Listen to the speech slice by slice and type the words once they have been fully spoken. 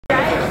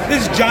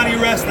This is Johnny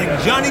Wrestling,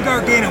 Johnny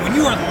Gargano, and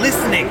you are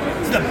listening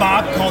to the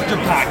Bob Culture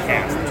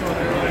Podcast.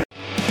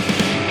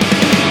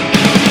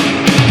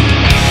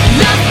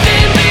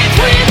 Nothing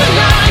between the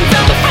lines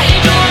of the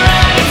page or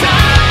at a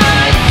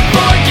time.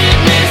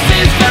 Forgiveness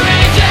is for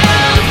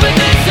angels, but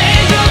this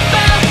angel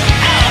fell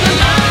out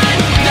of line.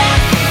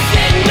 That's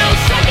it, no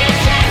second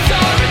chance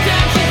or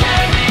redemption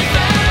can be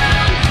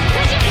found.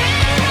 'Cause you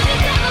can't have the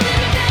devil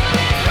and the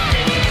devil is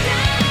hunting you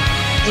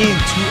down.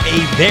 Into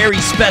a very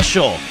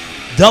special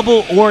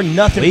Double or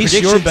Nothing Place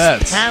your predictions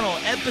bets. panel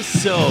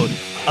episode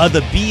of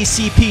the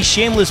BCP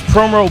Shameless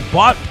Promo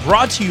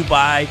brought to you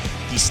by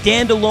the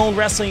Standalone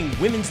Wrestling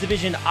Women's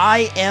Division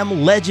I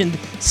Am Legend,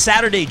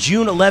 Saturday,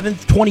 June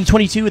 11th,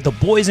 2022 at the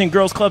Boys and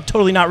Girls Club,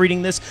 totally not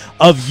reading this,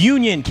 of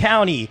Union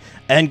County.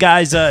 And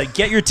guys,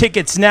 get your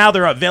tickets now.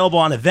 They're available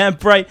on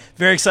Eventbrite.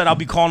 Very excited. I'll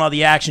be calling all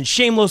the action.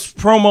 Shameless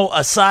promo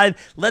aside,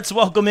 let's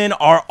welcome in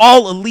our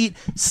all-elite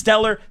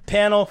stellar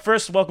panel.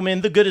 First, welcome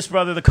in the goodest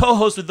brother, the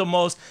co-host with the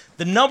most,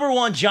 the number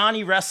one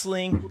Johnny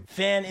Wrestling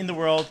fan in the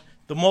world,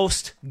 the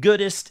most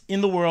goodest in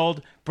the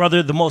world,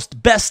 brother, the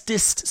most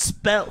bestest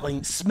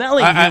smelling.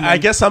 I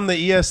guess I'm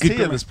the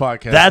EST of this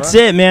podcast. That's huh?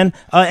 it, man.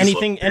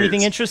 Anything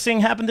interesting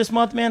happened this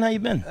month, man? How you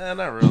been?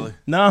 Not really.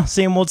 No,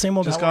 same old.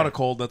 Just got a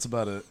cold. That's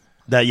about it.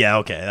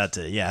 That's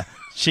it. Yeah.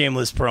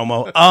 Shameless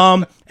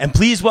promo. And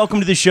please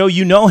welcome to the show.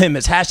 You know him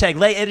as hashtag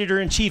lay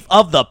editor-in-chief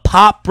of the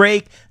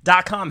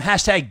popbreak.com,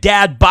 hashtag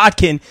dad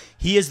Bodkin.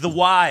 He is the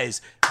wise,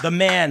 the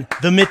man,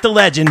 the myth, the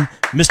legend,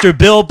 Mr.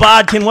 Bill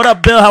Bodkin. What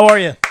up, Bill? How are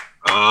you?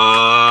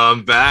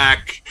 I'm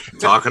back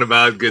talking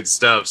about good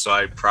stuff, so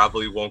I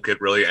probably won't get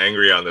really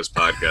angry on this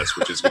podcast,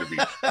 which is going to be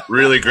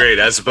really great,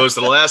 as opposed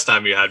to the last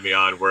time you had me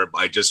on where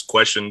I just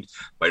questioned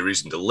my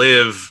reason to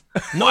live,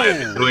 why I've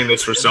been doing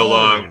this for so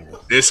long.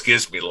 This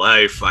gives me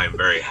life. I'm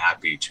very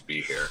happy to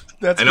be here.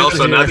 That's and good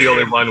also to hear. not the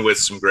only one with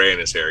some gray in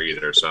his hair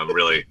either, so I'm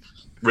really,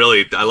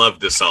 I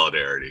love the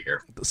solidarity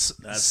here.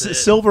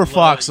 Silver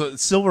Fox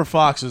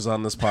was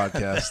on this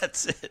podcast.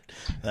 That's it.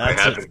 I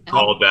haven't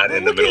called that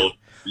in the middle of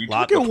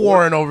Look at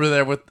Warren over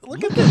there with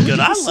look at that good.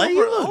 I like it.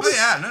 Oh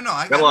yeah, no,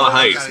 I Got a lot of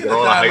height. got Got a lot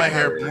of dye my height.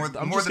 hair. More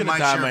I'm more just than gonna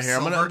my dye share my of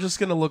hair. silver. I'm just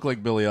gonna look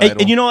like Billy Hey,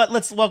 Idol. and you know what?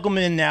 Let's welcome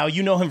in now.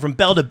 You know him from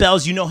Bell to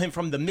Bells. You know him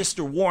from the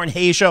Mr. Warren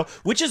Hayes Show,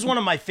 which is one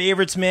of my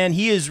favorites, man.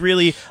 He is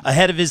really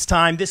ahead of his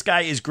time. This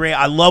guy is great.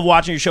 I love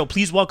watching your show.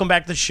 Please welcome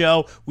back to the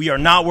show. We are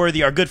not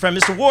worthy. Our good friend,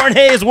 Mr. Warren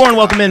Hayes. Warren,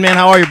 welcome in, man.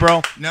 How are you,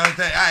 bro? No,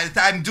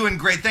 I'm doing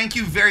great. Thank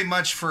you very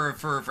much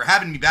for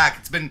having me back.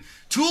 It's been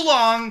too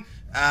long,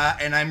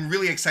 and I'm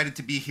really excited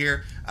to be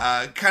here.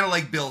 Kind of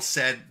like Bill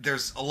said,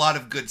 there's a lot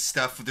of good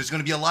stuff. There's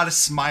going to be a lot of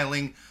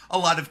smiling, a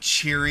lot of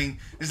cheering.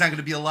 There's not going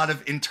to be a lot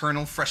of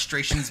internal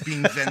frustrations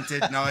being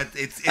vented. No,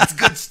 it's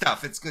good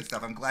stuff. It's good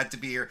stuff. I'm glad to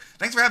be here.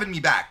 Thanks for having me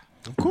back.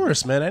 Of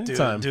course, man.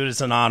 Anytime. Dude,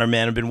 it's an honor,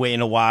 man. I've been waiting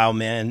a while,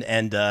 man,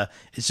 and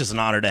it's just an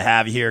honor to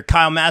have you here.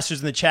 Kyle Masters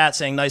in the chat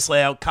saying, nice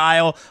layout.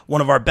 Kyle,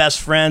 one of our best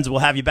friends. We'll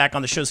have you back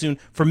on the show soon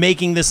for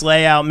making this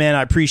layout, man.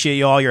 I appreciate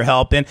you all your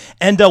help. And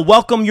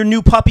welcome your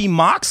new puppy,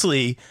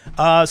 Moxley.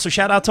 So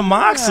shout out to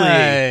Moxley.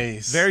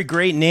 Nice. Very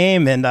great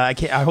name, and I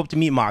hope to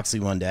meet Moxley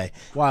one day.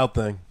 Wild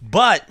thing.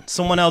 But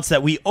someone else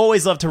that we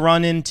always love to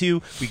run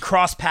into, we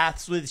cross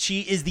paths with.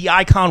 She is the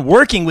icon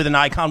working with an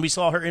icon. We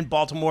saw her in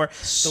Baltimore.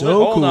 So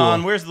hold cool.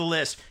 on, where's the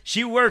list?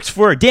 She works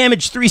for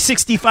Damage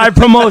 365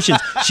 Promotions.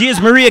 She is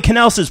Maria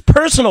Kanellis'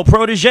 personal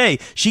protege.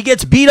 She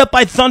gets beat up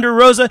by Thunder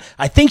Rosa.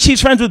 I think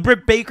she's friends with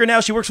Britt Baker now.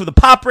 She works for the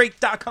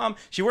popbreak.com.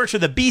 She works for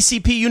the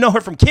BCP. You know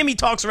her from Kimmy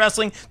Talks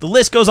Wrestling. The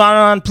list goes on and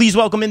on. Please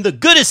welcome in the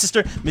goodest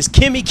sister, Miss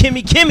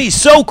Kimmy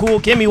So Cool.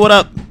 Kimmy, what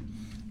up?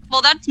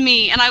 Well, that's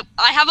me, and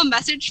I have a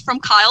message from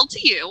Kyle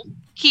to you.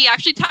 He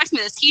actually texted me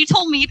this. He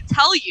told me to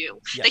tell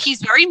you that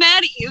he's very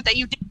mad at you, that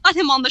you didn't let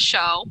him on the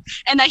show,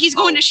 and that he's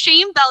going to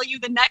shame bell you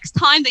the next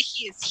time that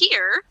he is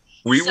here.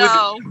 We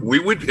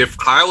would, if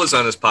Kyle is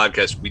on this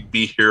podcast, we'd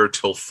be here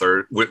till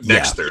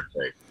next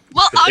Thursday.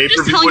 Well, The I'm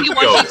just pay-per-view telling you would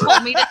what go. he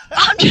told me to.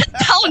 I'm just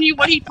telling you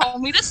what he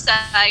told me to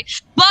say.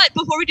 But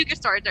before we do get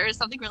started, there is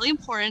something really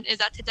important. Is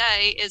that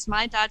today is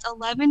my dad's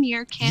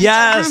 11-year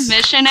cancer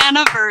remission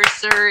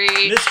anniversary.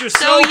 Mr. So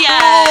So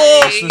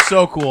yay! This is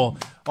so cool.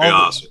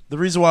 Awesome. The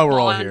reason why we're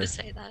all wanted here. to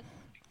say that.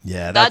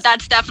 Yeah,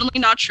 That's definitely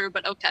not true,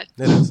 but okay.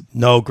 It is.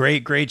 No,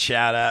 great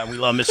shout out. We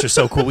love Mr.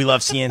 So Cool. We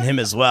love seeing him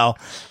as well.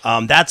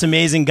 That's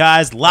amazing,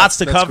 guys. Lots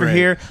to cover great.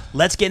 here.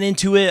 Let's get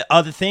into it.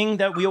 The thing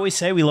that we always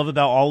say we love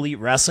about All Elite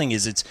Wrestling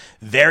is it's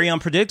very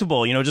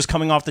unpredictable. You know, just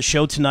coming off the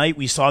show tonight,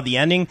 we saw the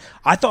ending.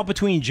 I thought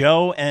between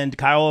Joe and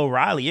Kyle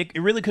O'Reilly,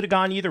 it really could have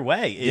gone either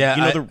way.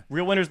 Yeah, the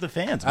real winner's the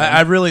fans, man.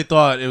 I really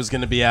thought it was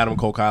going to be Adam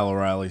Cole, Kyle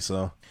O'Reilly.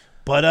 So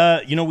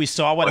But, we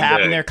saw what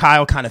happened there.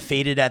 Kyle kind of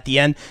faded at the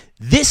end.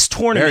 This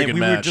tournament, we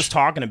were just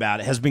talking about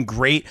it, has been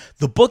great.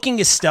 The booking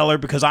is stellar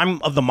because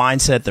I'm of the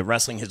mindset that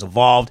wrestling has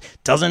evolved.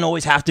 Doesn't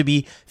always have to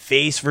be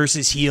face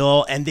versus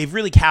heel, and they've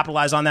really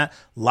capitalized on that.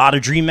 A lot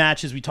of dream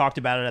matches. We talked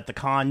about it at the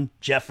con.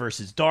 Jeff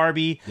versus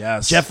Darby.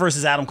 Yes. Jeff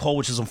versus Adam Cole,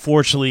 which is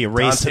unfortunately a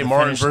race to the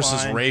Martin finish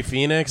versus line. Ray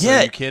Phoenix. Yeah,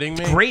 Are you kidding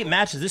me? Great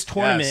matches. This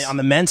tournament on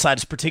the men's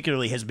side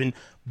particularly has been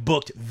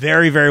booked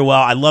very, very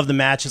well. I love the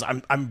matches.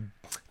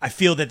 I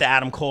feel that the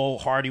Adam Cole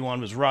Hardy one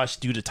was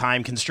rushed due to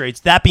time constraints.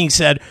 That being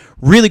said,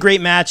 really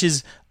great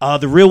matches.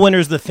 The real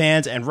winners are the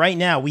fans. And right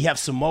now we have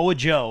Samoa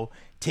Joe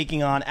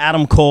taking on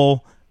Adam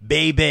Cole,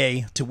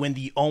 Bay to win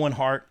the Owen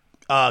Hart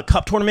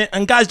Cup tournament.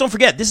 And guys, don't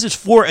forget, this is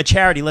for a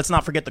charity. Let's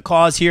not forget the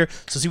cause here.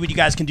 So see what you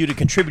guys can do to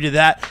contribute to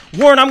that.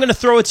 Warren, I'm going to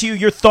throw it to you.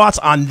 Your thoughts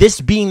on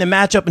this being the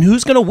matchup and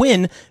who's going to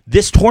win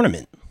this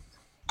tournament?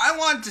 I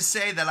want to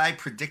say that I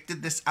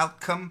predicted this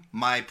outcome.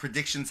 My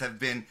predictions have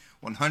been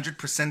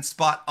 100%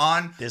 spot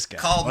on. This guy,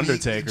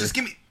 Undertaker. Just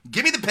give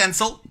me the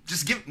pencil.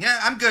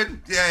 I'm good.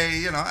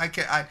 Yeah,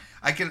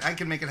 I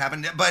can make it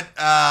happen. But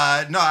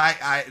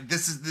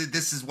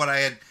this is what I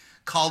had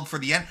called for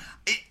the end.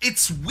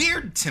 It's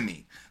weird to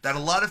me that a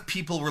lot of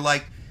people were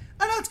like,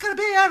 "I know it's gonna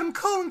be Adam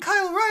Cole and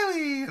Kyle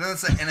O'Reilly,"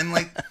 and I'm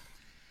like,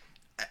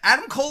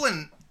 Adam Cole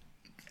and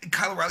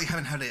Kyle O'Reilly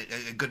haven't had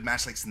a good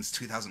match since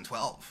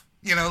 2012.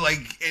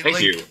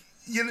 Thank you.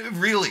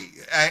 Really,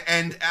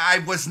 and I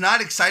was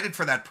not excited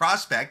for that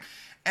prospect,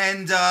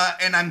 and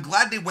I'm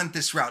glad they went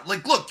this route.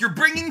 Look, you're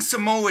bringing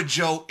Samoa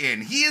Joe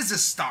in. He is a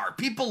star.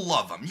 People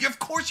love him. Of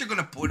course, you're going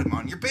to put him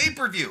on your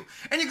pay-per-view,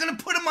 and you're going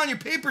to put him on your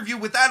pay-per-view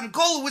with Adam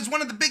Cole, who is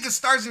one of the biggest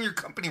stars in your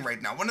company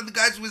right now. One of the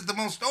guys who is the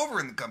most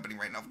over in the company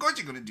right now. Of course,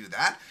 you're going to do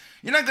that.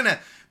 You're not going to.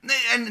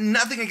 And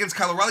nothing against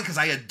Kyle O'Reilly because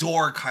I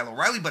adore Kyle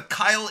O'Reilly, but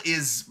Kyle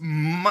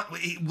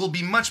will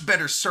be much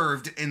better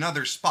served in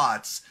other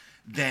spots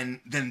than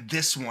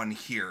this one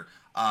here.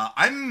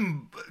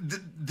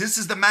 This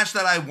is the match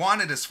that I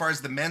wanted as far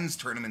as the men's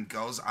tournament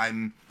goes.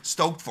 I'm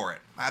stoked for it,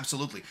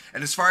 absolutely.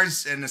 And as far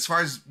as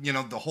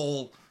the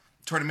whole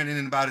tournament in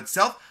and about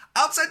itself,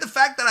 outside the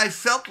fact that I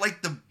felt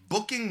like the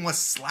booking was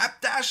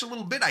slapdash a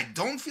little bit, I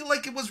don't feel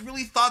like it was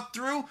really thought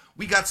through.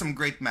 We got some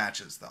great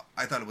matches though.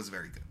 I thought it was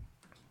very good.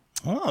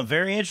 Oh,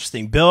 very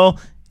interesting. Bill,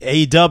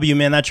 AEW,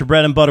 man, that's your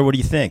bread and butter. What do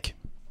you think?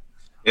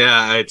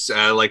 Yeah,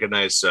 I like a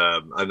nice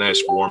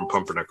warm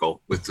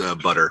pumpernickel with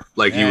butter.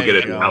 You would get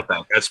it in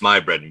Outback. That's my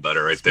bread and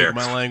butter right there.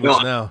 My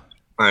language now.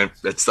 Right,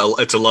 it's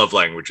a love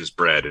language is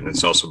bread, and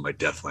it's also my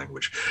death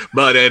language.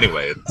 But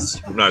anyway,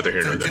 it's neither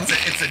here nor there.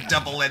 It's a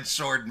double-edged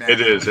sword, man. It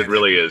is. It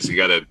really is. You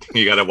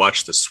gotta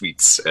watch the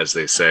sweets, as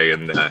they say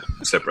in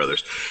Step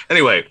Brothers.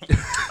 Anyway,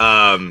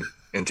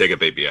 and take a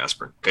baby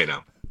aspirin. Okay,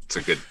 now it's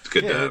a good.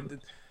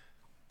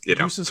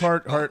 Bruce's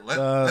heart.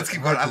 Let's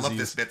keep going. I love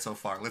this bit so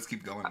far. Let's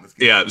keep going.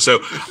 So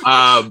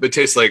it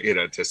tastes like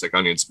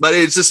onions, but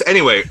it's just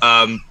anyway.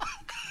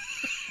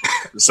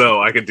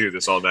 So I could do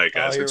this all night,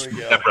 guys. It's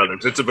Step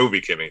Brothers. It's a movie,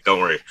 Kimmy.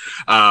 Don't worry.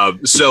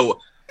 So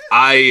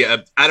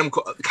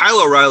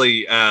Kyle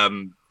O'Reilly,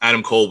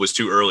 Adam Cole was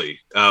too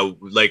early.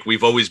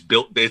 We've always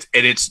built it,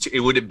 and it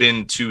would have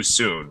been too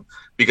soon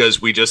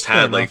because we just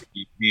had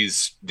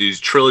these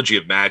trilogy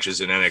of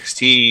matches in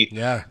NXT.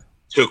 Yeah,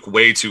 took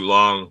way too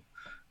long.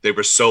 They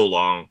were so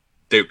long.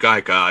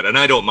 God, and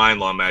I don't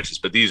mind long matches,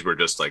 but these were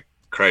just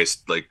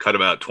Christ, cut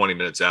about 20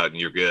 minutes out and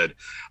you're good.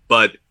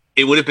 But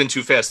it would have been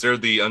too fast. They're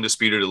the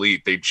Undisputed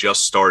Elite. They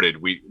just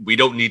started. We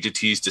don't need to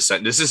tease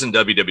dissension. This isn't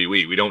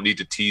WWE. We don't need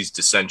to tease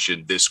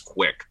dissension this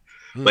quick.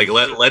 Let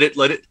it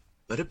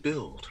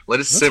build. Let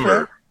it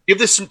simmer. Fair. Give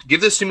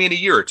this to me in a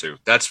year or two.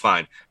 That's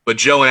fine. But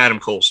Joe and Adam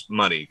Cole's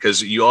money,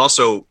 because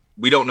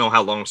we don't know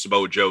how long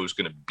Samoa Joe is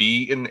going to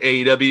be in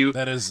AEW.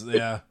 That is,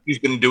 yeah. He's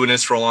been doing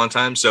this for a long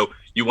time, so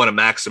you want to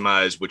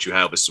maximize what you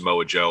have with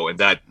Samoa Joe, and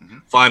that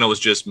final is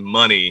just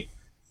money.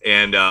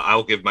 And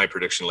I'll give my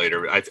prediction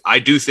later. I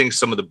do think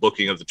some of the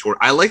booking of the tour.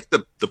 I like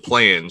the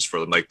play-ins for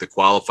them, the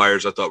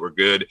qualifiers. I thought were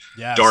good.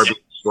 Yes. Darby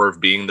Swerve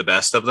being the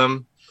best of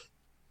them.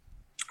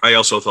 I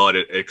also thought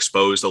it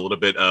exposed a little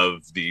bit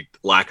of the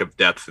lack of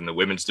depth in the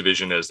women's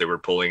division as they were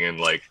pulling in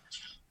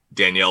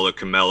Daniela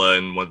Camella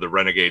and one of the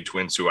Renegade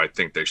twins, who I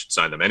think they should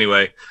sign them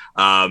anyway.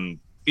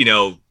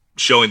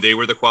 Showing they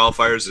were the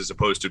qualifiers as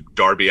opposed to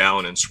Darby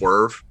Allin and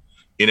Swerve.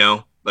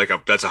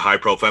 That's a high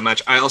profile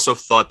match. I also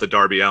thought the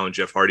Darby Allin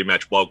Jeff Hardy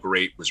match, while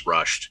great, was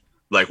rushed.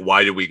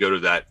 Why did we go to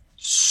that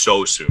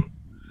so soon?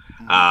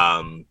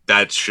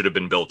 That should have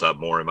been built up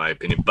more, in my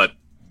opinion. But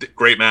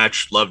great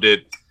match, loved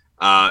it,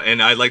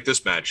 and I like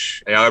this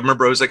match. I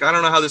remember I was like, I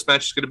don't know how this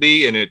match is going to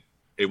be, and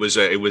it was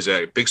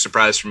a big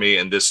surprise for me.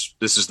 And this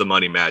is the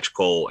money match: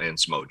 Cole and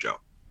Samoa Joe.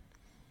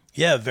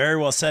 Yeah, very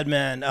well said,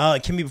 man.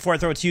 Kimmy, before I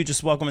throw it to you,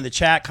 just welcome in the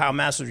chat. Kyle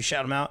Masters, we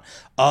shout him out.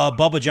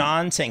 Bubba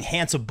John saying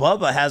Handsome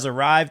Bubba has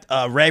arrived.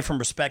 Ray from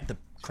Respect the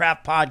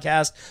Craft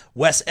Podcast.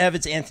 Wes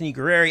Evans, Anthony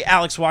Guerreri,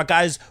 Alex Watt.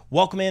 Guys,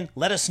 welcome in.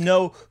 Let us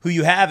know who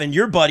you have. And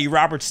your buddy,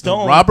 Robert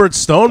Stone. Robert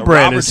Stone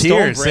brand is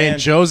here saying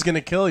Joe's going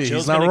to kill you.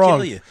 He's not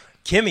wrong.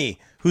 Kimmy,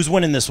 who's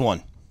winning this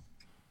one?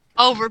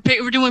 Oh,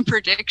 we're doing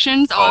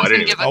predictions. Oh, I was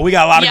didn't gonna give Oh, we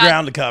got a lot of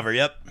ground to cover.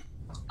 Yep.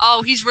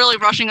 Oh, he's really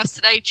rushing us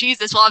today.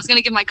 Jesus. Well, I was going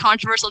to give my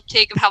controversial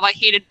take of how I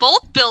hated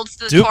both builds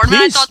to the Dude,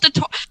 tournament.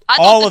 please. I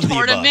All thought of the the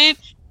tournament.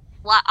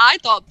 I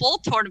thought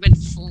both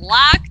tournaments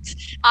slacked.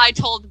 I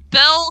told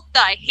Bill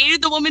that I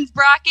hated the women's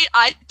bracket.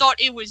 I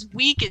thought it was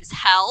weak as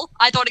hell.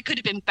 I thought it could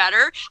have been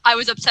better. I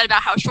was upset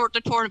about how short the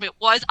tournament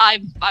was.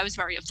 I was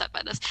very upset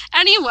by this.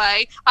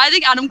 Anyway, I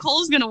think Adam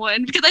Cole's going to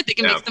win because I think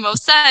it makes the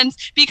most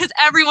sense because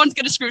everyone's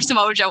going to screw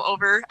Samoa Joe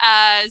over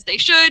as they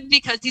should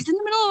because he's in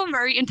the middle of a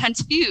very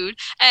intense feud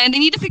and they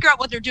need to figure out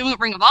what they're doing at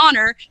Ring of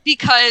Honor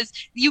because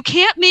you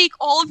can't make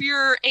all of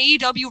your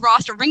AEW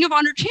roster Ring of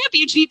Honor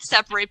champions. You need to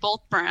separate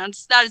both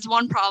brands. That is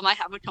one problem I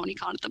have with Tony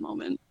Khan at the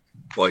moment.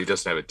 Well, he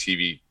doesn't have a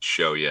TV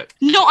show yet.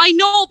 No, I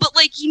know, but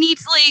like he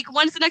needs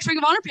when's the next Ring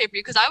of Honor pay-per-view?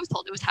 Because I was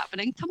told it was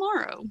happening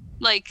tomorrow,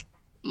 like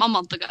a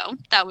month ago.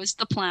 That was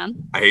the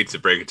plan. I hate to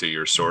break it to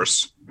your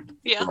source.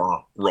 Yeah.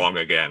 Wrong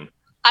again.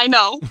 I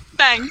know.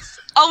 Thanks.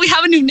 Oh, we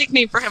have a new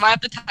nickname for him. I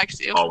have to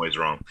text you. Always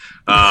wrong.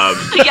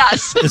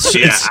 Yes.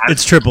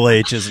 It's Triple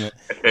H, isn't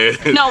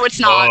it? No, it's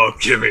not. Oh,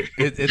 Kimmy.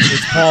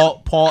 It's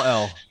Paul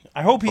L.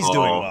 I hope he's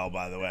doing well,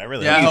 by the way. I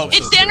really I hope hope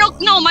It's Daniel.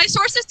 No, my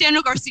source is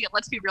Daniel Garcia.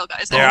 Let's be real,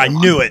 guys. There, I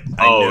knew it.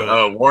 I knew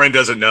it. Warren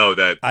doesn't know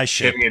that I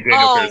should. Kimmy and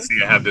Daniel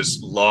Garcia have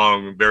this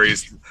very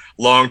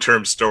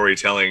long-term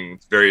storytelling,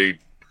 very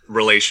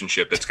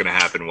relationship that's going to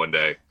happen one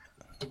day.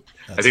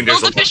 I think there's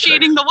Bill's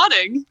officiating the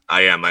wedding.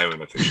 I am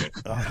an officiant.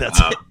 Oh, that's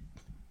it.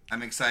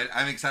 I'm excited.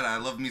 I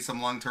love me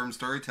some long-term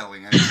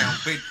storytelling.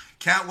 I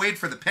can't wait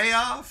for the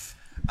payoff.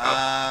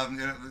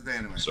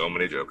 Anyway. So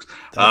many jokes.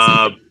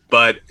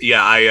 But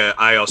yeah,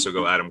 I also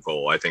go Adam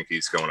Cole. I think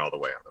he's going all the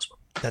way on this one.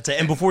 That's it.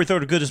 And before we throw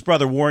to Goodest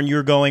Brother, Warren,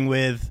 you're going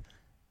with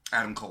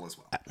Adam Cole as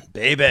well.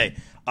 Baby.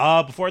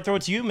 Before I throw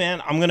it to you,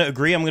 man, I'm going to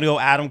agree. I'm going to go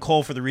Adam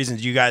Cole for the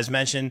reasons you guys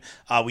mentioned.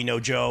 We know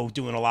Joe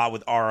doing a lot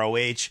with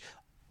ROH.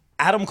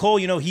 Adam Cole,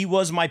 he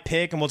was my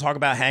pick, and we'll talk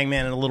about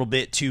Hangman in a little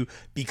bit, to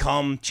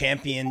become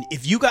champion.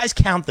 If you guys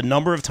count the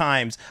number of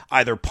times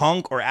either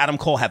Punk or Adam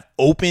Cole have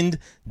opened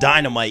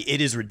Dynamite,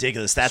 it is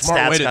ridiculous. That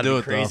stat's got to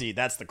be crazy.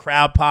 That's the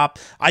crowd pop.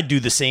 I'd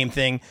do the same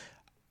thing.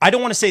 I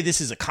don't want to say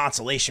this is a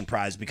consolation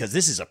prize because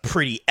this is a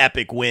pretty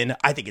epic win.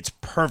 I think it's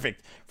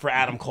perfect for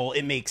Adam Cole.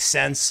 It makes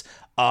sense.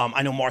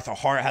 I know Martha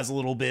Hart has a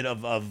little bit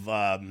of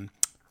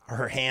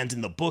her hands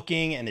in the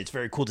booking, and it's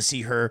very cool to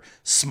see her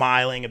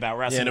smiling about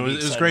wrestling. Yeah, and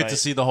it was great to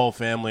see the whole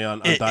family on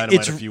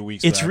Dynamite a few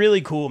weeks back. It's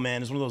really cool,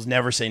 man. It's one of those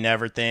never say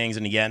never things.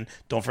 And again,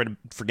 don't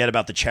forget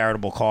about the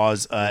charitable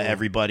cause,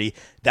 everybody.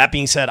 That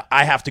being said,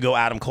 I have to go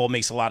Adam Cole.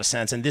 Makes a lot of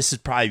sense. And this is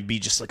probably be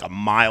just like a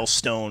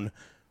milestone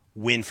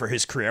win for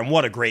his career. And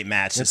what a great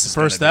match. It's the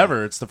first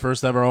ever. It's the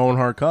first ever Owen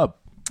Hart Cup.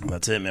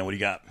 That's it, man. What do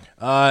you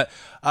got?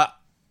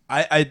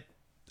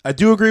 I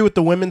do agree with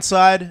the women's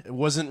side. It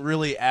wasn't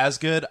really as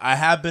good. I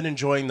have been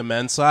enjoying the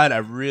men's side. I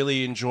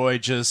really enjoy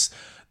just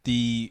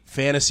the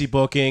fantasy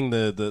booking,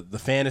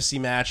 the fantasy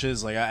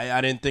matches. Like I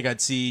didn't think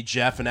I'd see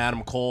Jeff and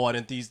Adam Cole. I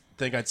didn't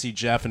think I'd see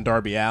Jeff and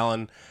Darby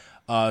Allin.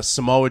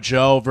 Samoa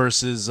Joe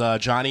versus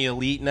Johnny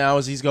Elite now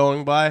as he's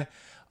going by.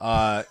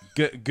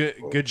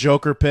 Good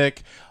Joker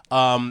pick.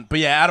 But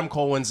yeah, Adam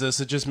Cole wins this.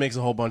 It just makes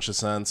a whole bunch of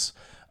sense.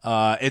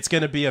 It's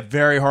going to be a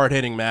very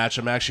hard-hitting match.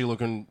 I'm actually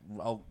looking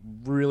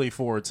really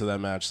forward to that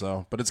match,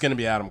 though. But it's going to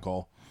be Adam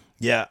Cole.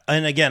 Yeah,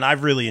 and again,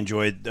 I've really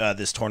enjoyed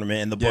this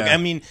tournament and the book. Yeah. I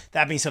mean,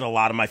 that being said, a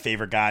lot of my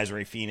favorite guys,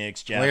 Ray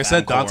Phoenix, Jeff, Like I said,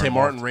 Adam Cole, Dante are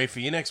Martin, involved. Ray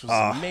Phoenix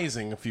was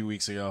amazing a few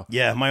weeks ago.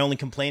 Yeah, my only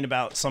complaint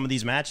about some of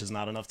these matches,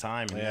 not enough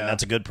time. And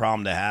that's a good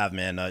problem to have,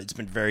 man. It's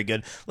been very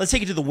good. Let's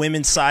take it to the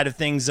women's side of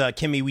things.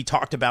 Kimmy, we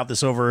talked about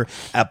this over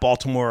at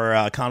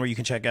Baltimore Con, where you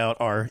can check out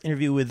our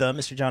interview with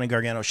Mr. Johnny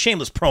Gargano.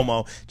 Shameless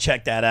promo.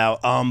 Check that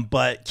out.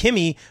 But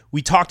Kimmy,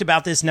 we talked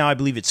about this now. I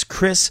believe it's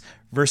Chris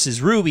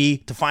versus Ruby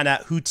to find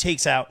out who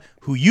takes out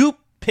who you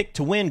pick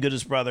to win,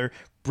 Goodest Brother.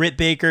 Britt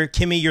Baker.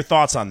 Kimmy, your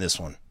thoughts on this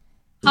one?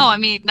 Oh, I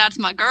mean, that's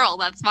my girl.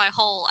 That's my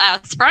whole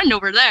ass friend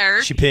over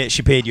there. She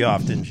paid you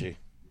off, didn't she?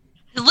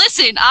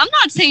 Listen, I'm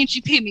not saying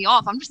she paid me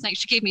off. I'm just saying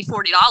she gave me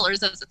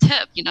 $40 as a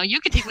tip. You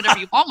can take whatever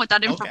you want with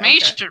that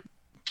information. Okay.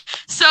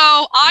 So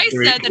I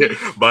said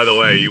that. By the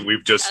way,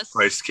 we've just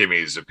priced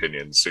Kimmy's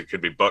opinions. It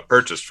could be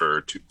purchased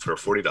for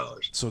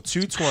 $40. So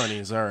 $220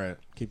 is all right.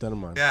 Keep that in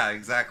mind. Yeah,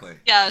 exactly.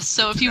 Yeah.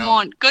 So if you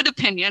want good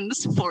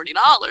opinions,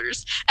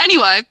 $40.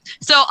 Anyway,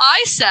 so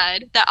I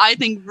said that I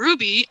think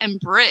Ruby and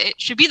Britt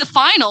should be the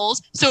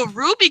finals, so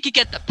Ruby could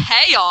get the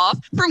payoff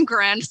from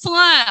Grand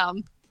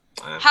Slam.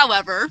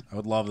 However, I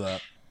would love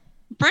that.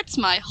 Britt's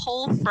my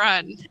whole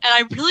friend, and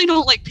I really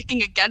don't like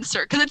picking against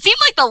her because it seemed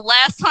like the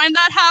last time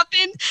that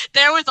happened,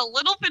 there was a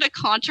little bit of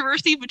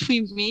controversy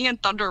between me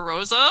and Thunder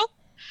Rosa.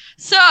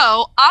 So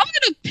I'm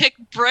going to pick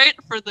Britt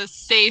for the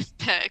safe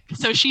pick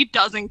so she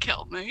doesn't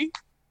kill me.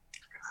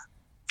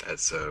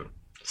 That's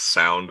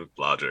sound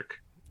logic.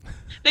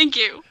 Thank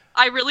you.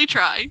 I really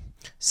try.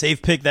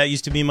 Safe pick. That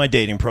used to be my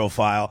dating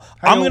profile.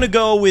 I'm going to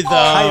go with...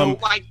 oh,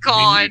 my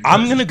God.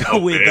 I'm going to go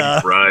with...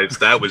 Right.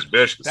 That was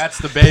vicious. That's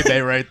the baby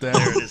right there.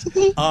 There it is.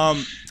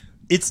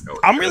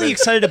 I'm really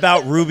excited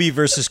about Ruby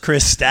versus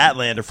Chris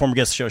Statlander, former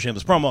guest of the show,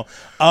 Shameless Promo.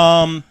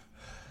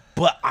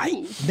 But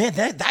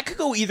that could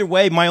go either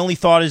way. My only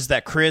thought is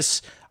that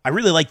Chris, I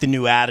really like the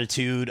new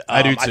attitude.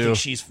 I do too. I think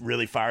she's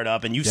really fired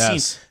up, and you've seen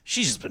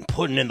she's just been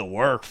putting in the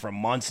work for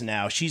months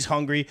now. She's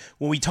hungry.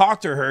 When we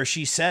talked to her,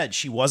 she said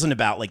she wasn't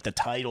about like the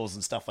titles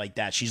and stuff like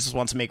that. She just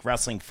wants to make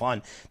wrestling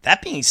fun.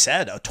 That being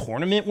said, a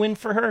tournament win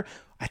for her,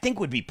 I think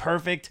would be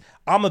perfect.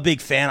 I'm a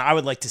big fan. I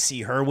would like to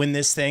see her win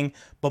this thing.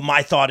 But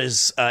my thought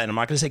is, and I'm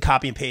not going to say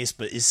copy and paste,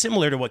 but is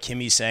similar to what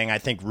Kimmy's saying. I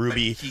think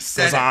Ruby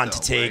goes on to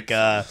take.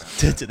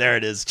 There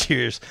it is.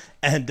 Cheers.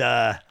 And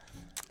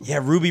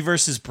Ruby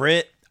versus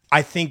Britt.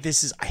 I think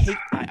this is.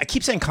 I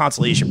keep saying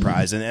consolation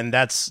prize, and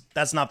that's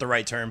not the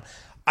right term.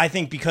 I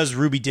think because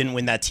Ruby didn't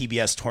win that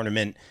TBS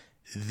tournament,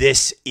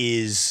 this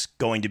is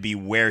going to be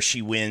where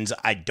she wins.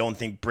 I don't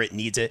think Britt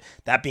needs it.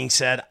 That being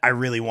said, I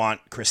really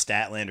want Chris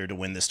Statlander to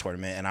win this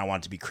tournament, and I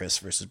want it to be Chris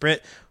versus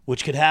Britt,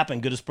 which could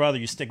happen. Goodest brother,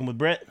 you sticking with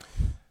Britt?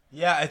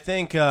 Yeah, I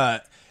think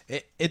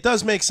it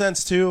does make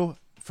sense too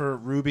for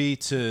Ruby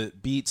to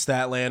beat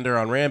Statlander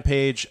on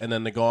Rampage and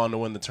then to go on to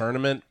win the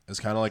tournament as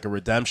kind of like a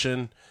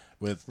redemption.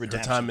 With her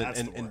time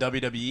in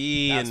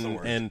WWE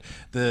and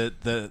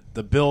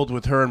the build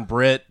with her and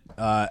Britt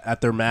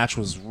at their match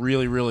was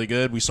really, really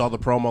good. We saw the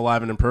promo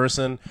live and in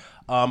person,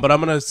 but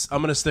I'm gonna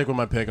stick with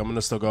my pick. I'm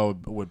gonna still go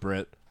with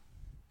Britt.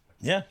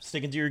 Yeah,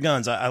 sticking to your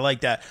guns. I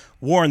like that.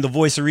 Warren, the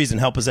voice of reason,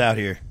 help us out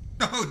here.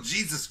 Oh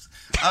Jesus!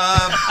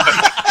 Oh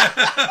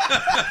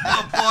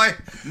boy,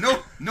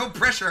 no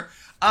pressure.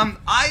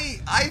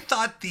 I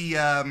thought the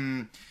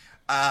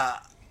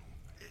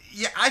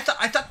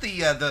I thought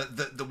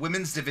the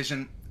women's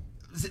division.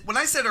 When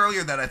I said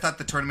earlier that I thought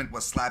the tournament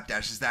was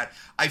slapdash, is that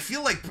I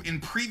feel like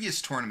in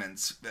previous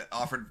tournaments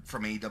offered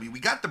from AEW, we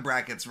got the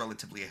brackets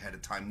relatively ahead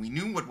of time. We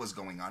knew what was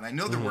going on. I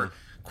know there were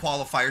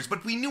qualifiers,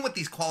 but we knew what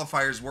these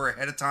qualifiers were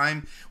ahead of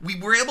time. We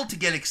were able to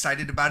get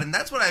excited about it, and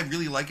that's what I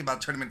really like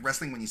about tournament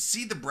wrestling, when you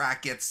see the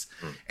brackets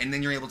and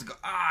then you're able to go,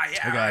 yeah,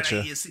 I gotcha.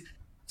 Right, you see.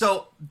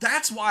 So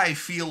that's why I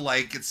feel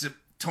like it's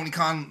Tony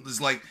Khan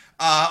is like,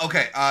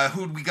 okay,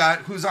 who we got?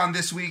 Who's on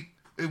this week?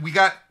 We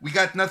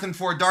got nothing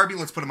for Darby.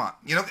 Let's put him on.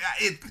 You know,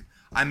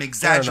 I'm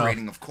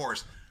exaggerating, of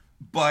course,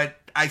 but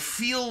I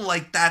feel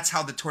like that's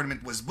how the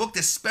tournament was booked,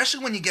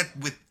 especially when you get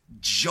with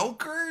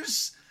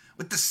jokers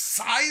with the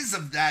size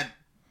of that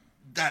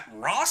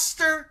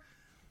roster.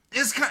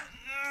 Is kind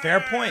of,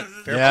 fair point.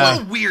 A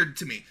little weird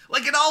to me.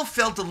 Like it all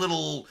felt a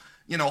little,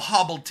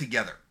 hobbled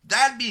together.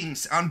 That being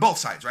on both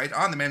sides, right?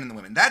 On the men and the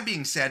women. That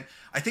being said,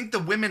 I think the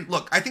women,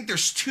 look, I think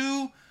there's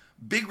two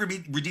big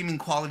redeeming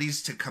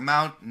qualities to come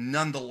out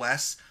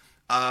nonetheless.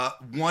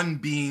 One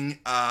being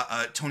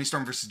Toni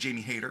Storm versus Jamie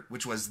Hayter,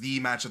 which was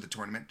the match of the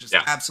tournament. Just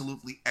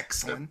absolutely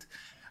excellent.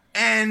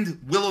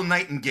 And Willow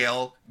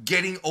Nightingale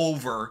getting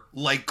over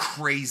like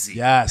crazy.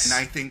 Yes. And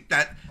I think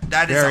that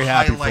is very a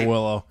happy highlight. for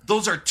Willow.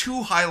 Those are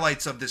two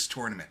highlights of this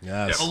tournament.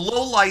 Yes. A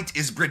low light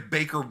is Britt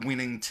Baker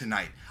winning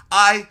tonight.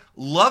 I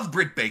love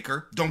Britt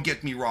Baker, don't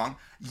get me wrong.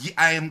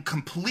 I am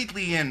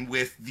completely in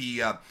with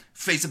the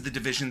face of the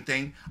division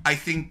thing. I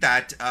think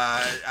that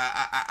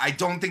I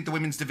don't think the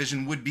women's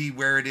division would be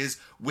where it is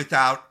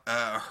without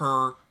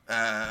her,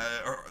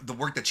 the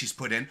work that she's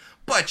put in.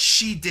 But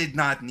she did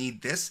not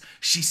need this.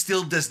 She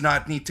still does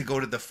not need to go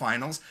to the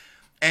finals.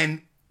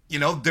 And,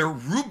 they're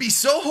Ruby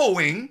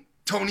Sohoing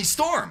Toni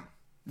Storm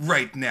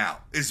right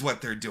now is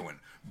what they're doing.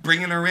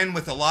 Bringing her in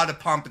with a lot of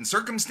pomp and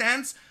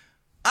circumstance.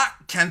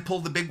 Can't pull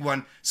the big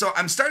one. So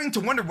I'm starting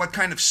to wonder what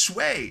kind of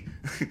sway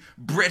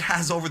Britt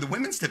has over the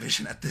women's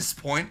division at this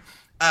point.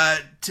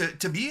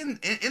 To be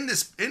in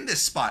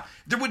this spot,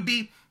 there would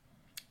be,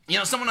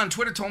 someone on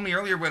Twitter told me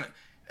earlier when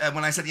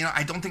I said,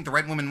 I don't think the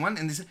right woman won,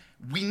 and they said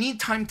we need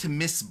time to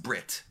miss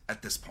Britt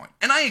at this point,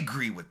 and I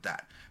agree with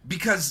that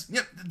because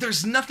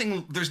there's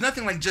nothing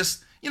like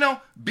just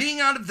being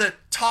out of the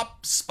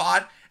top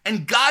spot,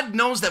 and God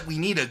knows that we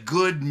need a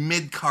good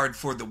mid card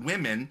for the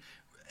women.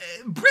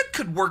 Britt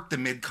could work the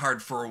mid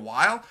card for a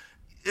while,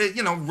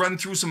 run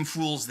through some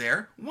fools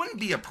there. Wouldn't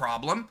be a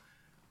problem.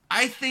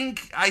 I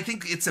think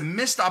it's a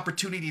missed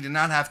opportunity to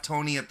not have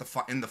Toni in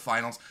the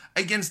finals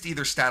against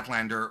either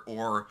Statlander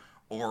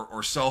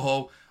or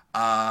Soho.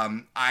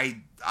 I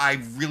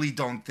really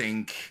don't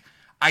think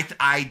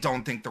I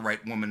don't think the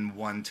right woman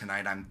won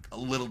tonight. I'm a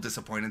little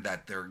disappointed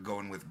that they're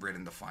going with Britt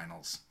in the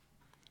finals.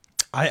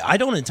 I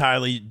don't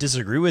entirely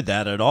disagree with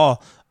that at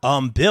all.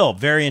 Bill,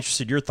 very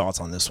interested your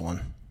thoughts on this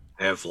one.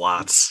 I have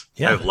lots.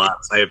 Yeah. I have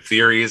lots. I have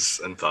theories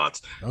and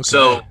thoughts. Okay.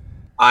 So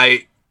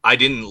I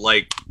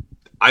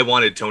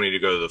wanted Toni to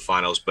go to the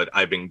finals, but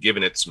I've been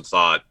giving it some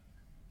thought.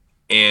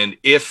 And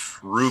if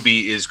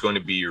Ruby is going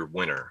to be your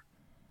winner,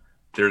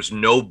 there's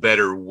no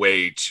better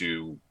way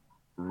to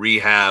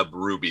rehab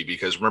Ruby,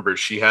 because remember,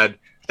 she had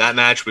that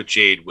match with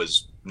Jade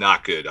was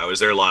not good. I was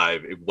there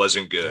live. It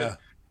wasn't good. Yeah.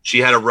 She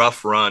had a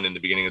rough run in the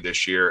beginning of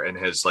this year and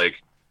has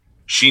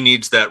she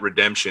needs that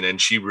redemption, and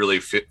she really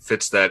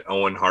fits that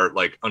Owen Hart,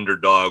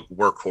 underdog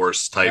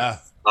workhorse type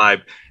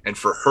vibe. And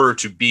for her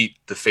to beat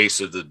the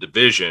face of the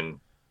division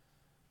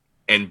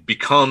and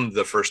become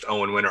the first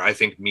Owen winner, I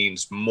think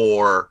means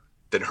more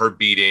than her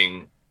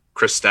beating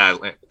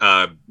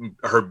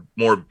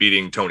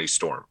beating Toni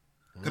Storm,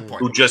 Good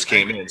point. who just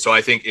came in. So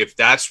I think if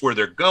that's where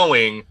they're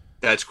going,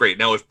 that's great.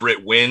 Now, if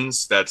Britt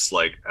wins, that's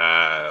like,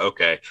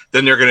 okay.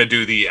 Then they're going to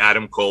do the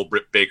Adam Cole,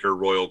 Britt Baker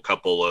royal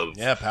couple of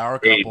power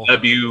couple.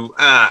 AEW.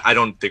 I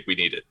don't think we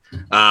need it.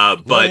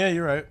 But yeah,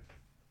 you're right.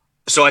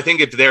 So I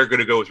think if they're going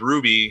to go with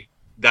Ruby,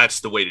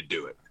 that's the way to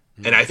do it.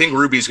 And I think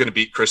Ruby's going to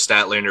beat Chris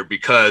Statlander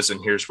because,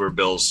 and here's where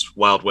Bill's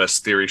Wild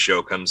West Theory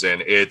show comes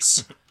in,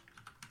 it's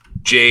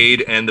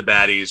Jade and the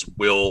baddies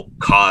will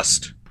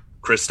cost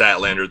Chris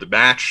Statlander the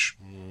match.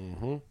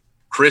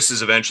 Chris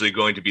is eventually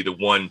going to be the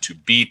one to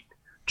beat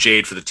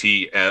Jade for the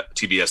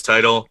TBS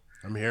title.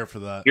 I'm here for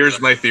that.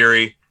 Here's my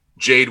theory.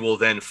 Jade will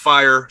then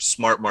fire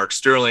Smart Mark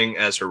Sterling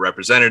as her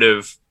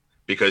representative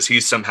because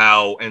he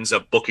somehow ends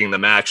up booking the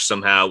match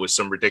somehow with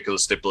some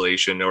ridiculous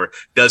stipulation or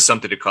does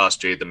something to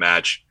cost Jade the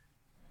match.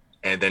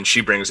 And then she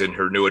brings in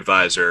her new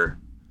advisor,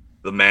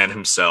 the man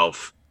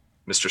himself,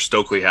 Mr.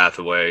 Stokely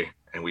Hathaway,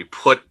 and we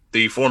put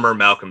the former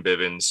Malcolm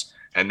Bivens,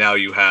 and now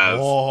you have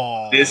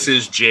this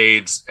is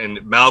Jade's,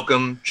 and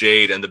Malcolm,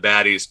 Jade, and the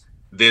baddies,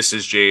 this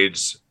is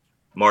Jade's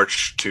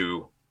march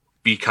to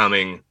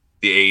becoming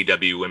the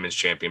AEW Women's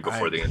Champion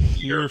before the end of the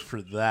year. Here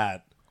for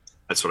that.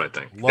 That's what I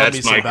think. Love That's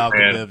me some my Malcolm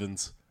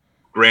Bivens.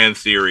 grand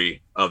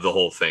theory of the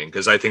whole thing,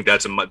 because I think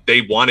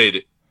they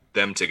wanted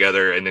them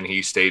together, and then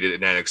he stayed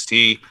in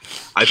NXT.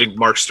 I think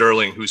Mark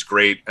Sterling, who's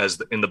great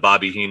in the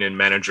Bobby Heenan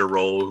manager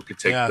role, who could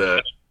take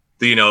the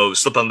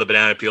slip on the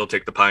banana peel,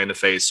 take the pie in the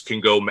face, can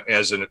go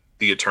as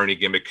the attorney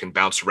gimmick, can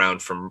bounce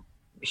around from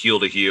heel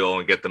to heel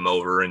and get them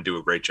over and do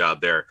a great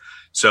job there.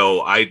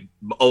 So I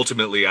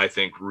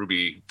think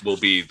Ruby will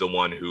be the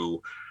one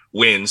who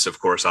wins.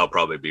 Of course, I'll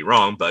probably be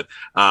wrong, but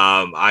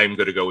I'm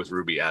going to go with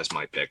Ruby as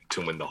my pick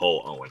to win the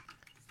whole Owen.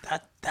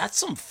 That's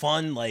some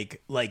fun like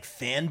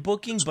fan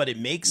booking, but it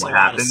makes a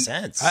lot of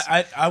sense.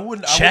 I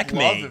would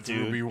checkmate, love if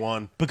dude. Ruby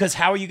won. Because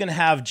how are you going to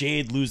have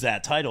Jade lose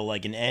that title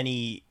like in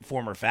any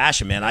form or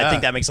fashion, man? I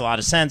think that makes a lot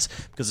of sense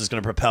because it's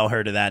going to propel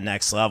her to that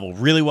next level.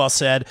 Really well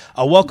said.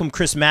 Welcome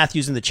Chris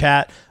Matthews in the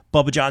chat.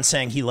 Bubba John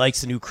saying he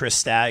likes the new Chris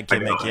Stat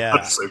gimmick. Yeah,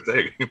 same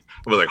thing.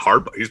 Like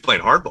hardball. He's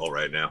playing hardball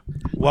right now.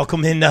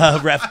 Welcome in,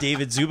 Ref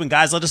David Zubin.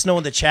 Guys, let us know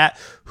in the chat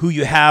who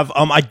you have.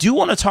 I do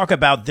want to talk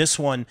about this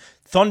one.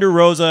 Thunder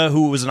Rosa,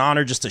 who was an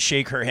honor just to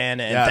shake her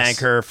hand and thank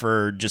her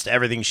for just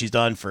everything she's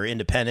done for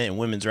independent and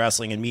women's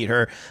wrestling, and meet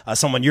her.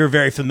 Someone you're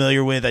very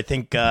familiar with. I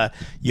think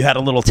you had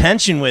a little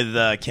tension with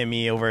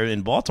Kimmy over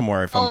in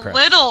Baltimore. If I'm correct.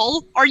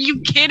 Little? Are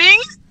you kidding?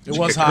 It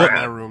was hot in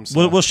that room.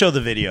 So. We'll show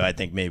the video, I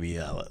think, maybe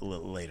a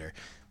little later.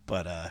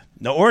 But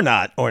no, or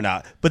not.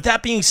 But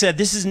that being said,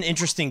 this is an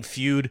interesting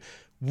feud.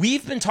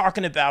 We've been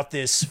talking about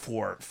this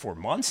for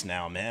months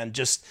now, man.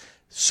 Just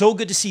so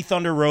good to see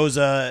Thunder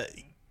Rosa.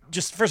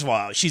 Just first of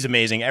all, she's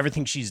amazing.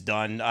 Everything she's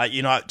done.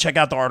 Check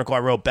out the article I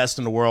wrote, Best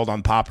in the World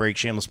on Pop Break,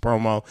 shameless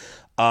promo.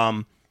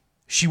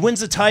 She wins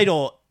the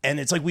title, and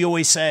it's like we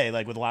always say,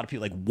 like with a lot of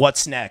people, like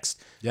what's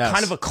next? Yes.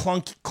 Kind of a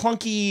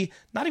clunky,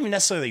 not even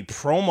necessarily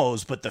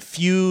promos, but the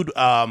feud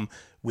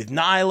with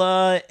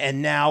Nyla,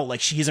 and now like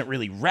she isn't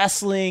really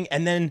wrestling.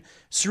 And then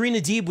Serena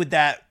Deeb with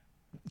that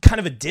kind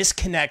of a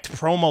disconnect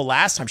promo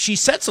last time. She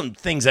said some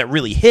things that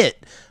really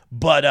hit,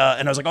 but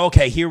and I was like,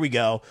 okay, here we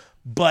go.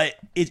 But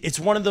it's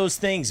one of those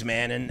things,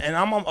 man, and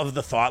I'm of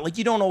the thought, like,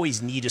 you don't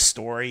always need a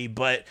story,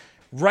 but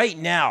right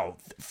now,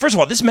 first of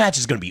all, this match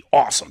is going to be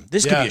awesome.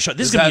 This could be a show.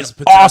 This is going to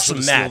be an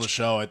awesome match. The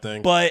show, I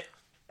think. But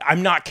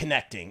I'm not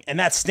connecting, and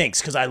that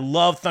stinks because I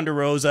love Thunder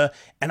Rosa,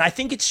 and I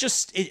think it's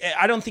just,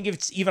 I don't think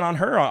it's even on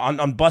her.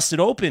 On Busted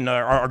Open,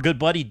 our good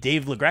buddy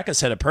Dave LaGreca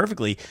said it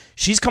perfectly.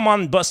 She's come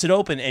on Busted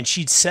Open, and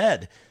she'd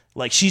said,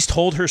 like, she's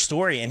told her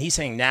story, and he's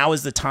saying now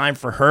is the time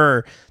for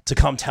her to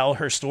come tell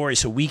her story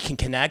so we can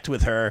connect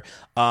with her.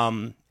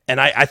 And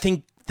I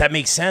think that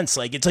makes sense.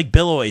 Like, it's like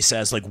Bill always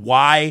says, like,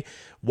 why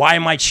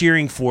am I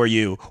cheering for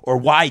you? Or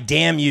why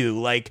damn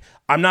you? Like,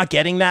 I'm not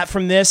getting that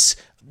from this.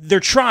 They're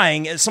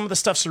trying. Some of the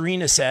stuff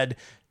Serena said,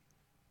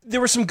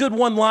 there were some good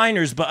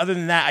one-liners, but other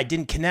than that, I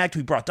didn't connect.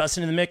 We brought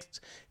Dustin in the mix.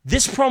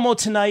 This promo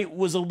tonight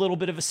was a little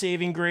bit of a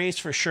saving grace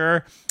for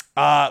sure.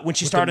 When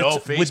she started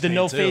with the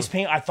no face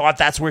paint, I thought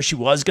that's where she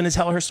was going to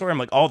tell her story. I'm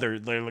like, oh,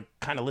 they're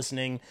kind of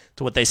listening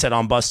to what they said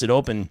on Busted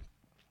Open.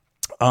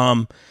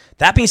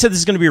 That being said, this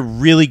is going to be a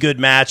really good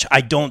match.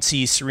 I don't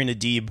see Serena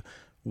Deeb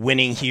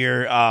winning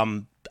here.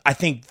 I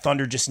think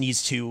Thunder just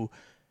needs to.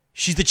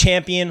 She's the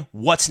champion.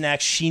 What's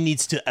next? She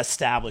needs to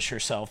establish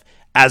herself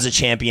as a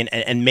champion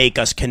and make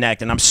us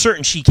connect. And I'm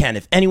certain she can.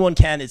 If anyone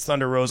can, it's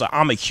Thunder Rosa.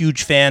 I'm a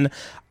huge fan.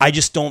 I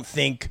just don't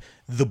think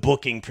the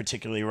booking,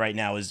 particularly right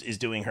now, is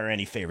doing her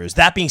any favors.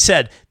 That being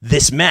said,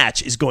 this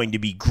match is going to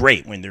be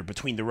great when they're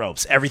between the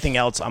ropes. Everything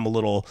else, I'm a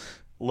little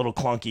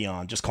clunky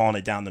on, just calling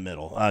it down the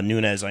middle.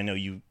 Nunez, I know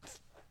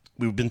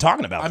we've been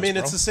talking about.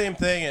 It's the same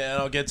thing, and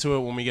I'll get to it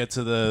when we get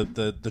to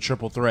the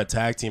triple threat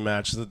tag team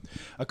match.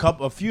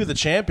 A few of the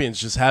champions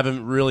just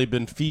haven't really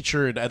been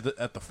featured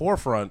at the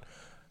forefront.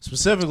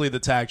 specifically the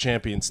tag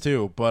champions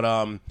too. But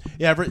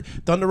yeah,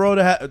 Thunder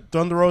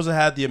Rosa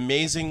had the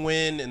amazing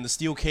win in the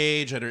steel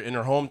cage in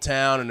her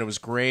hometown, and it was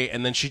great.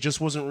 And then she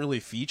just wasn't really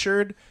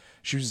featured.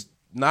 She was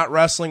not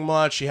wrestling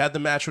much. She had the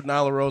match with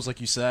Nyla Rose,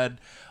 like you said.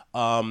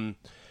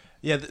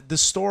 Yeah, the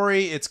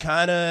story, it's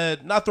kind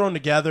of not thrown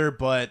together,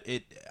 but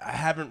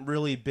hasn't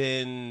really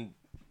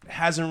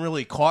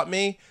caught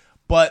me.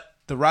 But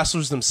the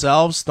wrestlers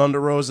themselves,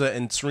 Thunder Rosa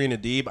and Serena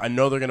Deeb, I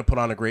know they're going to put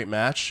on a great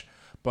match.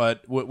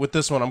 But with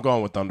this one, I'm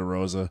going with Thunder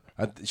Rosa.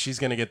 She's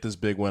going to get this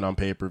big win on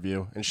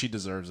pay-per-view, and she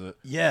deserves it.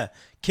 Yeah.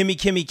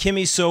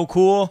 Kimmy So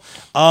Cool.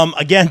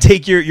 Again,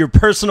 take your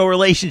personal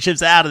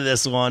relationships out of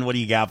this one. What do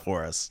you got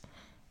for us?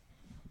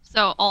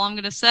 So all I'm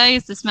going to say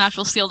is this match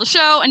will steal the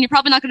show, and you're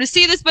probably not going to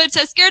see this, but it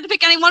says scared to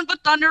pick anyone but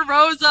Thunder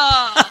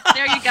Rosa.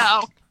 There you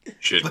go.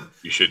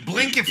 You should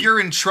blink if you're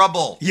in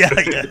trouble. Yeah.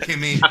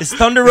 Kimmy. Is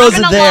Thunder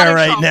Rosa there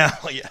right now?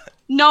 Yeah.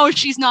 No,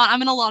 she's not.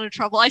 I'm in a lot of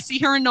trouble. I see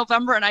her in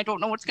November, and I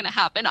don't know what's going to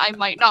happen. I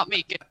might not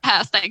make it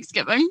past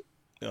Thanksgiving.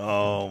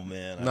 Oh,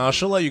 man. No,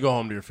 she'll let you go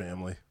home to your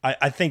family.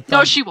 I think...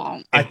 No, she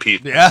won't.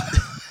 Yeah.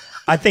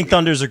 I think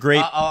Thunder's a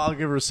great... I'll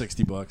give her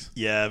 $60.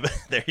 Yeah,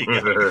 there you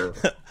go.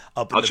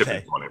 Up in I'll the chip pay.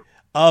 in on it.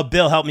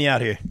 Bill, help me out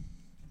here.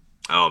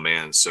 Oh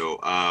man, so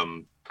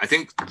I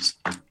think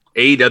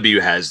AEW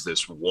has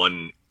this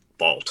one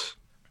fault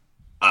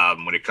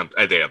when it comes.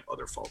 They have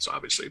other faults,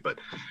 obviously, but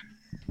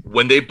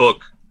when they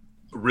book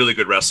really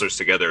good wrestlers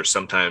together,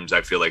 sometimes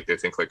I feel like they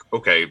think like,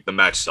 okay, the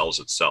match sells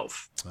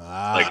itself.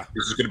 Like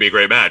this is going to be a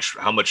great match.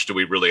 How much do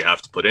we really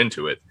have to put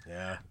into it?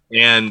 Yeah.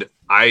 And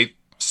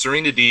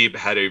Serena Deeb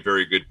had a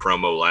very good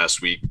promo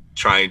last week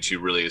trying to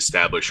really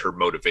establish her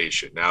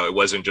motivation. Now, it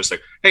wasn't just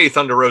like, hey,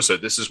 Thunder Rosa,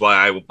 this is why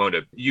I want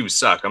to, you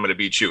suck, I'm going to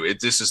beat you.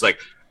 This is like,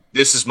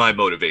 this is my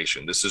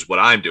motivation. This is what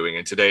I'm doing.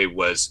 And today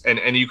was,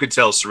 and you could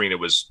tell Serena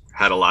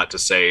had a lot to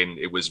say, and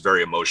it was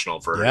very emotional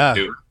for her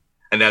to do.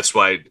 And that's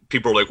why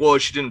people are like, well,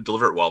 she didn't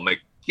deliver it well. I'm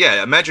like,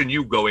 yeah, imagine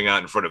you going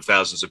out in front of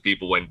thousands of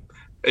people and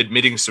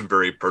admitting some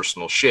very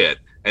personal shit.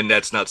 And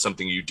that's not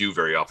something you do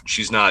very often.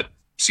 She's not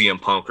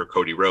CM Punk or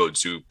Cody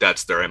Rhodes, who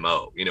that's their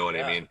MO. You know what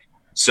I mean?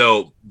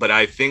 So, but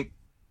I think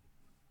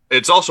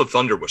it's also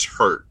Thunder was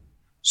hurt,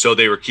 so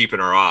they were keeping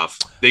her off.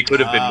 They could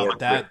have been more.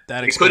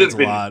 That explains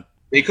a lot.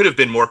 They could have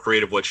been more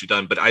creative what she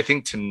done, but I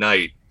think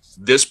tonight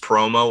this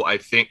promo,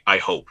 I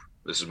hope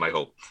this is my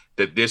hope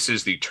that this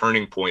is the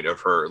turning point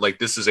of her. Like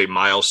this is a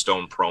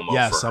milestone promo.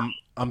 Yes, for her.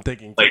 I'm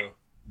thinking like too.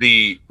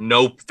 The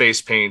no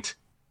face paint.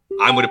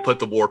 I'm going to put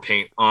the war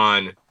paint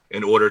on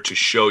in order to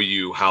show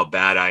you how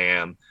bad I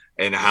am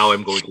and how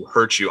I'm going to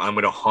hurt you. I'm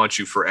going to haunt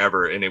you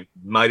forever. And it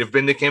might have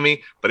been to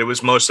Kimmy, but it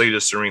was mostly to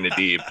Serena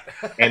Deeb.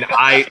 And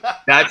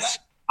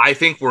I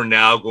think we're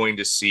now going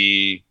to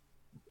see,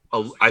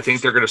 I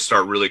think they're going to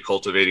start really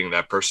cultivating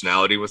that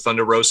personality with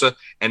Thunder Rosa.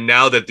 And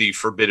now that the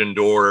forbidden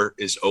door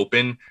is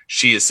open,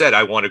 she has said,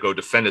 I want to go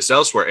defend us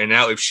elsewhere. And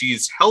now if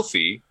she's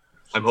healthy,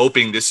 I'm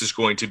hoping this is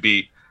going to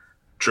be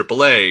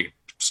AAA,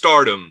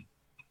 Stardom,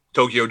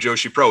 Tokyo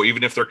Joshi Pro,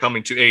 even if they're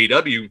coming to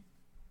AEW,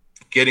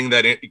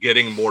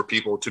 getting more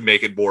people to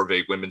make it more of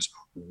a women's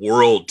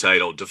world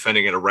title,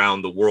 defending it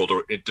around the world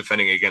or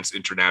defending against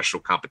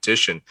international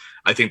competition.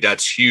 I think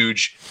that's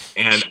huge.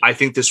 And I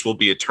think this will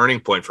be a turning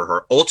point for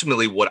her.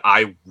 Ultimately, what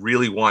I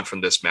really want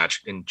from this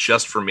match, and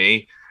just for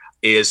me,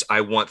 is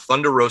I want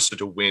Thunder Rosa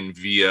to win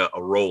via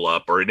a roll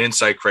up or an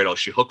inside cradle.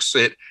 She hooks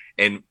it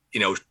and,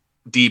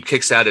 Deeb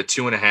kicks out at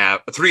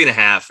 2.5,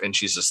 3.5. And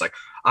she's just like,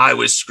 I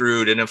was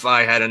screwed. And if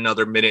I had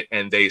another minute,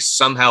 and they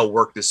somehow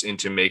work this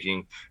into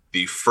making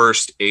the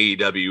first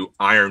AEW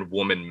Iron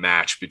Woman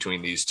match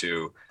between these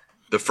two.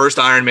 The first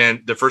Iron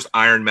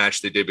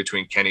match they did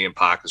between Kenny and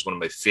Pac is one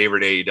of my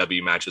favorite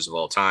AEW matches of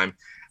all time.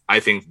 I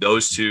think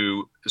those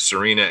two,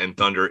 Serena and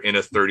Thunder, in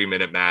a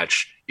 30-minute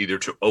match, either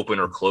to open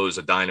or close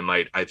a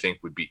Dynamite, I think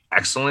would be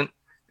excellent.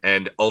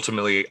 And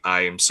ultimately,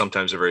 I am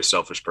sometimes a very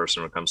selfish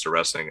person when it comes to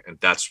wrestling, and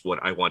that's what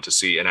I want to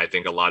see. And I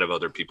think a lot of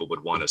other people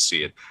would want to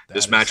see it.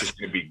 This match is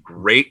going to be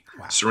great.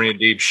 Wow. Serena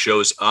Deeb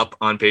shows up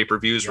on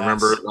pay-per-views. Yes.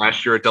 Remember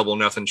last year at Double or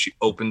Nothing, she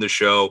opened the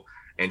show,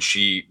 and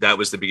that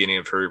was the beginning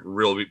of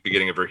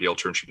her heel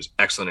turn. She was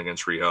excellent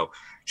against Riho.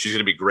 She's going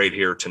to be great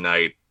here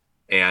tonight.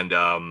 And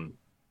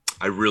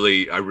I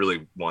really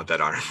want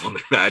that Iron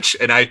Woman match.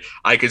 And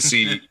I could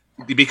see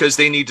because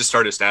they need to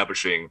start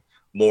establishing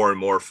more and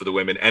more for the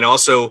women. And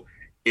also,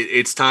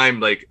 it's time,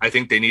 like, I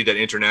think they need that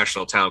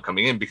international talent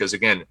coming in because,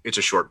 again, it's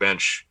a short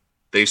bench.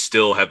 They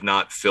still have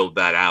not filled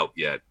that out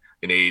yet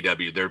in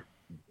AEW. They're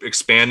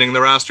expanding the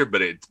roster,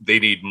 but they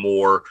need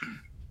more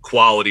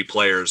quality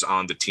players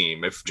on the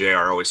team. If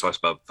JR always talks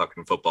about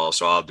fucking football,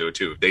 so I'll do it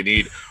too. They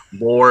need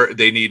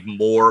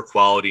more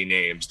quality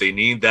names. They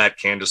need that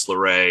Candice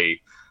LeRae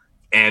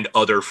and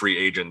other free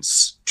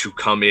agents to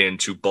come in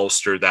to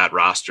bolster that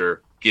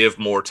roster, give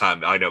more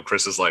time. I know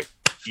Chris is like,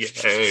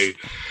 yay.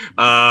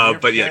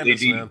 But yeah, they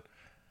need,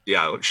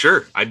 yeah,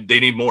 sure.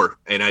 They need more.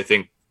 And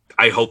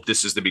I hope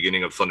this is the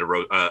beginning of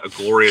a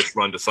glorious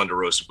run to Thunder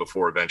Rosa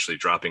before eventually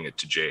dropping it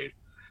to Jade,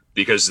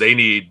 because they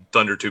need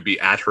Thunder to be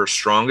at her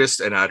strongest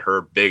and at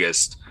her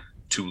biggest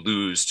to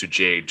lose to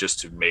Jade just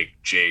to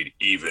make Jade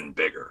even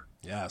bigger.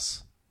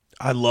 Yes.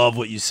 I love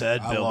what you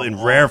said, Bill. love In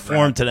all rare of that.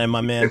 form today,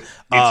 my man.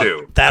 Me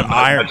too. That I'm not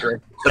Iron,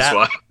 drunk. That's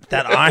why.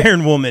 that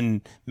Iron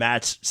Woman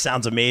match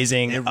sounds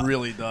amazing. It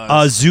really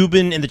does.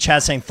 Zubin in the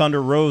chat saying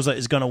Thunder Rosa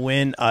is going to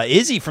win.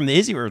 Izzy from the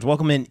Izzy Words,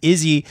 welcome in.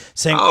 Izzy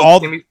saying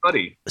Kimmy's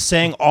buddy.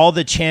 saying all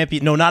the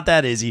champion. No, not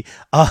that Izzy.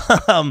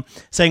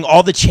 Saying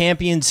all the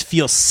champions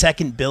feel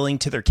second billing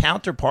to their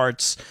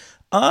counterparts.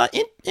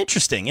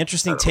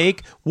 Interesting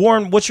take.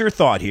 Warren, what's your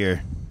thought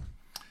here?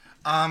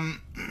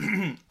 I'm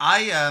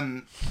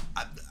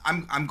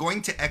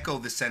going to echo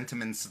the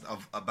sentiments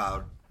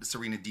about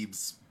Serena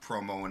Deeb's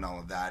promo and all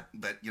of that,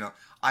 but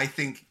I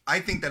think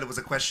that it was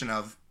a question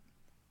of,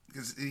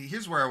 because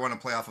here's where I want to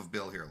play off of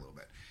Bill here a little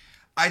bit.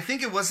 I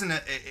think it wasn't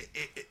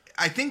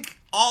I think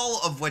all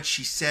of what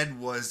she said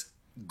was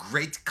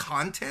great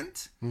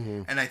content,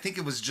 and I think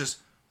it was just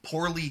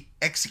poorly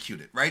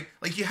executed, right?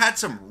 Like, you had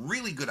some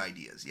really good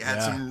ideas, you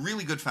had some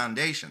really good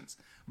foundations,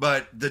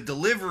 but the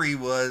delivery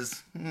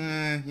was,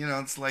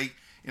 it's like,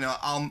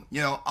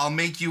 I'll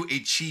make you a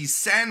cheese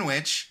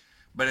sandwich,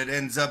 but it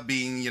ends up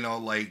being, I'll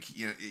make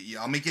you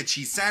a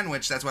cheese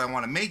sandwich. That's what I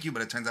want to make you,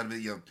 but it turns out to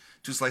be,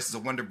 2 slices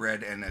of Wonder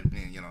Bread and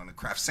a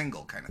Kraft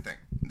single kind of thing.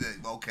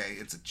 Okay,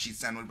 it's a cheese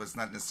sandwich, but it's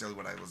not necessarily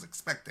what I was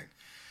expecting.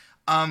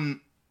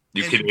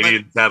 You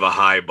Canadians have a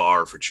high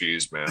bar for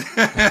cheese, man.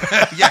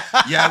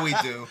 yeah, we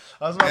do.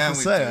 I was about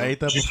to say, I ate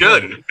that You before.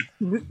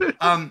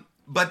 should.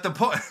 But the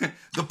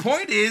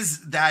point is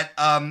that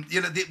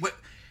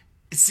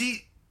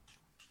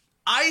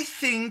I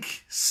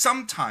think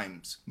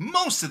sometimes,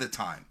 most of the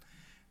time,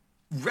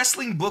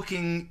 wrestling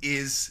booking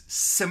is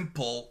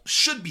simple,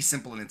 should be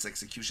simple in its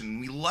execution,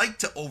 and we like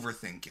to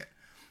overthink it.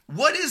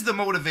 What is the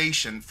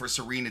motivation for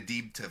Serena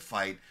Deeb to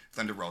fight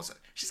Thunder Rosa?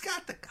 She's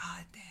got the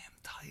goddamn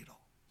title.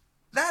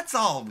 That's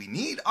all we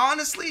need.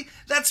 Honestly,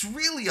 that's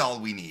really all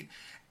we need.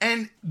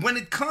 And when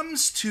it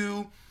comes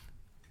to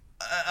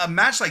a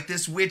match like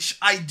this, which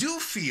I do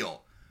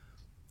feel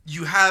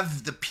you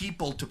have the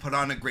people to put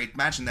on a great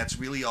match, and that's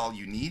really all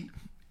you need,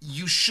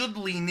 you should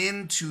lean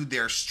into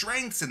their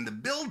strengths and the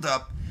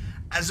build-up,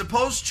 as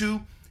opposed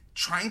to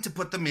trying to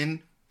put them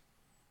in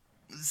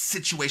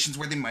situations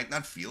where they might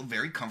not feel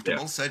very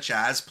comfortable, such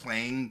as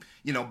playing,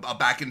 a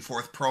back and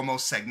forth promo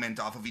segment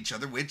off of each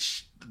other,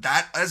 which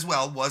that as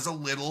well was a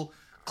little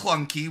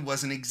clunky,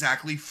 wasn't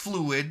exactly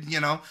fluid,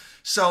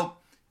 So,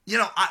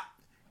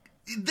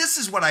 this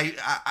is what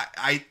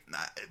I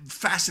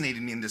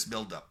fascinated me in this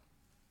build-up.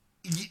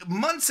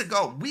 Months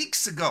ago,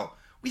 weeks ago,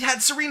 we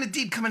had Serena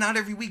Deeb coming out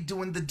every week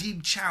doing the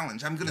Deeb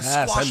Challenge. I'm going to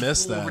squash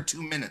Fool over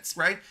 2 minutes,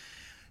 right?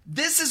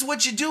 This is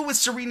what you do with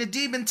Serena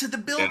Deeb into the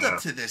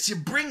build-up to this. You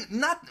bring,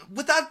 not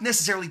without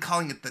necessarily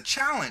calling it the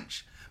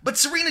challenge, but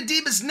Serena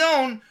Deeb is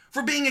known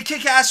for being a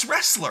kick-ass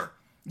wrestler.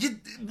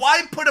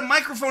 Why put a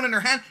microphone in her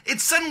hand? It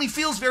suddenly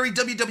feels very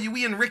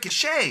WWE and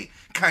Ricochet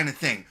kind of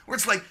thing, where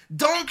it's like,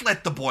 don't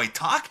let the boy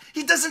talk.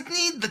 He doesn't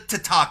need to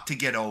talk to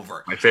get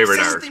over. My favorite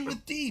Same Irishman. thing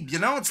with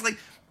Deeb, It's like,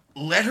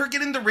 let her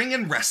get in the ring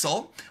and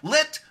wrestle.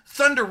 Let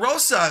Thunder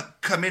Rosa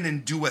come in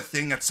and do a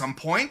thing at some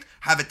point,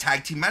 have a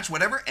tag team match,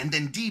 whatever, and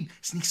then Deeb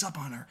sneaks up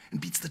on her and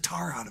beats the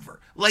tar out of her.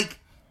 Like,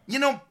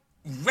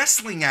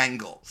 wrestling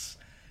angles.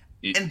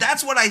 And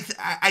that's what I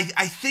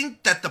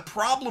think that the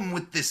problem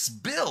with this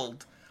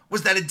build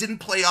was that it didn't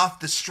play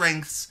off the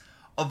strengths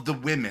of the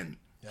women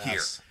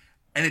here.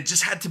 And it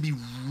just had to be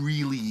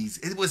really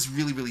easy. It was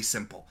really, really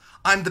simple.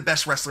 I'm the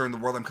best wrestler in the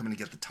world. I'm coming to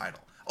get the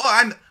title.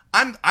 Oh,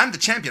 I'm the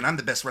champion. I'm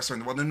the best wrestler in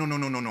the world.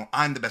 No.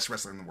 I'm the best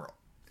wrestler in the world.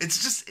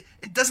 It's just,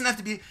 it doesn't have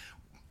to be.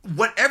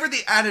 Whatever they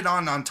added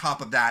on top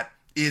of that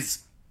is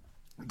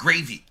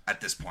gravy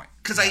at this point.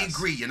 Because I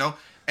agree,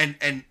 and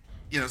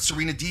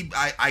Serena Deeb,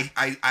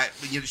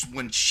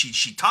 when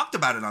she talked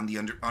about it on the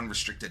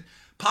Unrestricted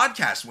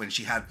podcast, when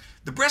she had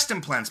the breast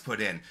implants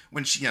put in,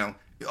 when she, you'll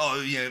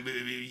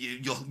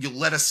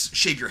let us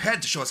shave your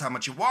head to show us how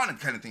much you want it,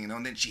 kind of thing,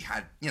 and then she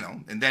had,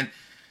 and then,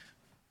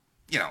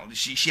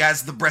 she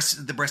has the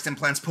breast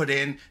implants put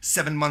in.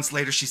 7 months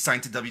later, she's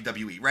signed to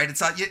WWE, right? It's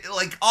not,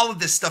 like, all of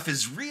this stuff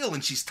is real,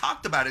 and she's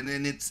talked about it,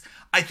 and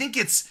I think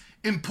it's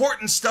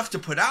important stuff to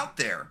put out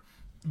there,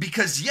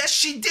 because yes,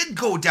 she did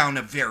go down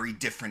a very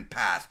different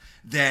path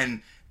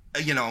than,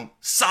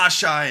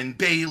 Sasha and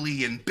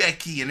Bayley and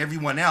Becky and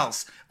everyone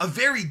else. A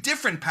very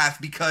different path,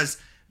 because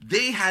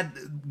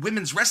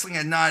women's wrestling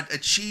had not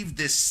achieved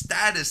this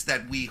status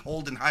that we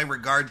hold in high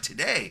regard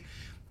today.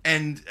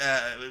 And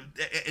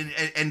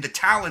the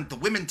talent, the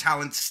women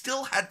talent,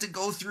 still had to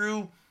go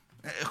through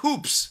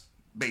hoops,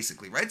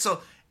 basically, right?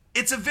 So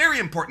it's a very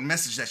important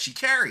message that she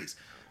carries.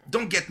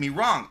 Don't get me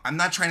wrong. I'm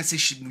not trying to say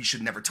we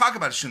should never talk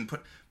about it,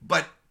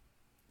 but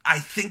I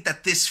think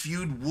that this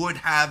feud would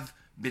have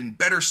been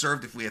better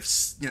served if we have,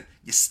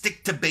 you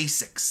stick to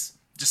basics.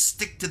 Just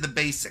stick to the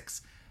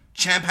basics.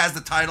 Champ has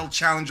the title,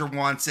 challenger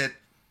wants it,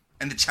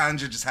 and the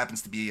challenger just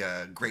happens to be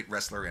a great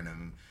wrestler and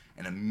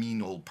a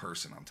mean old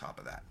person on top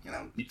of that,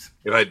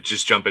 If I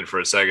just jump in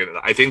for a second,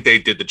 I think they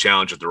did the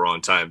challenge at the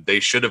wrong time. They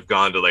should have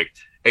gone to, like,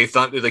 hey,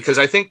 Thunder, because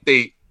I think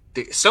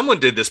someone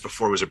did this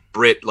before. It was a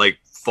Brit like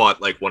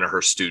fought like one of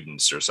her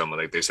students or someone.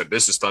 Like they said,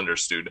 this is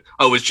Thunder's student.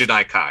 Oh, it was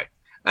Janai Kai.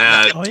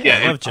 I love Janai.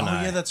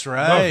 Oh yeah, that's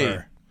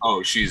right.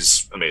 Oh,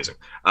 she's amazing.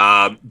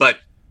 But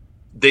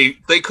they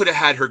could have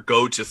had her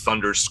go to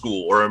Thunder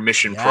School or a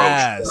Mission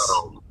Pro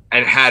show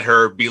and had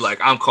her be like,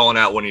 I'm calling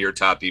out one of your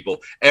top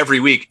people every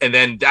week. And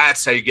then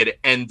that's how you get it.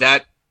 And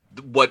that,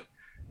 what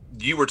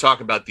you were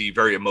talking about, the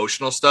very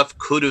emotional stuff,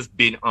 could have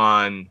been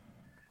on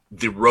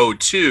the road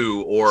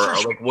too, or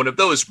like one of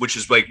those, which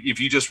is like, if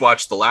you just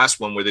watched the last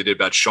one where they did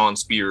about Sean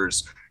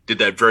Spears, did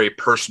that very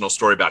personal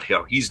story about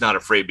how he's not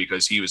afraid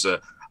because he was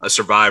a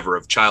survivor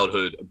of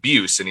childhood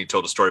abuse, and he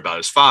told a story about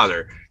his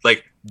father.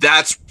 Like,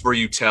 that's where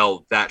you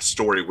tell that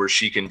story, where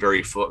she can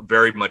very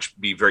much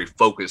be very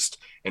focused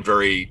and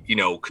very,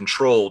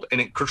 controlled, and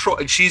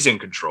and she's in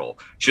control.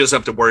 She doesn't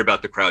have to worry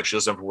about the crowd. She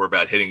doesn't have to worry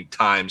about hitting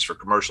times for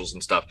commercials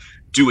and stuff.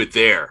 Do it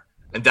there.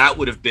 And that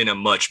would have been a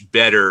much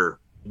better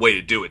way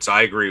to do it. So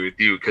I agree with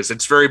you, because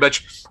it's very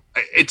much,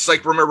 it's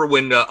like, remember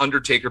when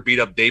Undertaker beat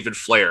up David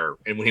Flair,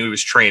 and when he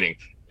was training,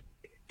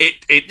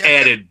 it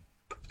added,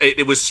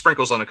 it was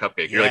sprinkles on a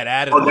cupcake. You're like,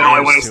 added now I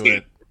want to to see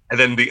it. And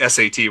then the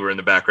SAT were in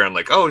the background,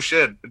 like, oh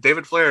shit,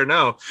 David Flair,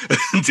 no,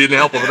 didn't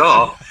help him at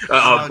all.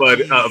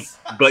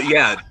 But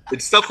yeah,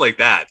 it's stuff like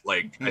that.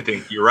 Like, I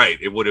think you're right.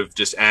 It would have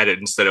just added,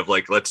 instead of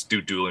like, let's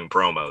do dueling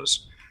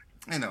promos.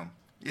 I know.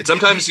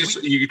 Sometimes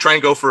you try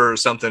and go for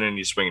something and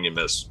you swing and you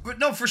miss. But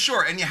no, for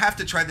sure, and you have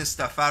to try this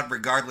stuff out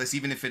regardless,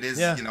 even if it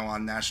is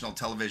on national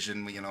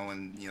television,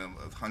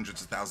 and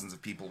hundreds of thousands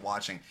of people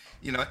watching.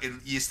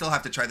 You still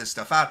have to try this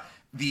stuff out.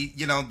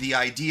 The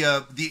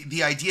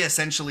idea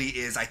essentially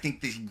is, I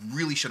think they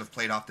really should have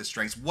played off the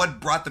strengths.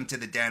 What brought them to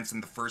the dance in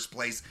the first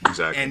place?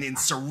 Exactly. And in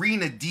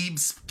Serena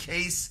Deeb's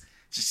case,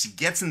 she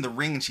gets in the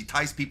ring and she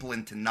ties people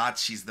into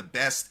knots. She's the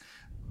best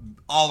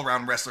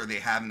all-around wrestler they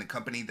have in the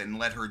company. Then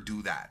let her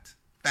do that.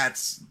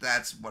 That's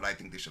what I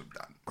think they should have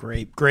done.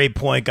 Great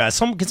point, guys.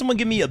 Can someone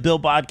give me a Bill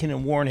Bodkin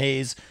and Warren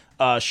Hayes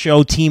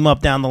show team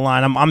up down the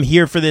line? I'm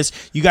here for this.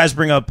 You guys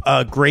bring up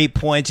great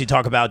points. You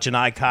talk about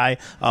Janai Kai,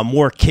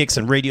 more kicks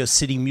in Radio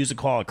City Music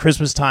Hall at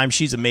Christmas time.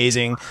 She's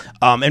amazing,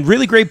 and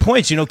really great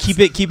points. Keep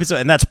it,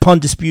 and that's pun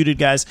disputed,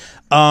 guys.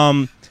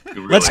 I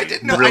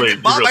didn't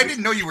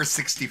know you were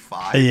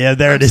 65. Yeah,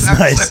 there it is.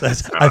 Nice.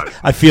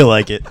 I feel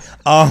like it.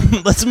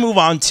 Let's move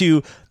on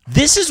to,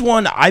 this is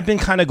one I've been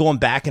kind of going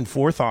back and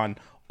forth on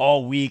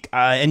all week,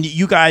 and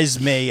you guys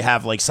may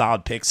have like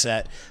solid picks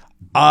set.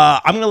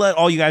 I'm going to let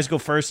all you guys go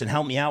first and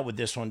help me out with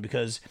this one,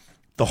 because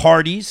the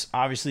Hardys,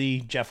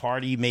 obviously Jeff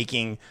Hardy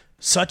making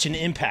such an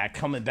impact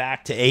coming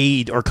back to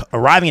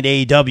arriving at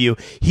AEW.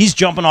 He's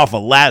jumping off a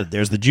ladder.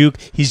 There's the juke.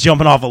 He's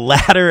jumping off a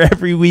ladder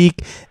every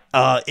week.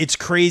 It's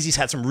crazy. He's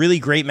had some really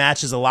great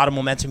matches, a lot of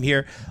momentum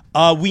here.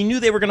 We knew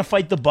they were going to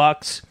fight the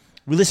Bucks.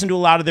 We listened to a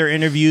lot of their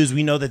interviews.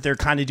 We know that they're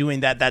kind of doing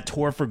that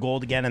tour for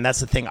gold again, and that's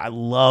the thing I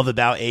love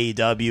about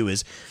AEW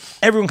is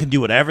everyone can do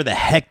whatever the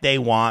heck they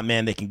want,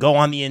 man. They can go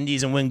on the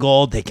indies and win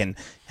gold. They can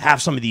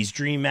have some of these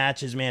dream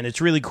matches, man. It's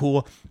really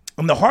cool.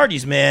 And the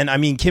Hardys, man, I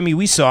mean, Kimmy,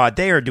 we saw it.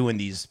 They are doing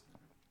these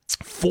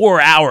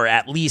 4-hour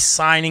at least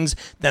signings.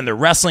 Then they're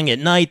wrestling at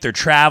night. They're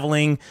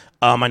traveling.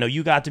 I know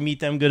you got to meet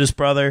them, goodest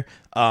brother.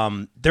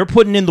 They're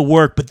putting in the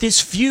work, but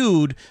this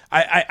feud,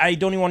 I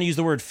don't even want to use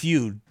the word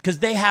feud, because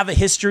they have a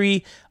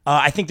history.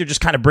 I think they're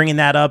just kind of bringing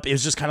that up. It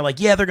was just kind of like,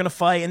 yeah, they're going to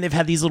fight, and they've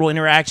had these little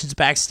interactions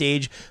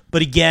backstage.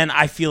 But again,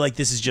 I feel like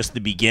this is just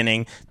the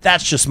beginning.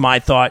 That's just my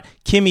thought.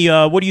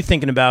 Kimmy, what are you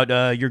thinking about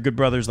your good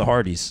brothers, the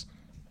Hardys?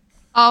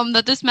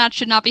 That this match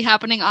should not be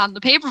happening on the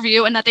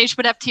pay-per-view, and that they should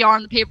put FTR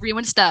on the pay-per-view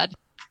instead.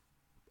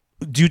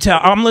 Do tell.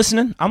 I'm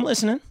listening.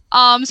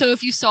 So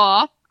if you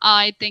saw,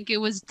 I think it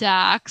was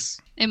Dax.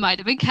 It might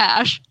have been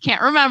Cash.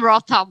 Can't remember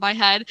off the top of my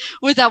head.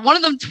 Was that one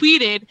of them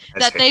tweeted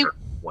that they...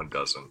 One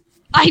dozen.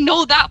 I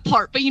know that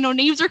part, but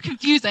names are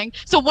confusing.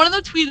 So one of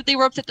them tweeted they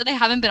were upset that they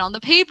haven't been on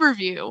the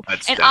pay-per-view.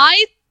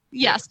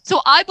 Yes.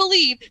 So I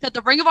believe that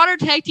the Ring of Honor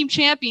Tag Team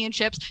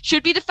Championships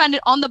should be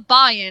defended on the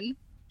buy-in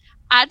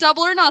at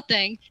Double or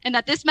Nothing, and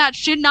that this match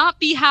should not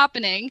be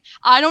happening.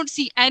 I don't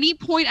see any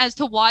point as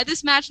to why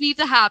this match needs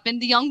to happen.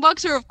 The Young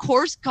Bucks are, of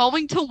course,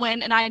 going to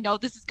win, and I know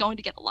this is going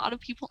to get a lot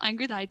of people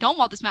angry that I don't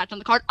want this match on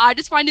the card. I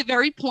just find it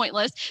very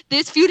pointless.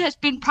 This feud has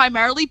been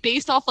primarily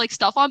based off like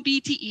stuff on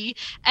BTE,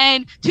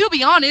 and to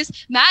be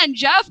honest, Matt and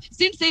Jeff,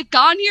 since they've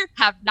gone here,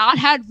 have not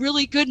had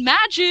really good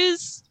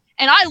matches.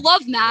 And I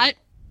love Matt.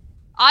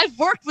 I've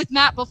worked with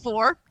Matt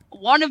before,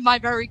 one of my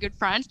very good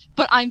friends,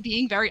 but I'm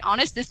being very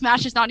honest. This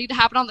match does not need to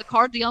happen on the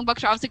card. The Young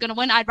Bucks are obviously going to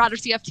win. I'd rather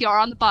see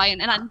FTR on the buy-in.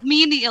 And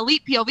me and the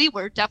Elite POV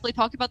were definitely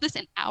talking about this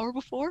an hour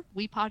before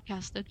we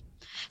podcasted.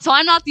 So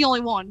I'm not the only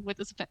one with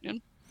this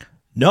opinion.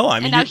 No, I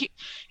mean,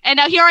 and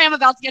now here I am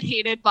about to get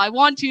hated by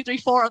 1, 2, 3,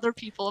 4 other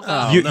people.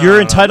 About you're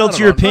entitled to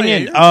your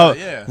opinion.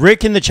 Yeah.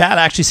 Rick in the chat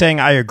actually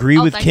saying I agree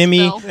with thanks, Kimmy.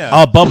 Bill.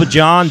 Yeah. Bubba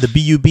John, the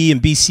BUB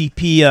and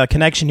BCP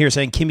connection here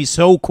saying Kimmy's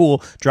so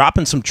cool,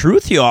 dropping some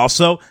truth here.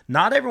 Also,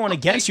 not everyone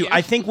against you. you.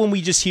 I think when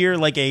we just hear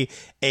like a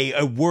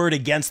word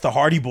against the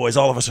Hardy Boys,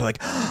 all of us are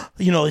like,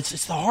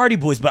 it's the Hardy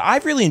Boys. But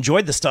I've really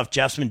enjoyed the stuff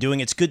Jeff's been doing.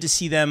 It's good to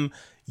see them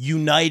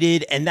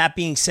united. And that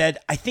being said,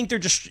 I think they're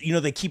just,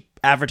 they keep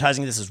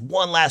advertising this as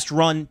one last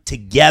run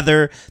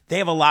together. They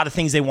have a lot of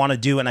things they want to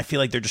do, and I feel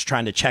like they're just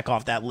trying to check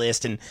off that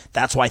list, and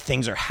that's why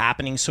things are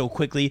happening so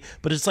quickly.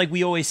 But it's like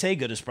we always say,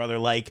 Goodest brother,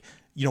 like,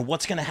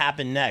 what's going to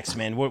happen next,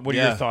 man? What are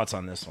your thoughts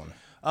on this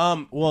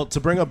one? Well, to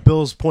bring up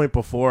Bill's point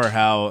before,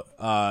 how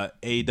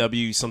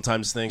AEW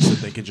sometimes thinks that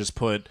they could just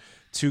put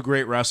two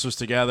great wrestlers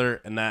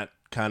together and that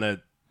kind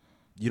of,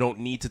 you don't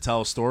need to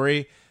tell a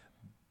story.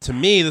 To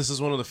me, this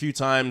is one of the few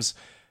times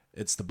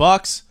it's the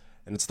Bucks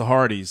and it's the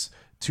Hardys.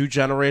 Two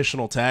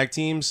generational tag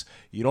teams.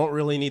 You don't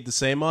really need to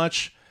say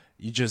much.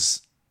 You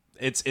just,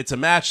 it's a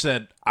match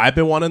that I've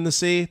been wanting to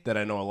see, that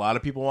I know a lot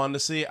of people wanted to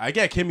see. I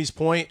get Kimmy's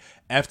point.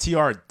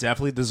 FTR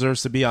definitely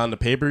deserves to be on the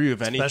pay-per-view,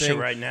 if anything.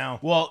 Especially right now.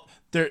 Well,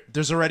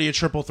 there's already a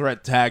triple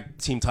threat tag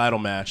team title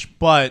match,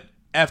 but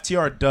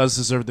FTR does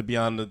deserve to be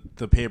on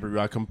the pay-per-view.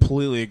 I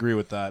completely agree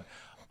with that.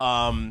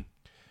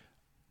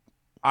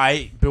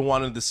 I've been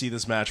wanting to see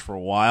this match for a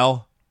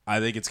while. I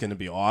think it's going to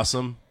be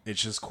awesome.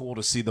 It's just cool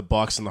to see the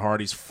Bucks and the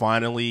Hardys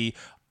finally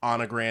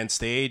on a grand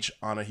stage,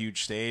 on a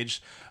huge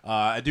stage.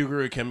 I do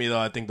agree with Kimmy, though.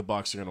 I think the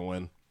Bucks are going to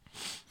win.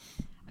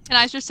 Can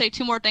I just say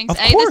two more things? Of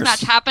This course.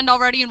 match happened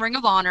already in Ring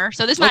of Honor.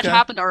 So this match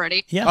happened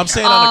already. Yeah. I'm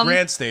saying on a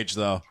grand stage,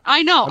 though.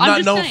 I know.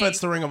 No saying. offense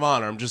to Ring of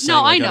Honor. I'm just saying.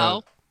 No, I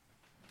know.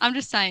 I'm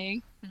just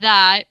saying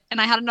that, and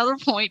I had another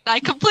point that I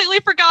completely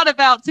forgot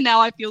about, so now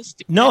I feel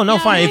stupid. No,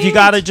 fine. If you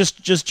got to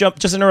just jump,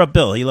 just interrupt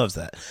Bill. He loves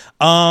that.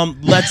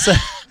 Let's...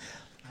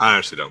 I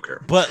honestly don't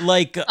care. But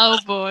Oh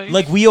boy.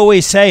 Like we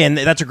always say, and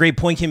that's a great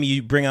point, Kimmy,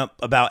 you bring up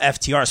about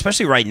FTR,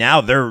 especially right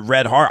now. They're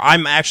red hot.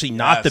 I'm actually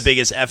not the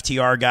biggest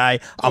FTR guy.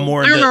 I'm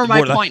more. I remember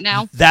my point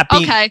now. That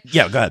being, okay.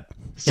 Yeah, go ahead.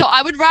 So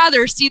I would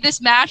rather see this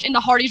match in the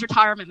Hardy's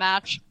retirement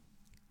match.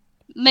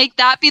 Make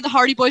that be the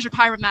Hardy Boys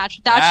retirement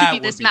match. That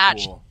should be this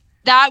match. Cool.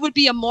 That would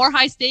be a more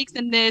high stakes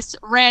than this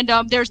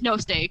random. There's no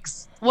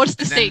stakes. What's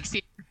the stakes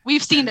here?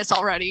 We've seen this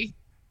already.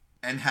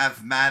 And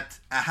have Matt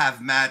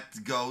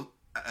go,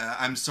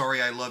 I'm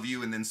sorry, I love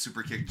you, and then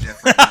super kick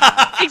Jeff.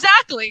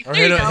 Exactly. Or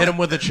There you go. hit him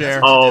with a chair.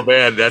 Oh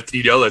man, that's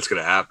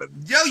gonna happen.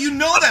 Yo, you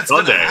know that's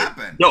going to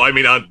happen. No, I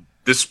mean on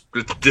this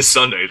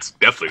Sunday, it's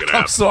definitely gonna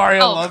I'm happen. sorry,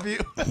 I Oh. love you.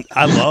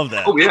 I love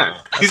that. Oh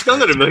yeah, he's done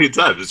that a million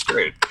times. It's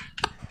great.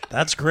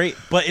 That's great.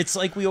 But it's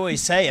like we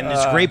always say, and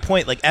it's a great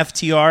point. Like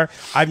FTR,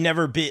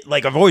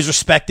 I've always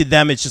respected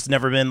them. It's just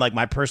never been like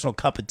my personal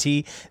cup of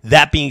tea.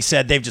 That being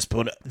said,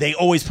 they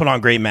always put on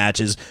great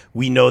matches.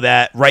 We know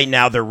that. Right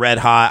now they're red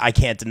hot. I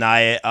can't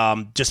deny it.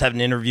 Just had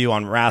an interview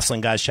on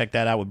Wrestling, guys. Check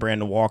that out with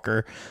Brandon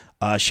Walker.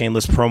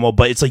 Shameless promo.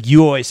 But it's like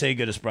you always say,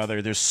 Goodest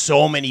brother, there's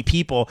so many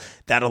people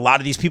that a lot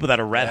of these people that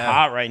are red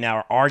hot right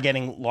now are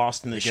getting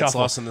lost in the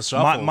shuffle. Lost in the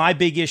shuffle. My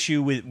big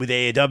issue with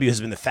AEW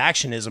has been the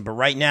factionism, but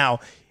right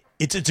now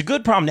it's a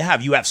good problem to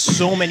have. You have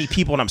so many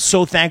people, and I'm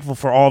so thankful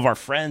for all of our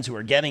friends who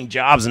are getting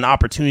jobs and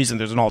opportunities, and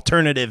there's an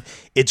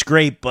alternative. It's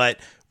great,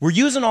 but we're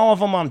using all of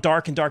them on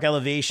Dark and Dark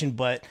Elevation,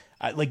 but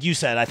like you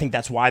said, I think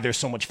that's why there's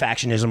so much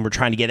factionism. We're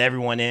trying to get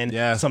everyone in.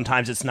 Yeah.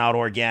 Sometimes it's not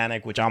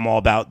organic, which I'm all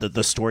about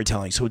the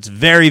storytelling. So it's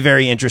very,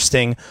 very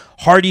interesting.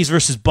 Hardys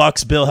versus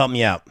Bucks. Bill, help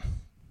me out.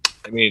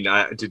 I mean,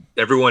 did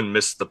everyone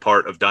miss the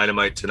part of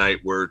Dynamite tonight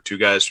where two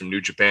guys from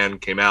New Japan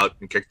came out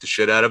and kicked the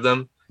shit out of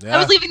them? I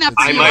was leaving that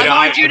for you. I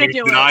wanted you to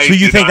do it. So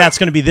you think that's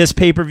going to be this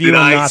pay-per-view? Did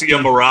and I not see a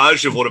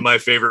mirage of one of my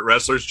favorite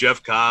wrestlers,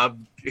 Jeff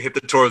Cobb, hit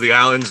the Tour of the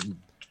Islands and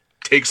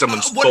take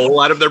someone's soul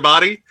out of their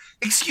body?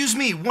 Excuse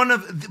me, one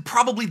of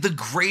probably the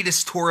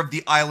greatest tour of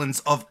the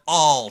islands of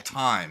all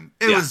time.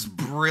 It was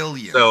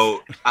brilliant.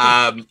 So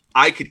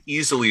I could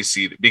easily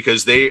see that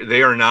because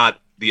they are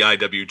not the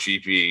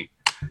IWGP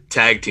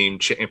tag team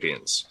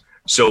champions.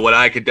 So what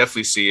I could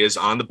definitely see is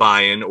on the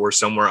buy-in or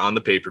somewhere on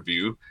the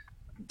pay-per-view,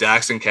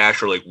 Dax and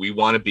Cash are like, we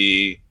want to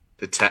be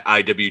the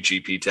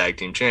IWGP tag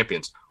team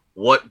champions.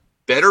 What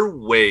better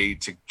way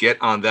to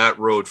get on that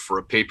road for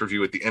a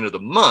pay-per-view at the end of the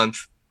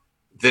month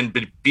than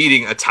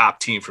beating a top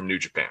team from New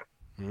Japan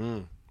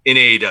in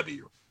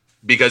AEW?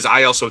 Because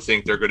I also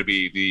think they're going to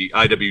be the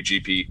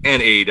IWGP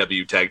and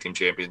AEW tag team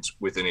champions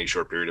within a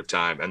short period of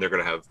time, and they're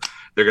going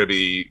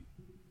to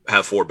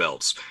have 4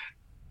 belts.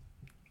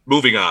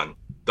 Moving on,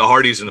 the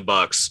Hardys and the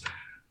Bucks.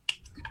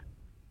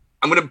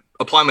 I'm going to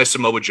apply my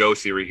Samoa Joe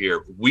theory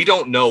here. We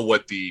don't know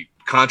what the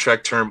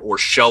contract term or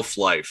shelf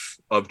life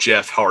of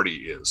Jeff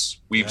Hardy is.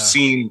 We've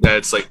seen that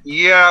it's like,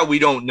 we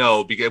don't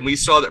know, because we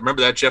saw that.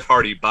 Remember that Jeff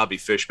Hardy Bobby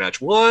Fish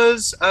match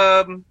was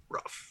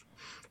rough.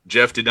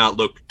 Jeff did not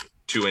look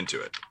too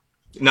into it.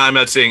 Now, I'm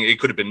not saying it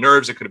could have been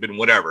nerves. It could have been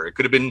whatever. It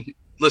could have been,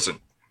 listen,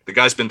 the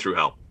guy's been through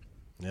hell.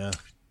 Yeah.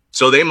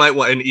 So they might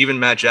want, and even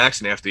Matt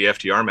Jackson after the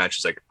FTR match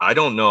is like, I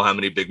don't know how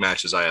many big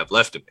matches I have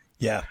left in me.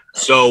 Yeah.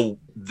 So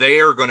they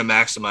are going to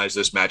maximize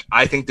this match.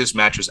 I think this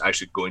match is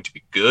actually going to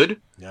be good.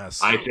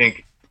 Yes. I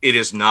think it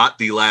is not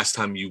the last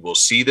time you will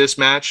see this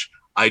match.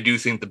 I do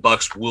think the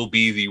Bucks will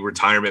be the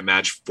retirement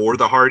match for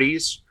the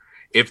Hardys.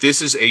 If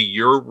this is a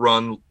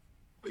year-long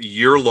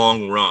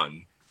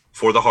run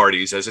for the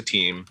Hardys as a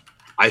team,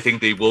 I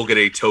think they will get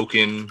a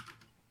token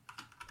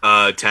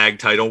tag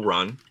title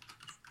run.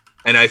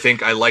 And I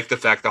like the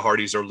fact the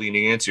Hardys are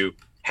leaning into,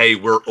 hey,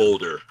 we're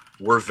older,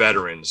 we're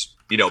veterans,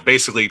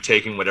 basically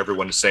taking what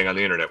everyone is saying on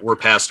the internet. We're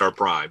past our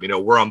prime,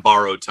 we're on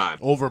borrowed time.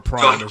 Over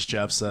prime, as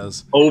Jeff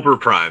says. Over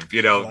prime,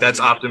 that's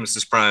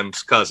Optimus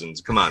Prime's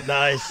cousins. Come on.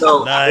 Nice.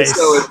 So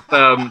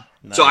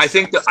I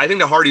think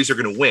the Hardys are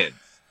going to win.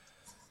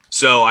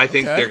 So I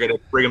think they're going to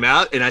bring them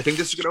out, and I think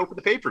this is going to open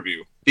the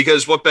pay-per-view.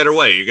 Because what better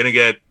way? You're going to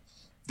get,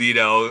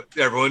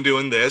 everyone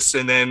doing this,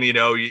 and then,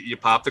 you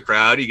pop the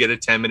crowd, you get a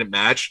 10-minute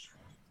match,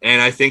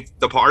 and I think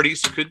the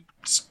Hardys could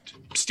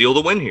steal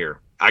the win here.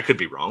 I could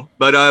be wrong,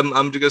 but I'm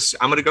going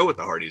to go with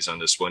the Hardys on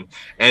this one.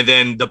 And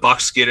then the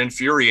Bucks get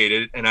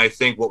infuriated, and I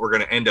think what we're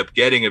going to end up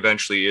getting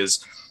eventually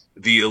is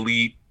the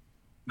Elite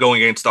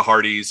going against the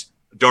Hardys.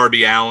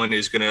 Darby Allin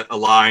is going to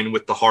align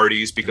with the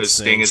Hardys because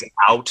Sting is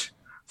out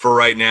for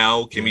right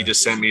now. Kimmy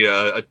just sent me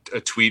a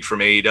tweet from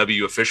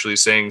AEW officially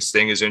saying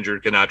Sting is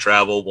injured, cannot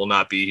travel, will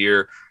not be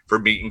here for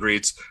meet and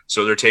greets.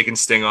 So they're taking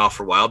Sting off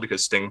for a while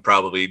because Sting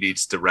probably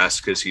needs to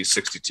rest because he's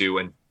 62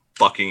 and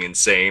fucking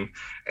insane.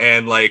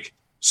 And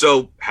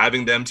so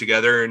having them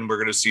together, and we're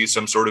going to see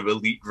some sort of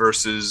Elite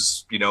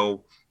versus,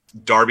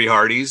 Darby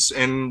Hardys.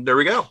 And there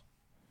we go.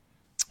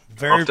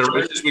 Off the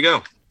races we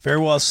go. Very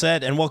well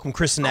said, and welcome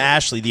Kristen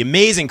Ashley, the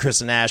amazing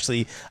Kristen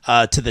Ashley,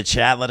 to the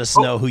chat. Let us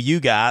know who you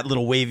got.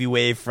 Little wavy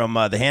wave from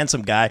the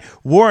handsome guy.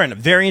 Warren,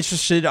 very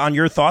interested on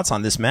your thoughts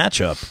on this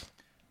matchup.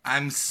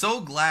 I'm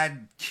so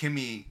glad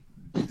Kimmy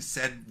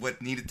said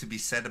what needed to be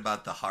said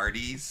about the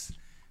Hardys,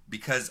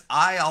 because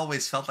I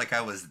always felt like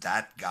I was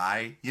that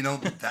guy.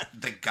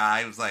 The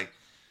guy was like,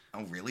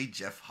 oh, really?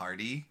 Jeff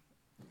Hardy?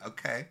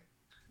 Okay.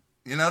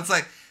 It's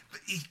like,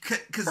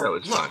 because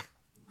look, fun.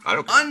 I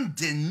don't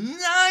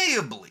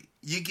undeniably,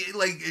 you get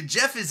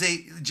Jeff is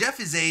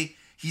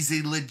he's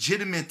a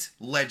legitimate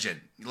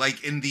legend,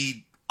 in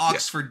the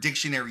Oxford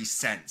Dictionary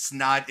sense,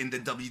 not in the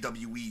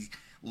WWE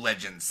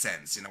legend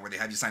sense, where they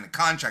have you sign a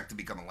contract to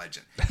become a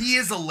legend. He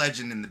is a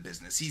legend in the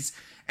business.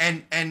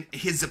 And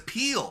his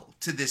appeal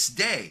to this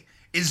day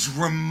is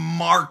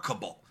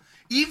remarkable.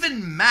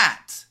 Even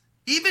Matt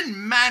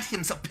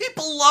himself,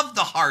 people love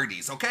the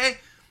Hardys, okay?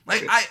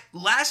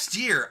 Last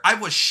year, I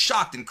was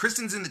shocked, and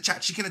Kristen's in the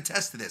chat, she can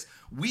attest to this.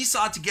 We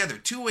saw together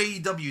 2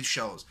 AEW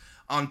shows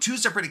on 2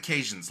 separate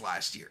occasions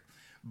last year.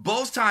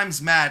 Both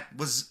times Matt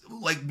was,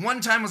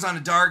 one time was on a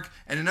dark,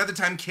 and another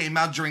time came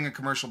out during a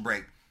commercial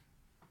break.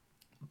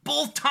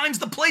 Both times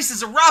the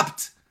places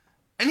erupt,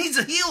 and he's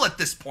a heel at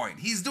this point.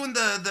 He's doing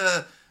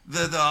the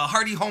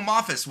Hardy home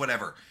office,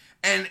 whatever,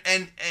 and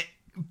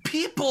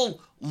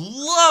people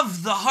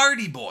love the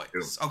Hardy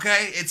Boys.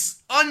 Okay,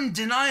 it's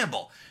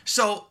undeniable.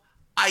 So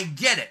I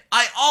get it.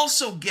 I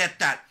also get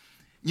that,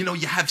 you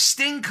have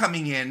Sting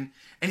coming in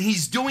and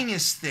he's doing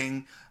his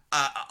thing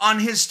on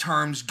his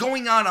terms,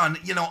 going out on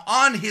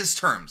his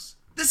terms.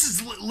 This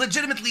is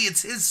legitimately,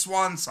 it's his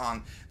swan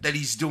song that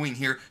he's doing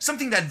here.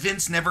 Something that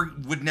Vince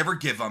would never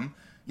give him,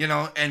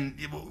 and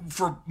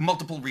for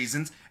multiple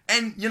reasons.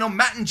 And,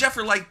 Matt and Jeff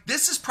are like,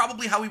 this is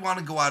probably how we want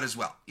to go out as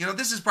well.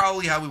 This is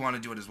probably how we want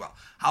to do it as well.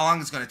 How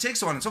long it's going to take,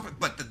 so on and so forth.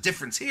 But the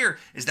difference here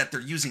is that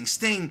they're using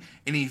Sting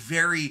in a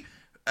very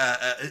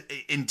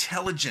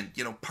intelligent,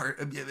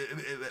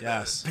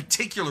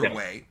 particular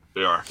way.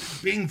 They are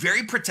being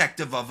very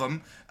protective of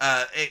him,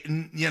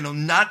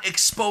 not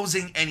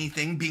exposing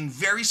anything, being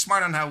very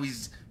smart on how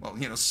he's,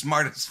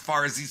 smart as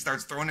far as he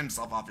starts throwing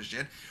himself off his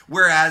shit.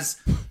 Whereas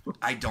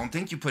I don't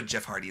think you put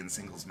Jeff Hardy in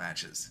singles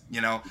matches.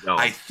 No.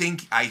 I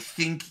think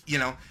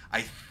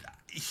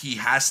he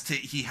has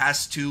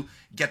to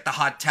get the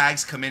hot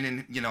tags, come in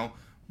and,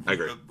 I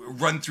agree.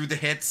 Run through the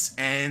hits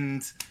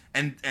and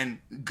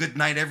good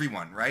night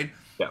everyone, right?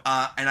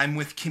 Yeah. And I'm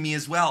with Kimmy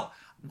as well.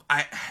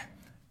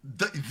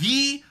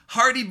 The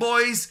Hardy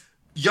Boys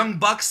Young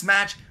Bucks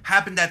match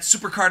happened at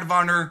Supercard of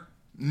Honor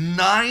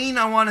 9,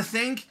 I want to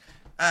think.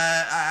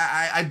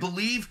 I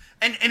believe.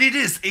 And it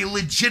is a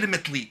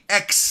legitimately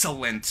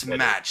excellent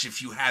match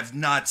if you have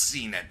not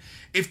seen it.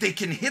 If they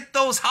can hit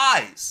those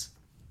highs,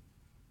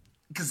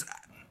 because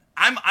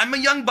I'm a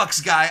Young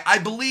Bucks guy. I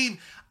believe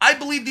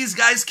these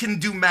guys can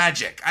do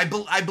magic. I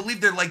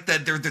believe they're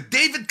they're the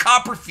David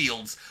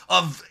Copperfields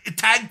of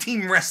tag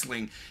team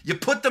wrestling. You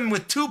put them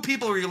with 2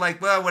 people where you're like,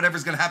 well,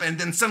 whatever's gonna happen, and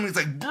then suddenly it's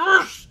like,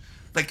 brrr,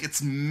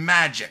 it's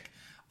magic.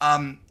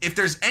 If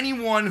there's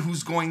anyone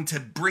who's going to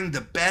bring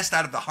the best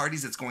out of the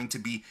Hardys, it's going to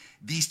be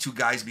these 2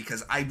 guys,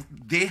 because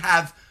they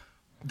have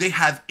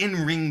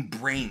in-ring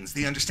brains.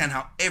 They understand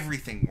how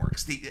everything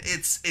works.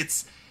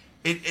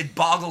 It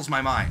boggles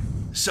my mind.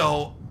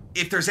 So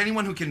if there's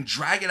anyone who can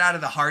drag it out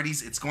of the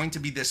Hardys, it's going to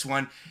be this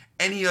one.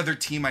 Any other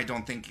team, I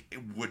don't think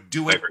would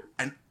do it.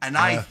 And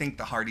I think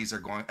the Hardys are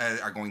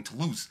going to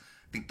lose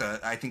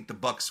I think the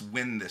Bucks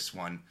win this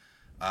one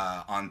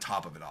on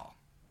top of it all.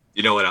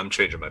 You know what? I'm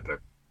changing my pick.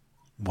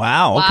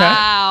 Wow. Okay.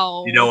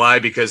 Wow. You know why?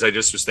 Because I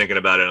just was thinking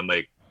about it. I'm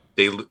like,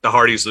 the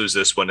Hardys lose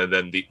this one, and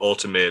then the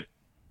ultimate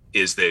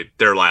is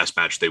their last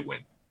match they win,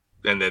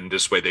 and then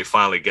this way they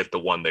finally get the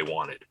one they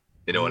wanted.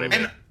 You know what I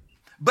mean?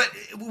 But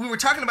I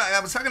was talking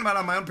about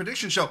on my own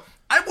prediction show.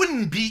 I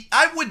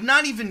would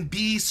not even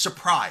be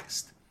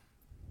surprised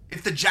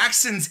if the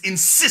Jacksons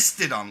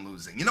insisted on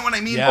losing. You know what I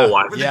mean? Yeah,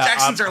 Where the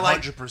Jacksons are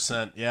like,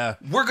 100%. Yeah,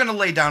 we're gonna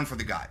lay down for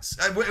the guys.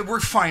 We're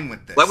fine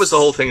with this. That was the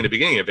whole thing in the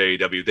beginning of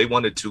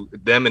AEW.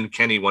 Them and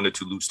Kenny wanted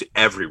to lose to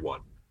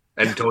everyone,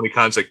 and Tony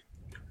Khan's like,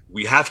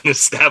 we haven't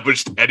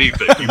established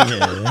anything. You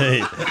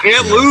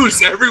can't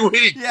lose every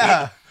week.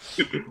 Yeah.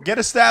 Get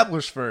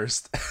established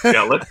first.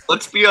 Yeah,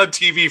 let's be on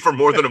TV for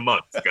more than a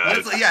month,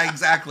 guys. Yeah,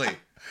 exactly.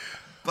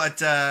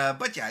 But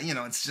yeah,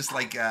 it's just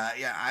like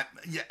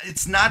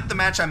it's not the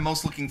match I'm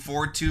most looking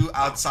forward to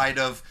outside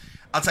of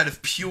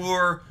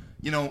pure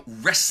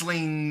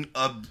wrestling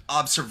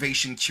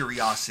observation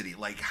curiosity.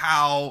 Like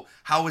how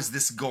is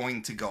this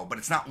going to go? But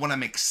it's not what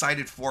I'm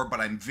excited for. But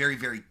I'm very,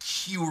 very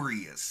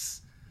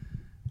curious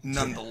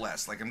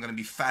nonetheless. Like I'm going to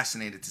be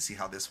fascinated to see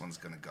how this one's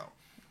going to go.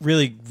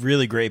 Really,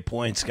 really great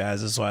points,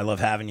 guys. That's why I love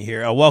having you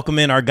here. Welcome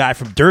in our guy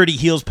from Dirty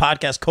Heels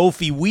Podcast,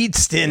 Kofi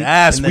Weedston.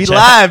 Yes, we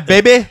live,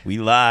 baby. We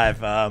live.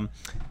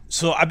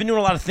 So I've been doing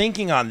a lot of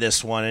thinking on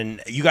this one,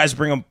 and you guys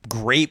bring up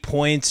great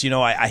points.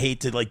 I hate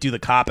to do the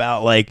cop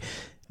out like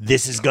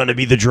this is going to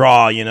be the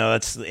draw.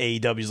 That's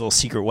AEW's little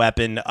secret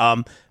weapon.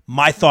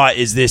 My thought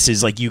is this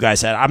is like you guys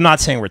said. I'm not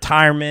saying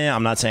retirement.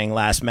 I'm not saying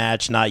last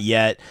match. Not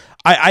yet.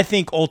 I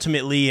think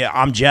ultimately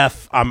I'm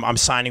Jeff. I'm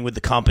signing with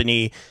the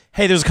company.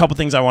 Hey, there's a couple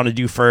things I want to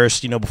do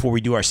first, before we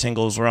do our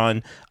singles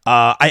run.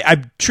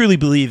 I truly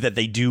believe that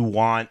they do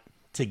want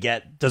to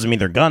get, doesn't mean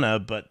they're gonna,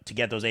 but to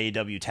get those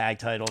AEW tag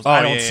titles.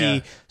 I don't see.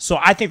 Yeah. So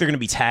I think they're going to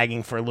be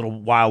tagging for a little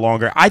while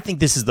longer. I think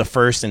this is the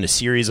first in a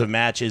series of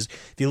matches.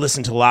 If you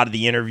listen to a lot of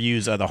the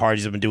interviews the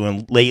Hardys have been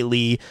doing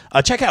lately,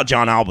 check out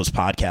John Alba's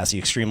podcast, The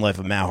Extreme Life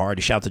of Matt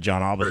Hardy. Shout out to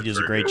John Alba. He does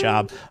a great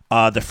job.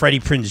 The Freddie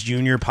Prinze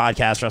Jr.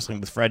 podcast,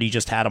 Wrestling with Freddie,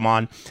 just had him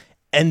on.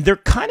 And they're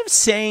kind of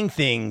saying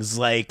things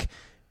like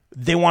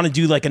they want to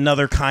do like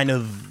another kind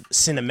of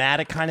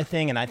cinematic kind of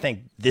thing. And I think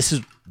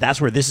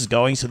that's where this is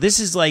going. So this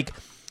is like,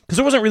 because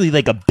there wasn't really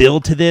like a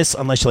build to this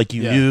unless like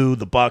you knew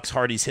the Bucks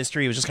Hardys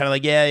history. It was just kind of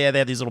like, they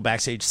have these little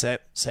backstage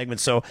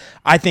segments. So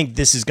I think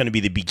this is going to be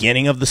the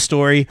beginning of the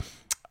story.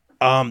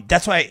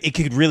 That's why it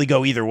could really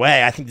go either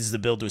way. I think this is the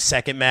build to a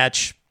second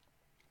match.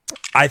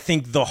 I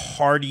think the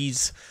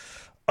Hardys,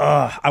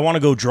 I want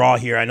to go draw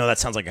here. I know that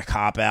sounds like a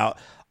cop-out.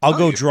 I'll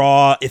go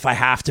draw if I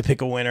have to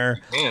pick a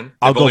winner. You can.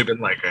 They've only been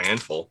like a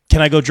handful.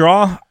 Can I go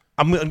draw?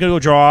 I'm going to go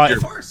draw.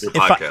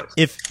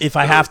 If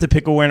I have to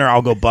pick a winner,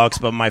 I'll go Bucks,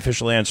 but my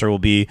official answer will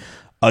be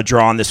a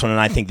draw on this one, and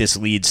I think this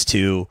leads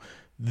to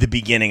the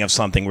beginning of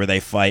something where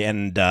they fight,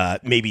 and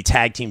maybe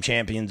tag team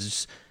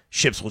championships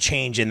will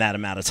change in that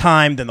amount of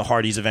time. Then the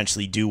Hardys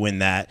eventually do win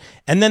that.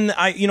 And then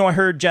I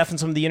heard Jeff in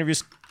some of the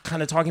interviews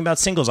kind of talking about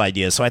singles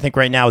ideas. So I think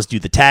right now is do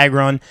the tag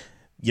run,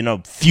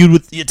 feud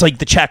with, it's like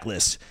the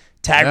checklist.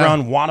 Tag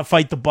run, want to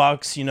fight the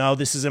Bucks,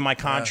 this is in my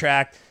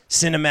contract,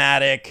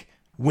 cinematic,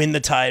 win the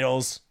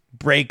titles,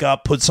 break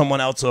up, put someone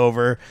else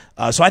over.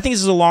 So I think this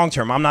is a long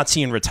term. I'm not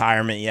seeing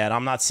retirement yet.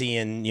 I'm not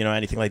seeing,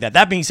 anything like that.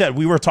 That being said,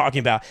 we were talking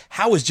about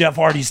how is Jeff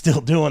Hardy still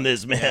doing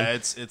this, man? Yeah,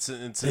 it's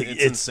insane.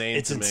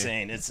 It's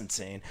insane. It's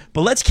insane.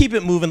 But let's keep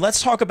it moving.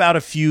 Let's talk about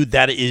a feud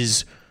that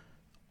is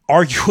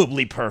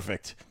arguably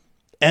perfect.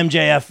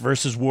 MJF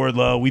versus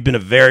Wardlow. We've been a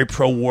very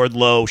pro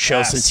Wardlow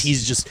show since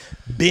he's just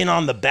been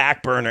on the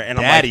back burner. And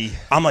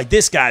I'm like,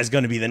 this guy's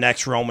going to be the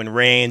next Roman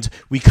Reigns.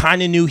 We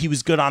kind of knew he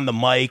was good on the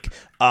mic.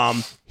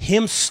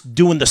 Him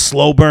doing the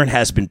slow burn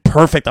has been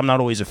perfect. I'm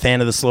not always a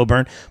fan of the slow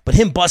burn, but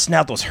him busting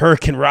out those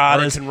Hurricane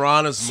Ranas,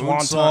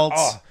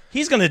 moonsaults.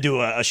 He's going to do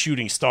a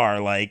shooting star.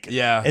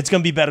 It's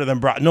going to be better than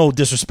Brock. No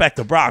disrespect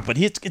to Brock, but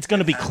it's going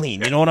to be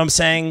clean. You know what I'm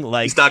saying?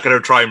 Like, he's not going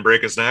to try and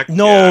break his neck.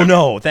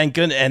 No. Thank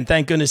goodness. And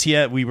thank goodness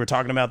we were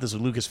talking about this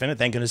with Lucas Finnet.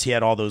 Thank goodness he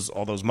had all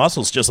those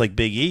muscles, just like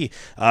Big E.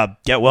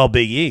 Get well,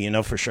 Big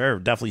E, for sure.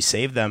 Definitely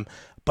save them.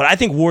 But I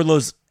think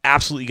Wardlow's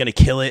absolutely going to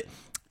kill it.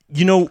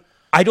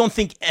 I don't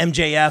think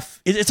MJF,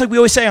 it's like we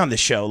always say on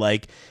this show,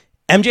 like,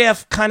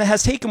 MJF kind of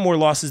has taken more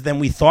losses than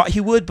we thought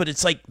he would, but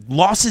it's like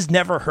losses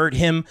never hurt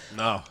him.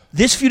 No.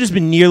 This feud has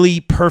been nearly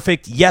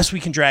perfect. Yes, we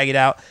can drag it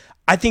out.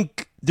 I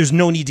think there's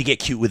no need to get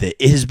cute with it.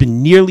 It has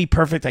been nearly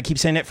perfect. I keep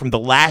saying it, from the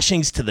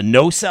lashings to the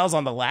no-sells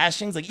on the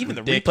lashings. Like, even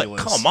ridiculous.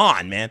 The replay. Come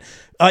on, man.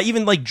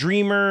 Even like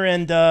Dreamer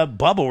and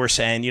Bubba were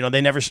saying,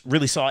 they never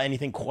really saw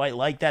anything quite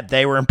like that.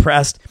 They were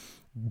impressed.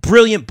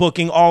 Brilliant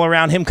booking all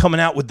around, him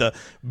coming out with the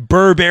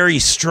Burberry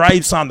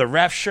stripes on the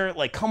ref shirt.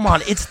 Like, come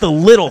on, it's the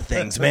little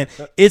things, man.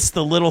 It's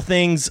the little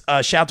things.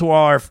 Shout out to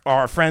all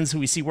our friends who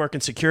we see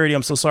working security.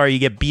 I'm so sorry you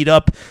get beat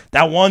up.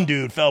 That one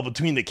dude fell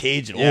between the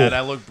cage.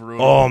 That looked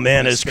brutal. Oh,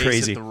 man, it's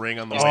crazy. Hit the ring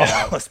on the way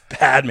out. It's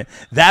bad, man.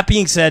 That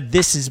being said,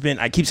 this has been,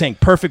 I keep saying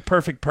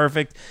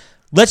perfect.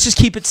 Let's just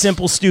keep it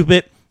simple,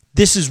 stupid.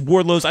 this is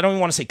Wardlow's, I don't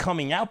even want to say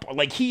coming out, but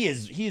like he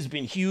has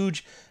been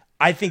huge.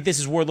 I think this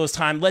is Wardlow's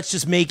time. Let's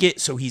just make it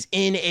so he's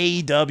in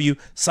AEW,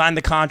 sign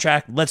the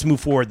contract. Let's move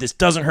forward. This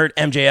doesn't hurt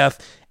MJF.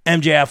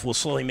 MJF will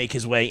slowly make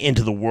his way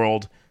into the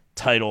world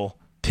title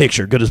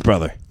picture. Good as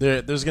brother.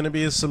 There's going to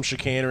be some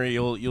chicanery.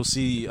 You'll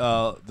see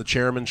the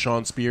chairman,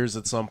 Sean Spears,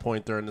 at some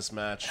point during this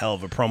match. Hell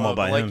of a promo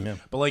by him. Yeah.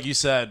 But like you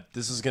said,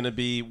 this is going to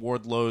be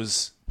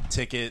Wardlow's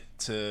ticket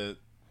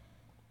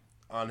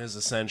on his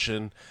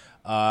ascension.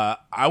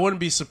 I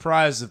wouldn't be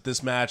surprised if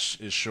this match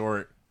is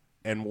short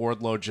and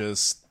Wardlow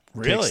just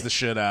kicks the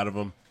shit out of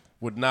him.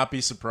 Would not be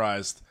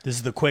surprised. This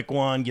is the quick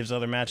one, gives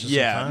other matches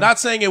some time. Not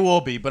saying it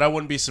will be, but I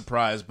wouldn't be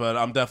surprised. But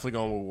I'm definitely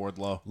going with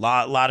Wardlow.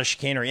 Lot of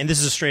chicanery. And this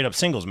is a straight-up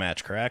singles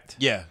match, correct?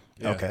 Yeah.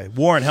 Okay.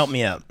 Warren, help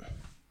me out.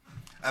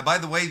 By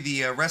the way,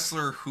 the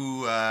wrestler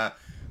who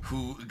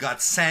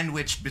got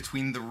sandwiched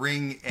between the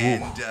ring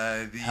and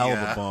the hell of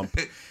a bump.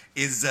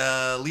 is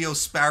Leo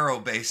Sparrow,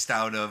 based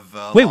out of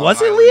Wait, Long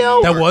was it Island, Leo? New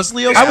York. That was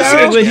Leo I was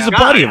Sparrow? thinking he's a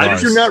buddy of How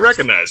ours. did you not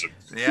recognize him?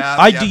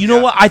 Yeah, You know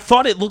what? I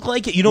thought it looked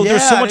like it. You know,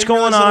 there's so Yeah, I much didn't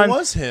going realize on. it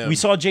was him. We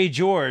saw Jay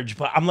George,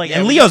 but I'm like, Yeah,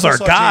 and we Leo's our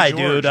also saw guy, Jay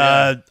George, dude.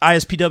 yeah.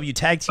 ISPW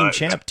tag team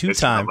champ,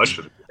 It's not 2-time. much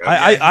of it.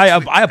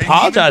 I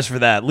apologize for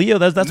that, Leo.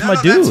 That's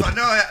my dude.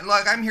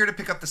 Look, I'm here to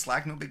pick up the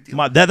slack. No big deal.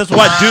 That's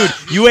what,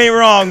 dude. You ain't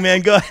wrong,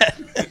 man. Go ahead.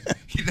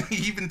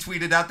 He even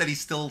tweeted out that he's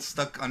still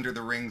stuck under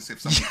the rings. If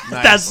something,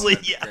 That's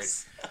great.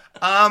 yes.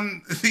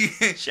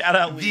 Shout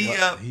out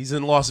Leo. He's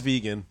in Las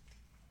Vegas.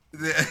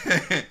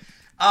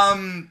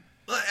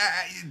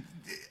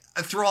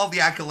 Through all the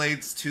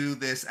accolades to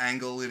this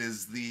angle, it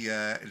is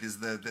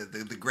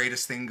the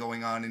greatest thing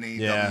going on in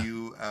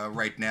AEW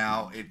right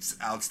now. It's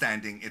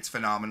outstanding. It's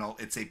phenomenal.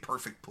 It's a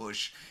perfect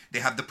push. They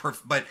have the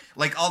perfect, but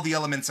like all the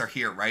elements are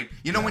here, right?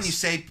 You know when you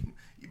say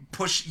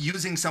push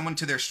using someone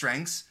to their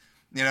strengths,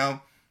 you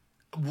know,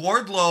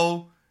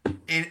 Wardlow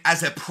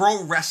as a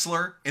pro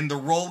wrestler in the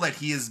role that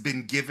he has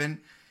been given,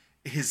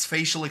 his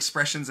facial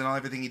expressions and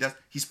everything he does,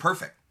 he's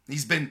perfect.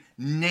 He's been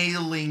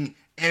nailing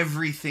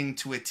everything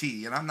to a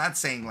T. And I'm not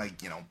saying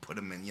like, you know, put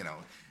him in,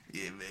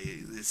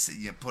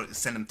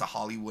 send him to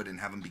Hollywood and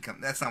have him become.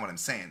 That's not what I'm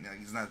saying.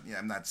 He's not.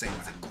 I'm not saying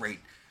he's a great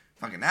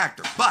fucking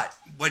actor. But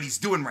what he's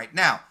doing right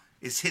now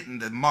is hitting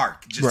the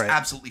mark. Just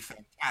absolutely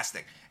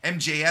fantastic.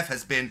 MJF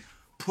has been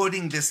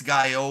putting this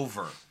guy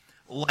over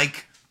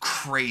like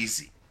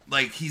crazy.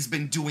 Like he's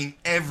been doing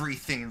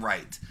everything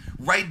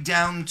right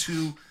down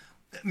to.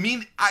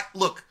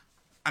 Look,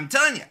 I'm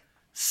telling you,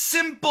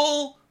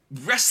 simple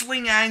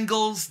wrestling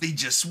angles, they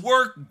just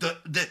work.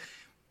 The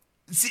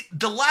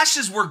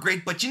lashes were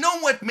great, but you know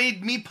what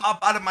made me pop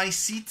out of my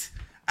seat?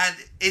 And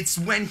it's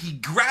when he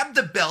grabbed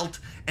the belt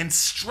and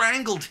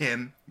strangled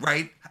him,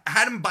 right?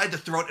 Had him by the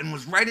throat and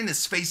was right in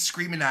his face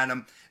screaming at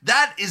him.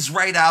 That is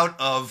right out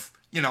of,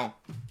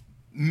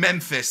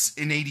 Memphis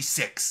in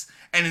 '86.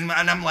 And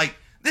I'm like,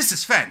 this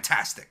is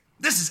fantastic.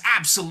 This is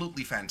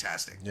absolutely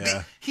fantastic.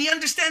 Yeah. He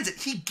understands it.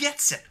 He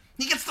gets it.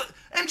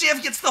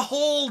 MJF gets the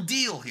whole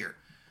deal here.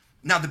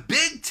 Now, the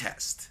big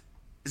test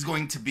is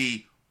going to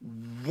be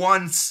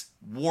once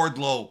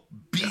Wardlow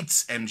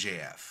beats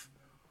MJF.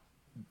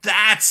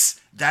 That's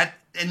that,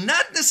 and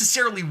not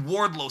necessarily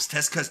Wardlow's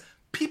test, because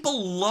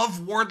people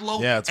love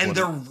Wardlow, and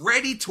they're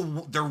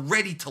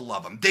ready to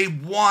love him. They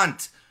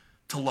want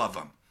to love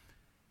him.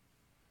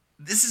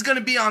 This is going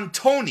to be on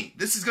Tony.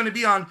 This is going to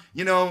be on,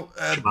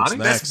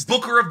 best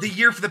booker of the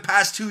year for the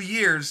past 2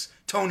 years,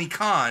 Tony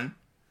Khan.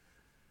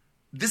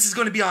 This is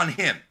going to be on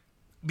him,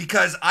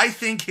 because I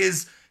think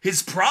his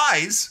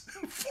prize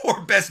for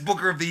Best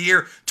Booker of the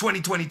Year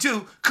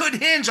 2022 could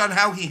hinge on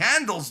how he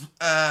handles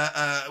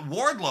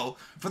Wardlow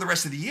for the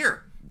rest of the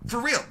year. For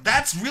real.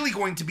 That's really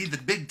going to be the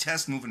big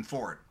test moving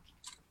forward.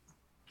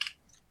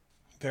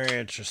 Very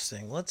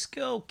interesting. Let's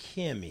go,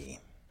 Kimmy.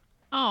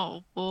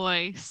 Oh,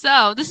 boy.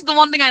 So, this is the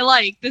one thing I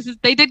like.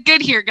 They did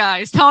good here,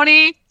 guys.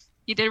 Tony,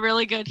 you did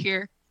really good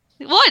here.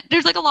 What?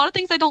 There's like a lot of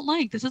things I don't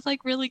like. This is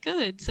like really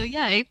good. So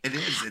yay. It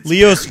is. It's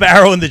Leo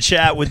Sparrow in the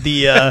chat with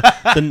the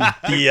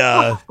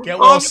get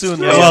well soon,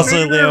 Leo. Well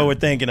soon, Leo. We're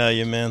thinking of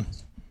you, man.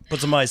 Put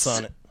some ice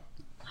on it.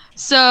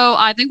 So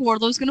I think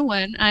Wardlow's going to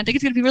win. And I think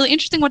it's going to be really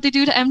interesting what they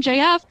do to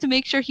MJF to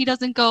make sure he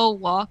doesn't go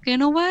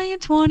walking away in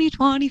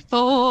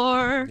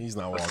 2024. He's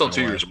not walking That's still 2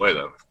 away. years away,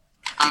 though.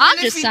 I'm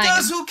Even just if he saying.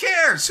 does, who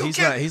cares? Who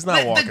cares? He's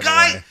not walking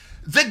away.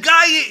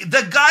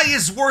 The guy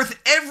is worth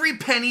every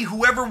penny.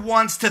 Whoever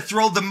wants to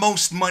throw the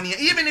most money,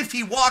 even if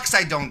he walks,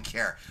 I don't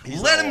care.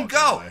 Let him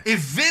go. Away. If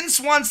Vince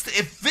wants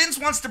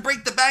to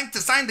break the bank to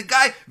sign the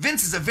guy,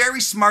 Vince is a very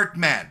smart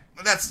man.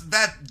 That's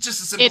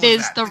just as simple It as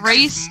is that. the guy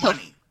race has to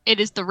money. It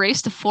is the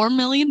race to $4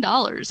 million.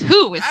 Who is going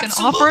to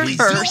offer it Absolutely, do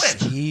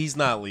first? it. He's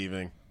not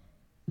leaving.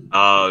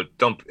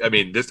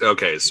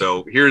 Okay,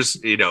 so here's,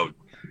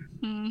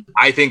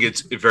 I think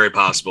it's very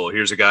possible.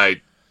 Here's a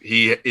guy,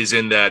 he is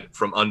in that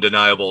from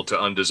undeniable to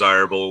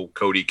undesirable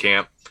Cody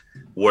camp,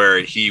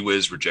 where he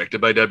was rejected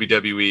by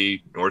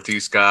WWE,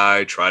 Northeast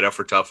guy, tried out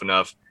for Tough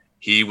Enough.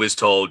 He was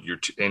told,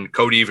 and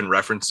Cody even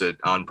referenced it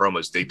on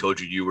promos, they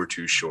told you were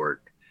too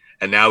short.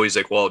 And now he's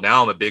like, well,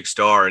 now I'm a big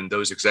star, and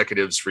those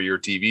executives for your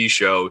TV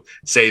show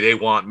say they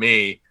want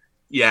me.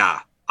 Yeah,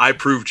 I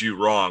proved you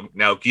wrong.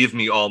 Now give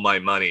me all my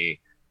money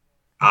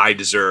I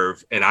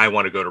deserve, and I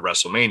want to go to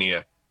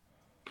WrestleMania.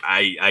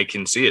 I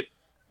can see it.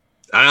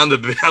 I'm a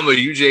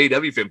huge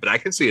AEW fan, but I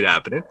can see it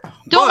happening.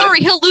 Don't worry,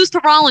 he'll lose to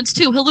Rollins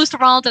too. He'll lose to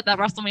Rollins at that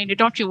WrestleMania.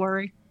 Don't you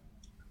worry.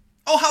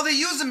 Oh, how they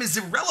use him is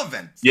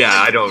irrelevant. Yeah,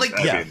 I don't.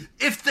 I mean,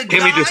 if the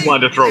Kimmy just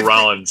wanted to throw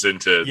Rollins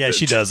into. Yeah,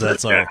 she does.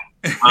 That's all.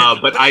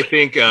 But I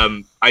think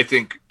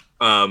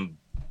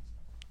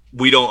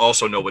we don't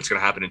also know what's going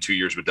to happen in 2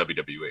 years with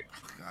WWE.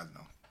 God,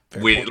 no.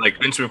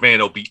 Like Vince McMahon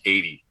will be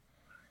 80.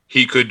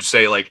 He could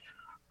say like,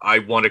 I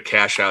want to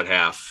cash out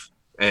half,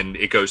 and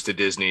it goes to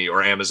Disney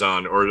or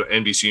Amazon or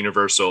NBC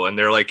Universal, and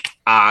they're like,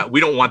 we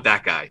don't want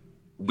that guy.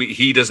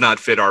 He does not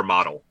fit our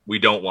model. We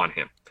don't want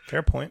him.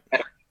 Fair point.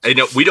 I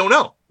know, we don't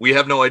know. We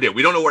have no idea.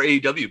 We don't know where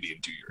AEW will be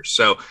in 2 years.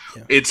 So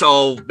it's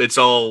all It's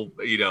all.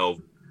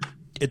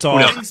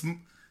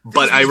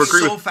 But I agree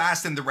so with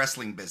fast in the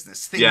wrestling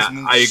business. Things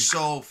move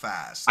so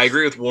fast. I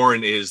agree with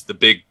Warren. Is the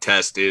big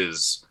test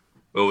is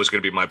what was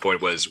going to be my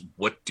point was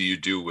what do you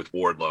do with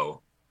Wardlow?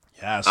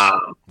 Yes.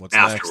 What's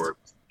afterward?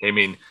 Next? I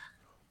mean,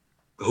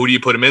 who do you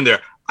put him in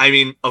there? I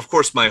mean, of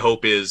course, my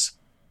hope is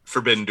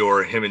Forbidden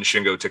Door, him and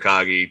Shingo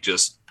Takagi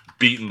just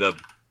beating the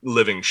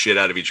living shit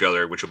out of each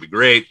other, which will be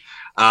great.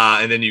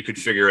 And then you could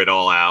figure it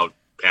all out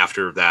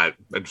after that.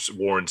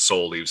 Warren's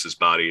soul leaves his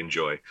body.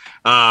 Enjoy.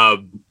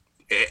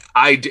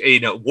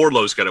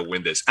 Wardlow's got to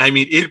win this. I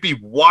mean, it'd be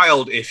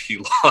wild if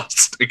he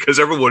lost because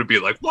everyone would be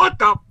like, "What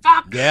the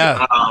fuck?"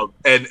 Yeah.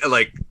 And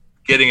like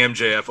getting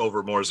MJF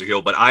over more as a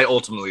heel. But I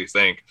ultimately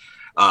think,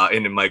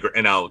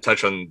 and I'll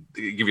touch on,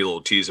 give you a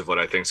little tease of what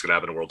I think is going to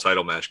happen in a world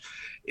title match.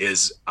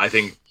 Is I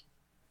think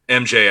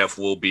MJF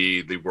will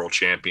be the world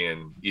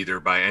champion either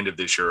by end of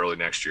this year or early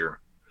next year.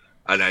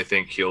 And I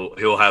think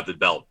he'll have the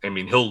belt. I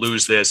mean, he'll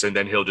lose this and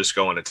then he'll just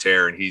go on a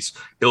tear and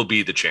he'll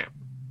be the champ.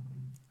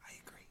 I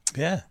agree.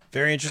 Yeah,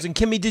 very interesting.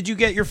 Kimmy, did you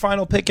get your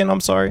final pick in?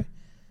 I'm sorry.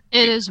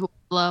 It is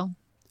low.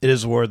 It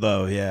is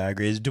Wardlow. Yeah, I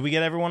agree. Do we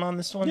get everyone on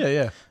this one?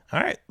 Yeah. All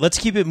right, let's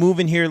keep it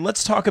moving here.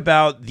 Let's talk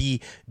about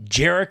the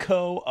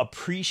Jericho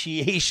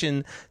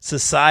Appreciation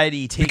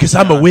Society. Because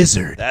I'm a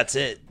wizard. That's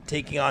it.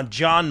 Taking on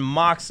John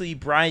Moxley,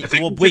 Brian.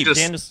 Well, wait,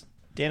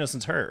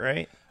 Danielson's hurt,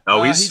 right?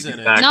 Oh, he's in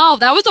it. back. No,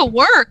 that was a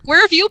work. Where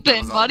have you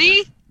been,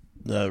 buddy?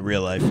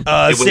 Real life. It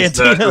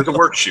was a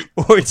work shoot.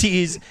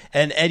 Ortiz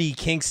and Eddie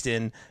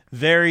Kingston.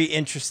 Very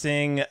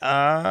interesting. Where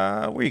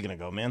are you going to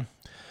go, man?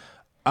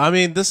 I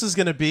mean, this is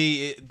going to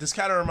be... This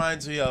kind of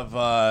reminds me of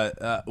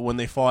when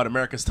they fought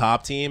America's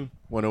Top Team,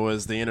 when it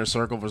was the Inner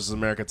Circle versus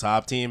America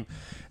Top Team.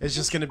 It's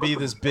just going to be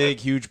this big,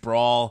 huge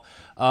brawl.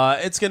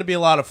 It's going to be a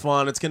lot of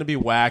fun. It's going to be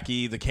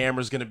wacky. The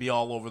camera's going to be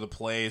all over the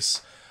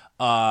place.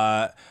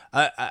 I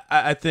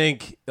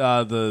think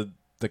the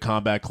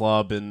Combat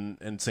Club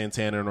and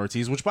Santana and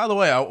Ortiz, which, by the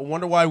way, I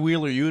wonder why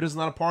Wheeler Yuta is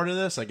not a part of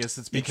this. I guess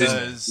it's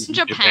because...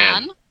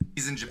 Japan.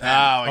 He's in Japan.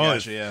 Oh, I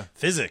gotcha, yeah.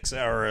 Physics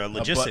or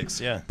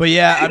logistics, yeah. But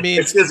yeah, I mean...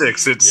 It's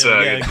physics. It's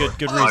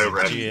good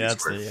reason. Yeah,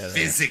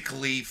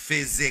 Physically.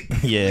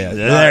 Yeah,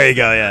 there you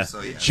go, yeah. So,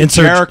 yeah.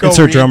 Insert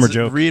drummer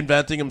joke.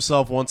 Reinventing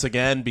himself once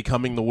again,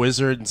 becoming the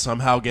wizard, and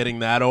somehow getting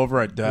that over.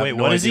 I have Wait,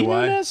 no what is idea he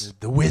why. known as?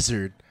 The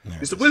wizard.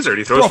 He's the wizard.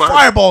 He Throw throws a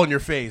fireball in your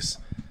face.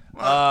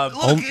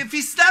 Look, if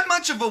he's that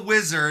much of a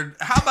wizard,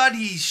 how about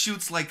he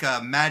shoots like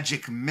a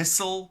magic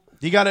missile?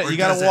 You gotta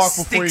walk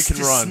before you can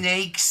run.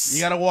 Snakes.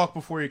 You gotta walk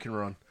before you can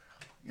run.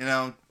 You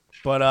know,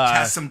 but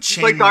cast some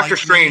chain like Doctor lightning.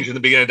 Strange in the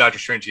beginning of Doctor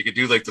Strange. You could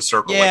do like the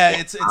circle. Yeah,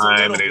 like, it's a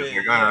little bit.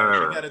 You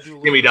gotta do a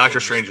little Give me bit. Doctor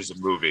Strange is a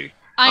movie.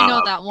 I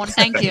know that one.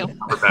 Thank you.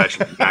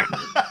 Professional actor.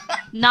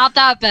 Not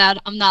that bad.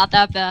 I'm not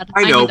that bad.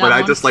 I know, knew but that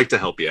I one. just like to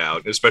help you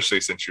out, especially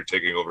since you're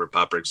taking over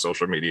Pop Rick's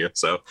social media.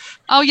 So,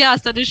 Oh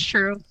yes, that is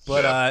true.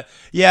 But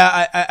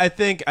I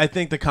think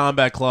the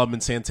Combat Club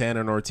and Santana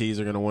and Ortiz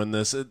are gonna win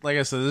this. Like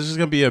I said, this is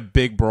gonna be a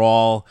big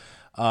brawl.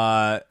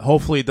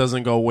 Hopefully, it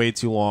doesn't go way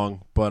too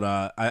long, but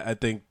I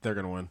think they're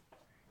gonna win.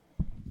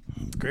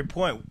 Great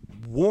point.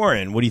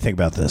 Warren, what do you think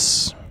about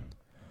this?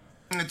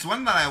 It's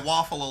one that I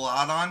waffle a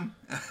lot on.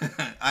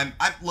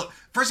 Look.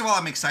 First of all,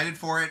 I'm excited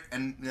for it,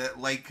 and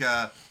like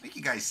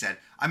you guys said,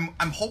 I'm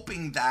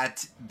hoping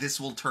that this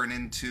will turn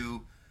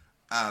into,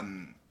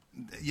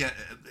 it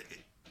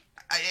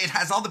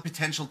has all the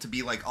potential to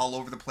be like all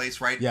over the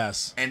place, right?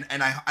 Yes. And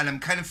I'm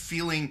kind of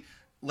feeling,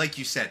 like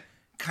you said,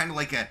 kind of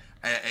like an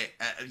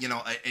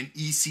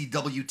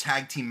ECW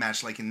tag team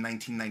match like in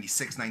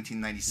 1996,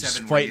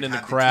 1997. Just fighting in the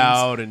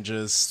crowd and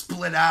just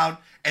split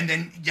out, and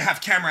then you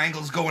have camera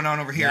angles going on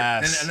over here,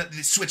 Yes. and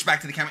they switch back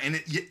to the camera, and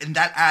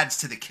that adds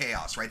to the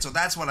chaos, right? So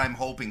that's what I'm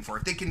hoping for.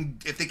 If they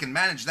can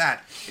manage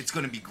that, it's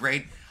going to be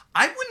great.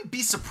 I wouldn't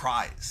be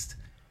surprised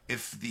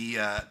if the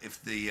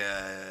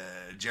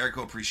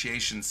Jericho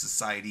Appreciation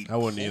Society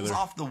pulls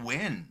off the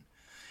win.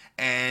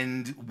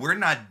 And we're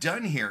not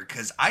done here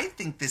because I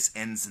think this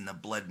ends in the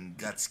Blood and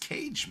Guts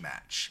cage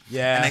match.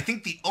 Yeah. And I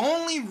think the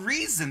only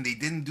reason they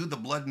didn't do the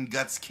Blood and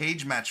Guts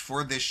cage match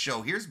for this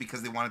show here is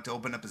because they wanted to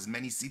open up as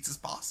many seats as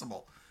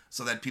possible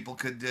so that people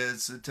could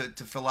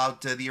to fill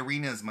out the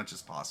arena as much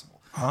as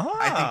possible. Ah.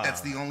 I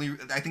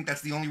think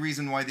that's the only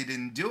reason why they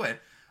didn't do it.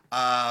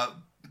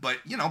 But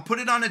put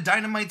it on a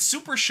Dynamite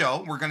Super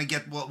Show. We're gonna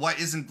get what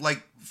isn't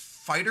like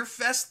Fighter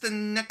Fest, the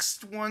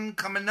next one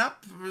coming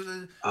up.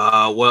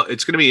 Well,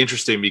 it's going to be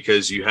interesting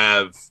because you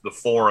have the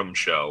Forum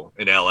show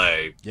in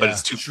LA, but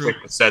it's too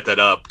quick to set that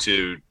up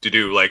to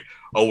do like,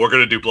 oh, we're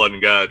going to do Blood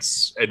and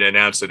Guts and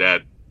announce it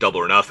at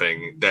Double or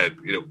Nothing.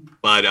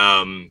 But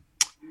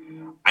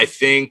I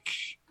think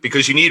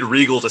because you need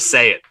Regal to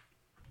say it,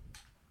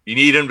 you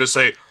need him to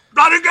say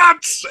Blood and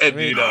Guts, and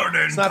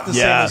it's not the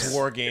same as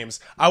War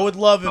Games. I would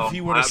love if he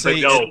were to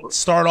say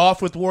start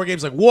off with War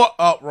Games, like what?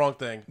 Oh, wrong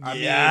thing.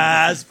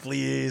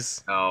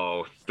 Please.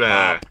 Oh,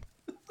 but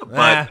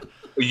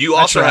you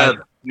also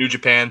have New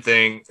Japan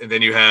thing, and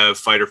then you have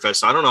Fighter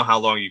Fest. I don't know how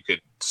long you could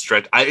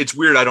stretch. It's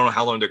weird. I don't know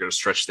how long they're going to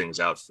stretch things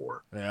out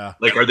for. Yeah,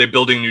 like are they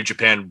building New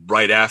Japan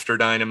right after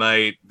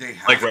Dynamite? They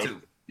have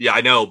to. Yeah,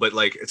 I know, but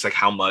like it's like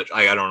how much?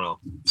 I don't know.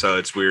 So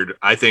it's weird.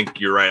 I think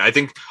you're right. I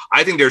think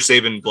they're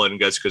saving Blood and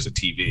Guts because of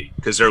TV,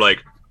 because they're like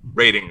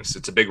ratings.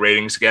 It's a big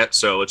ratings get,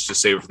 so let's just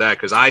save it for that.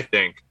 Because I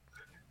think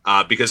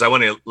because I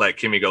want to let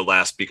Kimmy go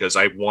last because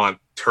I want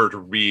her to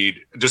read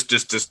just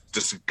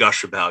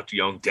gush about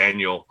young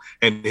Daniel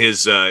and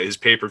his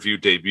pay-per-view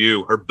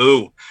debut, her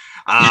boo.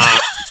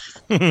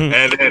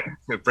 And then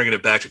bringing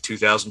it back to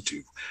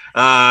 2002.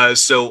 I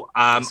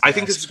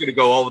think this is going to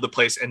go all over the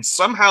place, and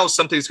somehow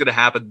something's going to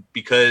happen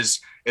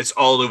because it's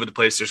all over the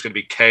place. There's going to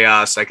be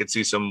chaos. I could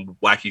see some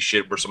wacky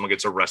shit where someone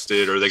gets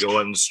arrested or they go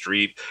on the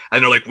street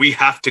and they're like, we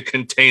have to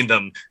contain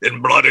them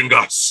in Blood and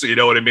Guts. You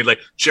know what I mean? Like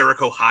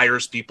Jericho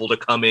hires people to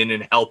come in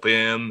and help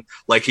him.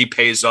 Like he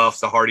pays off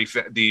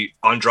the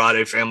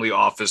Andrade family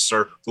office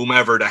or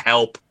whomever to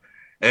help.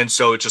 And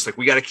so it's just like,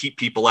 we got to keep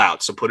people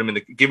out. So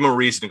give them a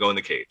reason to go in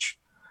the cage.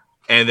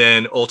 And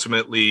then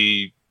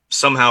ultimately,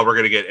 somehow we're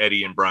going to get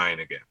Eddie and Brian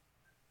again.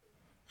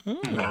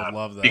 I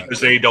love that.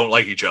 Because they don't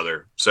like each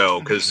other.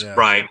 So, because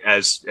Brian,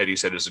 as Eddie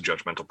said, is a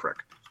judgmental prick.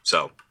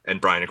 So, and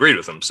Brian agreed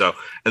with him. So,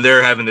 and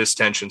they're having this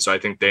tension. So I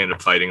think they end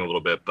up fighting a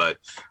little bit, but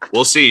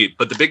we'll see.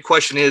 But the big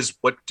question is,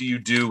 what do you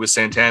do with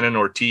Santana and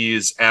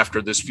Ortiz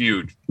after this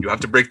feud? You have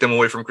to break them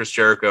away from Chris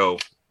Jericho.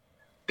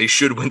 They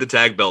should win the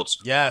tag belts.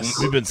 Yes.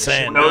 We've been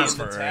saying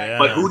that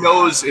but who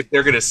knows if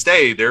they're going to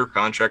stay? Their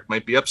contract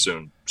might be up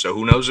soon. So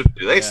who knows if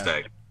they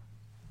stay?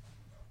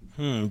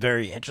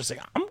 Very interesting.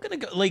 I'm going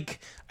to go,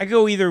 I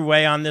go either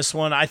way on this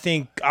one. I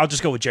think I'll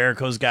just go with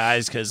Jericho's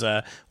guys because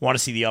I want to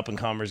see the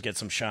up-and-comers get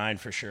some shine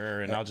for sure,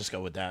 and I'll just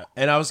go with that.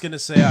 And I was going to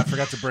say, I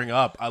forgot to bring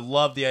up, I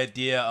love the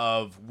idea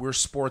of we're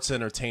sports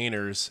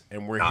entertainers,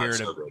 and we're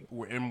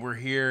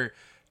here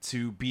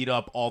to beat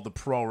up all the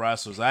pro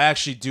wrestlers. I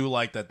actually do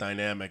like that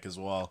dynamic as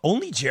well.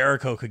 Only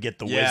Jericho could get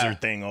the wizard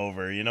thing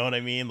over. You know what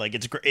I mean? Like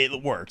it's great.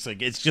 It works.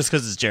 Like it's just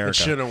because it's Jericho. It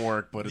shouldn't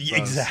work, but it does.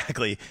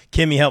 Exactly.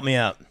 Kimmy, help me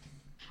out.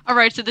 All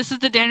right, so this is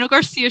the Daniel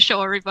Garcia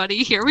show,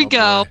 everybody. Here we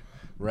go. Boy.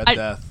 Red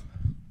Death.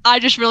 I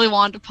just really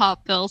wanted to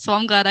pop Bill, so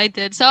I'm glad I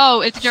did.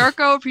 So if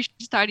Jericho Appreciation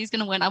Society is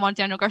going to win, I want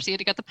Daniel Garcia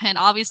to get the pin.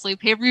 Obviously,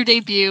 pay-per-view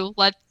debut.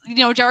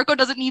 Jericho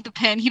doesn't need the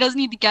pin. He doesn't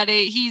need to get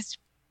it. He's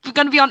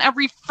going to be on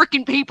every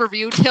freaking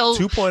pay-per-view till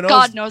 2.0's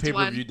God knows when.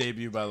 Pay-per-view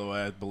debut, by the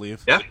way, I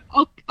believe. Yeah.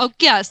 Oh,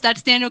 yes,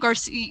 that's Daniel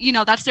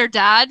Garcia. That's their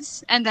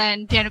dad's, and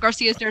then Daniel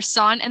Garcia is their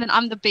son, and then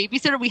I'm the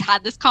babysitter. We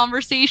had this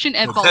conversation,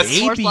 and both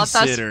stores left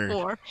us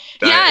for.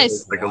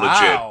 Yes. Like a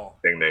legit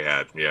thing they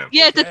had. Yeah.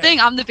 Yeah, it's a thing.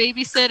 I'm the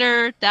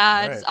babysitter.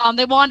 Dad's. Right.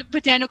 They wanted to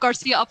put Daniel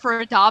Garcia up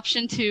for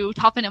adoption to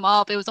toughen him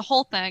up. It was a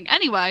whole thing.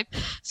 Anyway,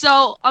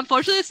 so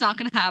unfortunately, it's not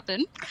going to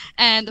happen,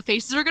 and the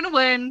faces are going to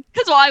win.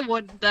 Because why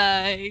wouldn't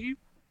they?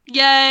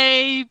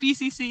 Yay,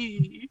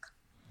 BCC.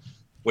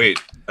 Wait,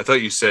 I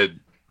thought you said...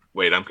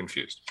 Wait, I'm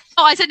confused.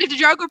 Oh, I said if the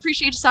Jericho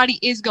Appreciation Society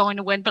is going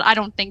to win, but I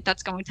don't think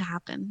that's going to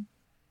happen.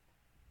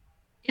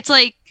 It's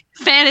like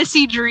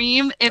fantasy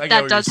dream if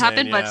that does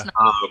happen, but it's not.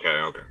 Oh,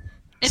 okay.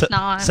 It's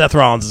not. Seth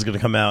Rollins is going to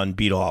come out and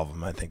beat all of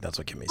them. I think that's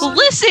what Kimmy said. Well,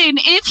 listen,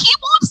 if he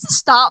wants to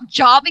stop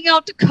jobbing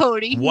out to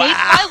Cody, make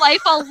my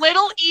life a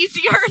little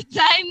easier,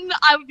 then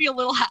I would be a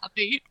little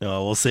happy.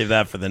 Oh, we'll save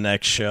that for the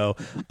next show.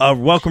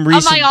 Welcome,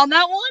 Reese. Am I on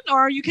that one,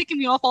 or are you kicking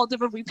me off all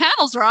different week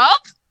panels, Rob?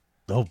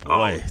 Oh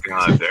boy! Oh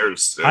God,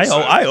 there's.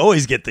 I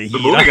always get the heat.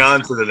 Moving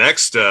on to the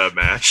next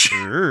match.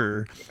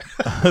 Sure.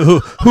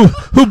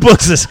 who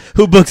books this?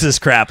 Who books this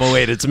crap? Oh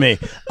wait, it's me.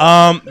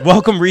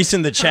 Welcome, Reese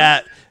in the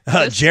chat.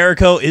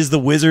 Jericho is the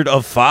Wizard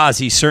of Foz.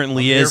 He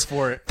certainly is. Here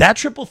for it. That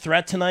triple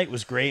threat tonight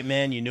was great,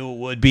 man. You knew it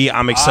would be.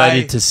 I'm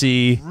excited to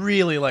see.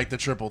 Really like the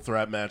triple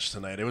threat match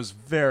tonight. It was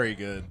very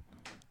good.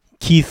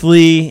 Keith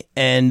Lee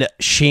and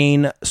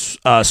Shane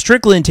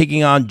Strickland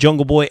taking on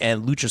Jungle Boy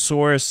and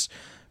Luchasaurus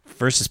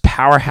versus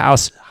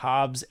Powerhouse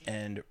Hobbs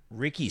and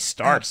Ricky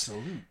Starks.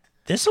 Absolutely.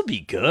 This will be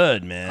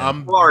good, man.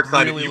 I'm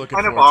really looking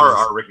kind of forward to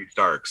this. our Ricky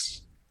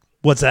Starks.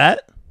 What's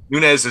that?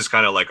 Nunez is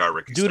kind of like our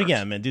Ricky Do Starks. it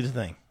again, man. Do the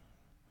thing.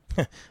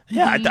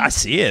 Yeah, I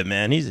see it,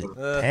 man. He's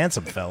a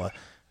handsome fella.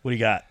 What do you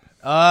got?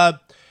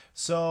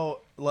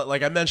 So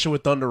like I mentioned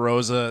with Thunder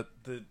Rosa,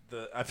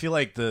 I feel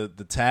like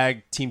the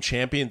tag team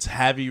champions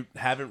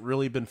haven't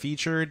really been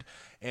featured,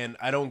 and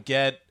I don't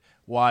get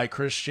why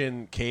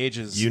Christian Cage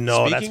is speaking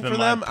that's been for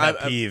my them. pet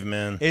peeve,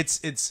 man.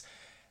 It's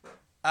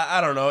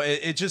I don't know.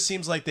 It just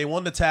seems like they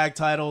won the tag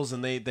titles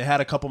and they had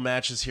a couple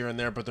matches here and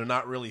there, but they're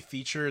not really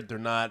featured. They're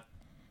not,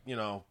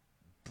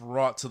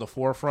 brought to the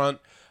forefront.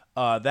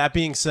 That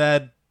being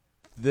said,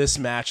 this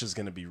match is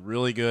going to be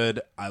really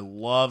good. I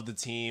love the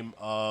team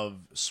of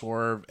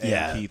Swerve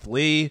and Keith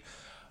Lee.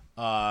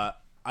 I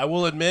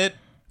will admit,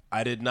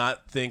 I did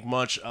not think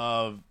much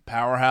of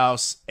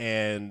Powerhouse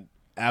and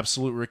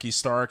Absolute Ricky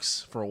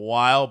Starks for a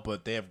while,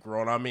 but they have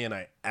grown on me, and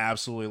I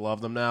absolutely love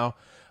them now.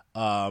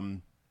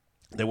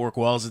 They work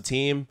well as a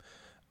team,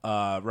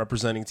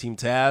 representing Team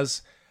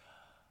Taz.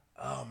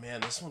 Oh man,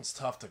 this one's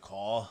tough to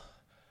call.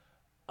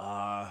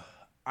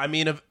 I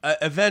mean,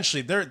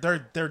 eventually they're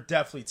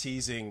definitely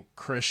teasing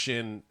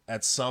Christian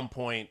at some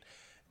point,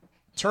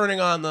 turning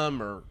on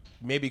them or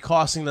maybe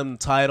costing them the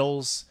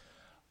titles.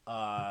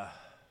 Man,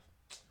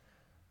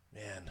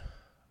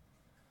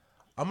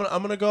 I'm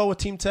gonna go with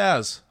Team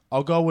Taz.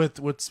 I'll go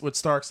with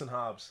Starks and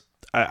Hobbs.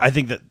 I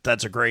think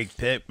that's a great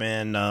pick,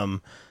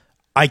 man.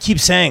 I keep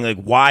saying,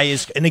 like, why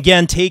is... And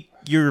again, take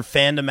your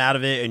fandom out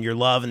of it and your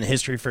love and the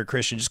history for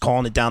Christian, just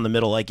calling it down the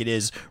middle like it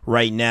is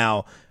right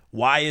now.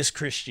 Why is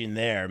Christian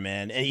there,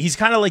 man? And he's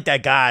kind of like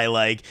that guy,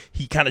 like,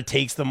 he kind of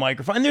takes the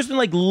microphone. And there's been,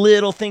 like,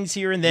 little things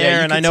here and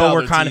there, and I know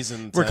we're kind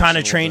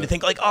of trained to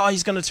think, like, oh,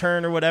 he's going to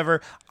turn or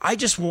whatever. I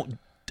just want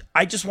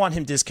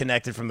him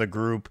disconnected from the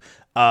group.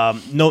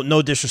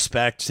 No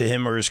disrespect to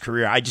him or his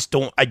career. I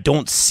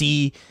don't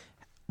see...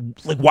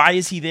 Like, why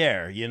is he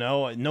there?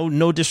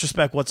 No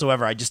disrespect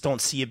whatsoever. I just don't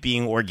see it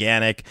being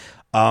organic.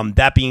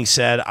 That being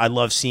said, I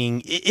love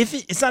seeing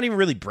it's not even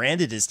really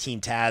branded as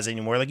Team Taz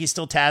anymore. Like, he's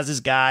still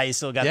Taz's guy. He's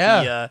still got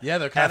they're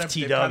kind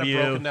FTW. of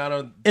broken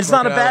down it's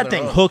not a bad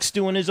thing. Hook's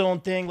doing his own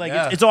thing.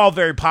 Like, it's all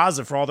very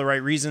positive for all the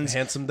right reasons.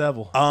 Handsome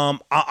devil.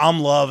 I'm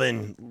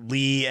loving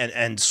Lee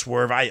and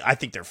Swerve. I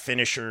think their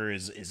finisher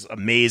is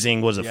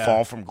amazing. Was it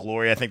Fall from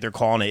Glory? I think they're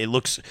calling it. It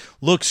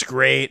looks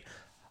great.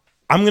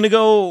 I'm gonna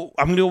go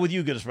with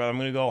you, goodest brother. I'm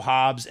gonna go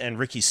Hobbs and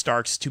Ricky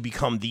Starks to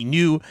become the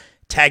new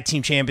tag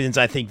team champions.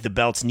 I think the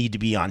belts need to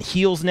be on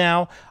heels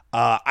now.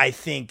 I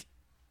think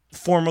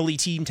formerly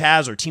Team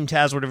Taz or Team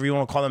Taz, whatever you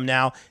want to call them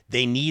now,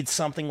 they need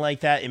something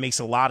like that. It makes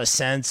a lot of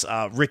sense.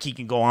 Ricky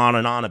can go on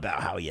and on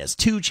about how he has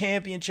 2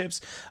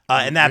 championships,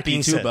 and that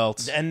being said,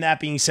 belts. And that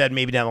being said,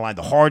 maybe down the line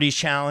the Hardys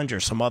challenge or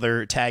some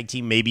other tag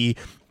team, maybe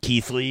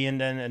Keith Lee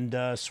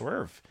and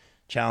Swerve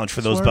challenge for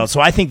those belts. So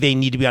I think they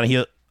need to be on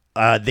heel.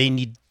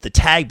 The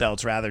tag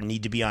belts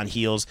need to be on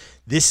heels.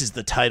 This is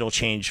the title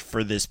change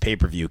for this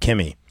pay-per-view.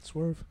 Kimmy.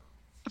 Swerve.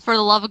 For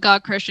the love of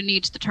God, Christian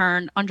needs to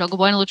turn on Jungle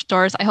Boy and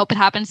Luchadors. I hope it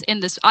happens in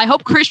this. I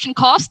hope Christian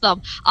costs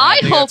them. I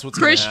hope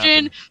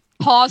Christian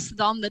costs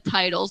them the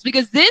titles,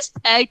 because this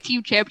tag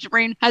team championship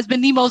reign has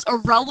been the most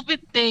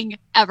irrelevant thing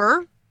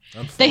ever.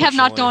 They have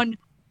not done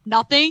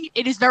nothing.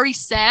 It is very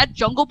sad.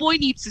 Jungle Boy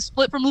needs to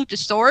split from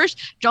Luchasaurus.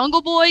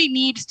 Jungle Boy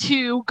needs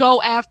to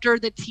go after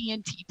the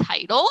TNT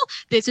title.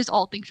 This is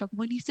all things Jungle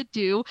Boy needs to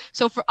do.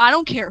 So I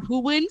don't care who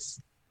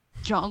wins.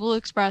 Jungle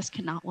Express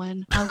cannot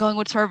win. I'm going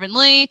with Swerve and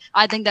Lee.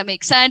 I think that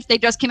makes sense. They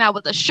just came out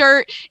with a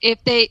shirt.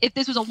 If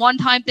this was a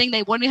one-time thing,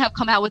 they wouldn't have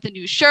come out with a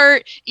new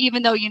shirt,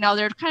 even though,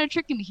 they're kind of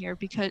tricking me here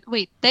because,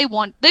 wait, they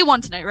won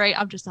tonight, right?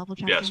 I'm just double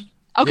checking. Yes.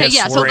 Okay,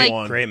 so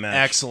great match.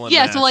 Excellent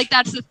match. match. So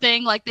that's the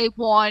thing. Like, they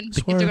won.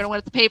 If they're going to win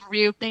at the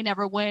pay-per-view, they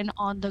never win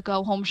on the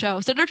go-home show.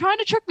 So they're trying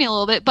to trick me a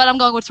little bit, but I'm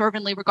going with Swerve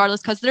and Lee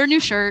regardless because their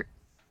new shirt.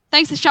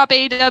 Thanks to Shop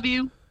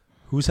AEW.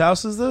 Whose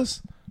house is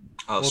this?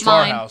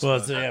 Mine. House. Well,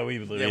 we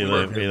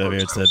live here.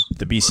 It's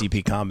the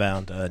BCP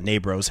compound,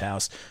 Neighboro's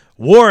house.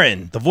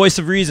 Warren, the voice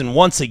of reason,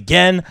 once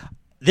again.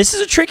 This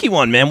is a tricky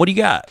one, man. What do you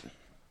got?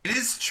 It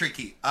is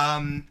tricky.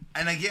 And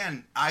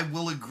again, I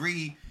will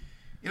agree.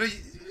 You were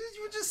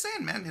just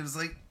saying, man, it was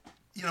like,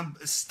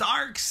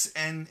 Starks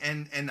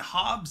and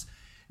Hobbs,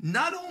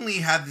 not only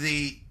have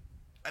they,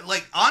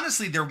 like,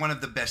 honestly, they're one of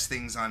the best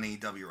things on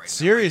AEW right now.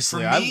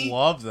 Seriously, For me, I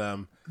love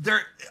them.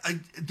 They've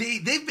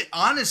been,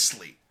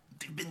 honestly,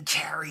 they've been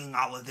carrying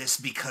all of this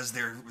because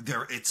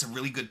it's a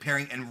really good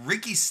pairing. And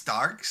Ricky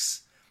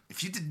Starks,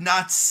 if you did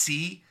not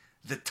see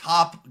the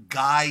top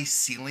guy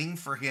ceiling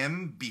for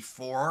him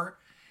before,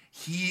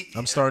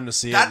 I'm starting to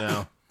see it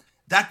now.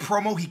 That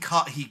promo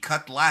he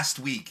cut last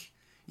week,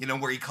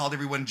 where he called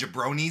everyone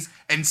jabronis,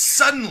 and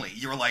suddenly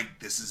you were like,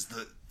 this is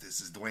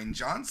Dwayne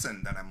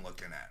Johnson that I'm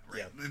looking at.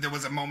 Right? Yeah. There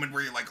was a moment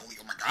where you're like,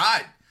 oh my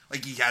God,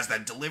 like, he has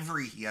that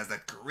delivery, he has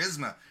that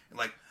charisma, and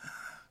like,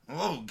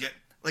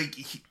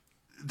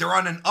 they're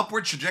on an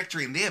upward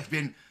trajectory, and they have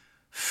been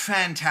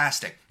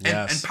fantastic.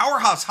 Yes. And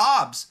Powerhouse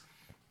Hobbs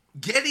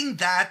getting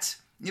that,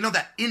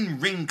 that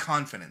in-ring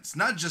confidence,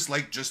 not just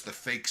the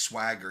fake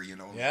swagger,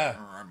 Yeah.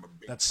 I'm a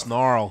big That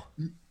snarl.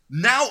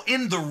 Now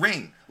in the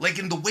ring, like,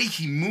 in the way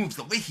he moves,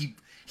 the way he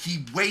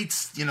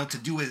waits, to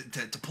do it,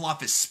 to pull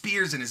off his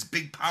spears and his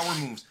big power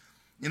moves,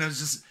 it's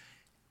just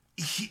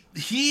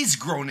he's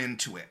grown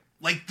into it.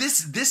 like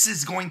this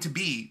is going to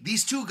be,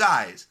 these two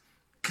guys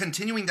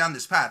continuing down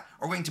this path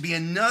are going to be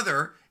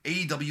another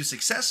AEW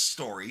success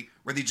story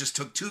where they just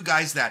took two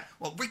guys that,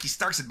 well, Ricky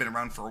Starks had been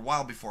around for a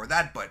while before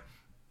that, but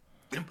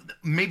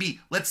maybe,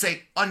 let's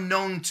say,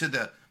 unknown to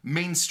the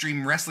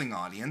mainstream wrestling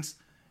audience,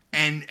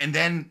 and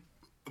then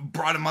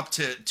brought him up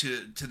to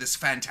this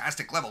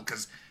fantastic level,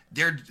 because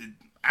they're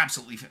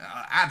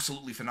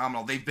absolutely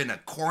phenomenal. They've been a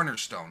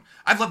cornerstone.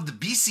 I've loved the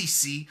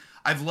BCC.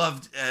 I've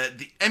loved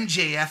the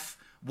MJF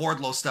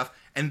Wardlow stuff,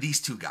 and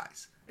these two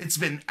guys. It's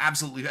been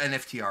absolutely, and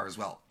FTR as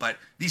well, but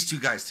these two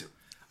guys too.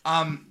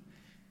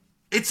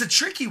 It's a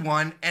tricky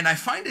one, and I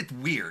find it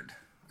weird.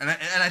 And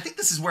I think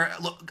this is where,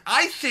 look,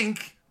 I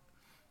think,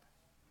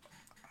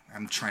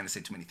 I'm trying to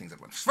say too many things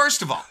at once.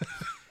 First of all,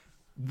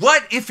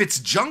 what if it's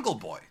Jungle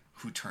Boy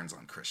who turns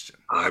on Christian?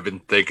 I've been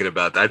thinking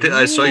about that.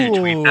 I saw you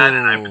tweet that,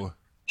 and I've been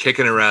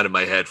kicking around in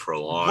my head for a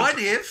long time. What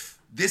if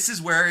this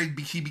is where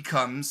he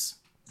becomes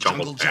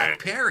Jungle Jack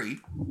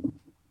Perry,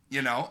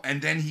 you know,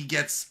 and then he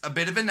gets a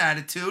bit of an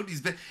attitude. He's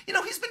been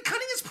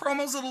cutting his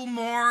promos a little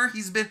more.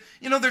 He's been,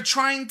 they're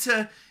trying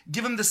to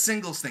give him the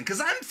singles thing. Because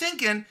I'm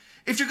thinking,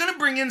 if you're going to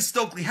bring in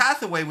Stokely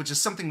Hathaway, which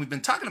is something we've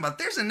been talking about,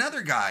 there's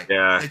another guy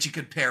that you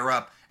could pair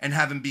up and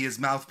have him be his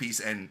mouthpiece.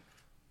 And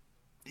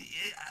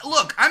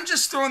look, I'm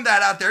just throwing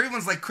that out there.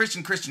 Everyone's like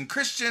Christian,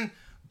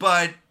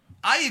 but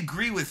I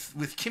agree with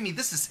Kimmy.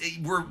 This is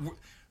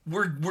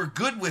we're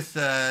good with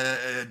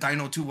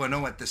Dino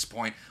 210 at this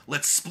point.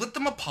 Let's split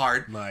them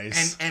apart,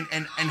 nice, and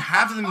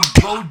have them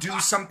go do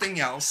something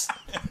else.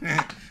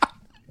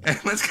 And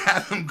let's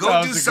have them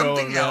go do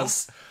something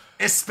else.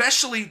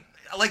 Especially,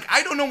 like,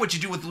 I don't know what you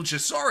do with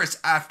Luchasaurus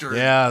after.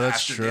 Yeah,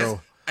 that's after true. This.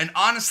 And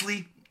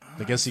honestly,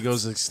 I guess he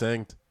goes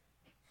extinct.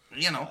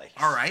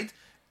 All right,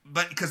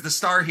 but because the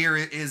star here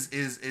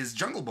is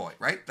Jungle Boy,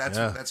 right?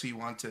 That's who you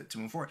want to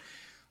move forward.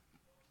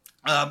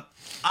 I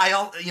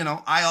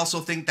also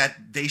think that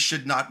they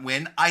should not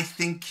win. I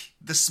think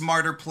the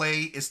smarter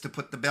play is to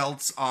put the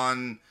belts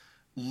on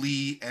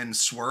Lee and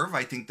Swerve.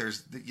 I think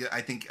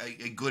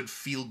a good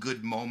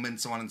feel-good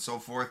moment, so on and so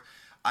forth.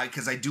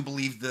 Because I do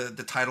believe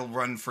the title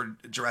run for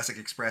Jurassic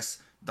Express,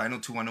 Dino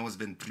 210 has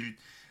been...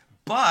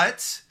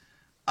 But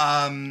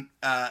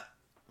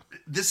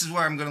this is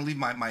where I'm going to leave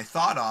my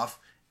thought off.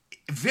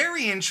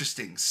 Very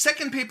interesting.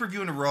 Second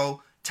pay-per-view in a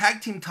row,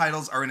 tag team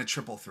titles are in a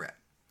triple threat.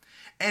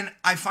 And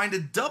I find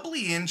it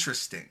doubly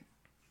interesting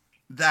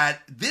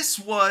that this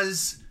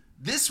was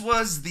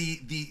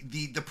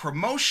the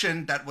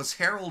promotion that was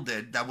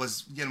heralded, that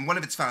was, one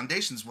of its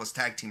foundations was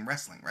tag team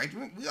wrestling, right?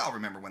 We all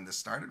remember when this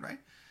started, right?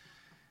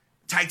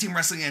 Tag team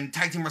wrestling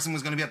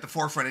was going to be at the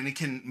forefront, and it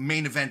can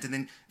main event, and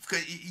then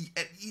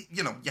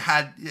you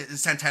had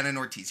Santana and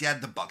Ortiz, you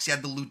had the Bucks, you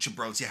had the Lucha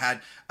Bros, you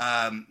had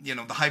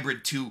the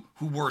Hybrid 2,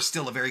 who were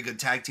still a very good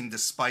tag team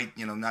despite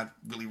not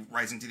really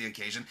rising to the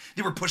occasion.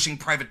 They were pushing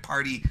Private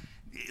Party,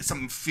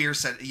 something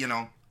fierce at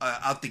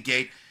out the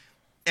gate.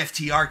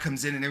 FTR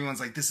comes in, and everyone's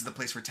like, this is the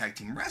place for tag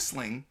team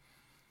wrestling.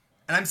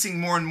 And I'm seeing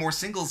more and more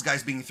singles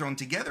guys being thrown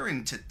together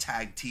into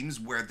tag teams,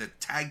 where the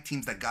tag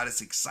teams that got us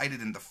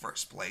excited in the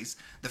first place,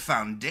 the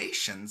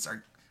foundations,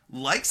 are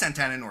like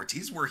Santana and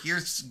Ortiz. We're here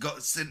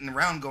sitting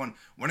around going,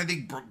 when are they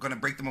going to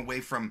break them away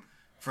from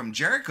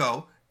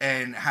Jericho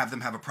and have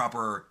them have a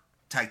proper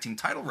tag team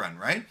title run,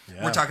 right?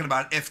 Yeah. We're talking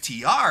about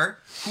FTR,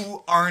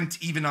 who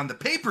aren't even on the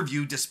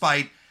pay-per-view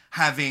despite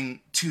having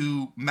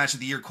 2 match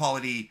of the year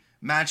quality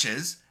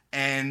matches,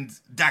 and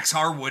Dax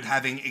Harwood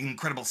having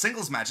incredible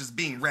singles matches,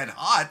 being red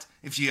hot,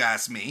 if you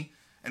ask me.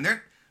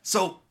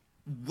 So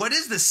what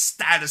is the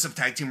status of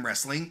tag team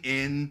wrestling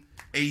in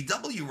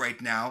AEW right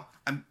now?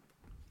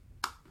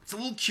 It's a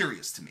little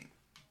curious to me.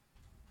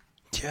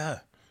 Yeah,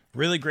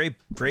 really great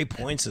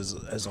points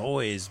as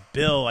always.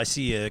 Bill, I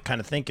see you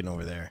kind of thinking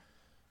over there.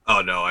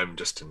 Oh no, I'm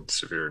just in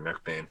severe neck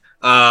pain.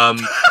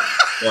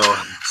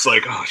 It's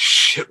like, oh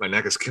shit, my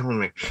neck is killing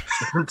me.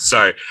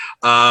 Sorry.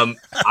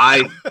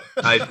 I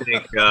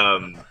think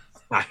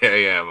I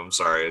am. I'm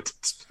sorry.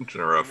 It's been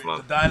a rough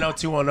month. The Dino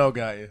 210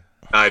 got you.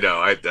 I know.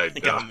 I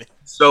know.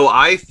 So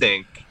I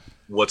think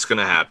what's going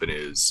to happen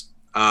is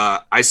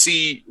I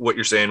see what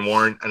you're saying,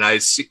 Warren, and I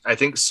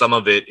think some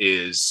of it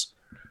is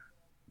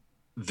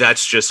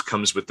that's just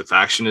comes with the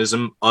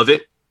factionism of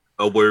it.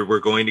 Where we're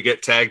going to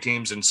get tag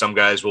teams, and some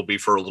guys will be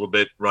for a little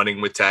bit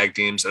running with tag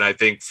teams. And I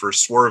think for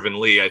Swerve and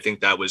Lee, I think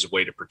that was a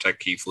way to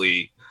protect Keith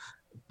Lee.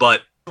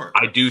 But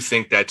I do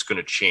think that's going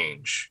to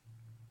change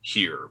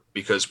here,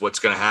 because what's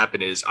going to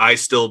happen is I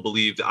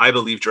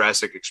believe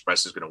Jurassic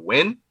Express is going to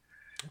win.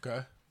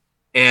 Okay.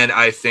 And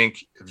I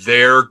think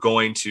they're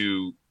going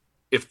to,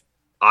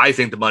 I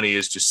think the money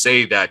is to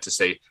say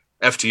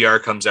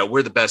FTR comes out,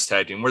 we're the best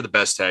tag team, we're the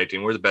best tag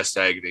team, we're the best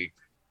tag team.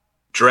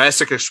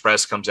 Jurassic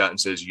Express comes out and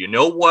says, you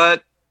know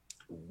what?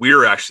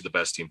 We're actually the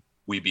best team.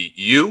 We beat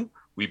you.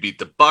 We beat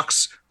the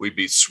Bucks. We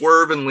beat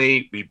Swerve and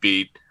Lee. We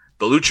beat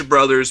the Lucha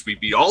Brothers. We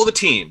beat all the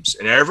teams.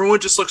 And everyone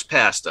just looks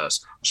past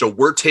us. So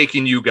we're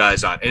taking you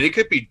guys on. And it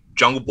could be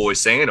Jungle Boy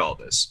saying all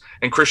this.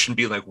 And Christian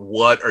being like,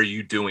 what are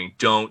you doing?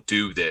 Don't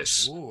do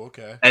this. Ooh,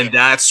 okay. And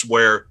that's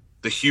where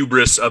the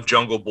hubris of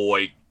Jungle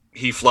Boy,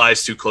 he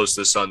flies too close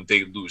to the sun,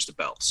 they lose the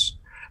belts.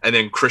 And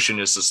then Christian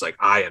is just like,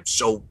 I am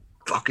so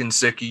fucking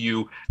sick of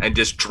you, and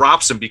just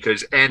drops him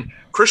and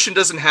Christian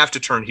doesn't have to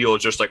turn heel.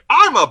 It's just like,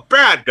 I'm a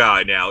bad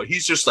guy now.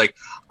 He's just like,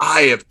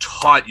 I have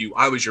taught you.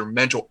 I was your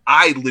mentor.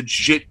 I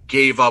legit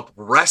gave up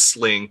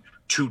wrestling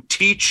to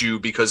teach you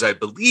because I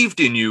believed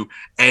in you,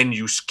 and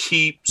you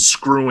keep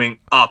screwing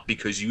up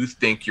because you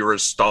think you're a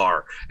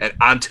star. And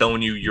I'm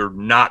telling you, you're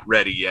not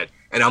ready yet.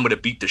 And I'm going to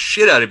beat the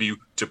shit out of you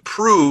to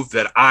prove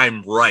that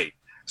I'm right.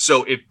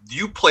 So if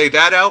you play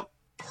that out,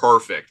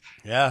 perfect.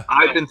 Yeah.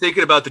 I've been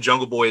thinking about the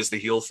Jungle Boy as the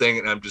heel thing,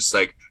 and I'm just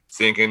like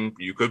thinking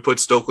you could put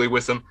Stokely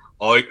with him.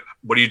 What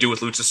do you do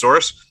with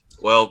Luchasaurus?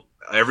 Well,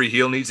 every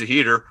heel needs a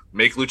heater.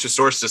 Make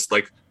Luchasaurus just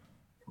like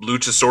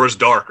Luchasaurus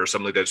Dark or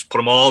something like that. Just put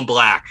them all in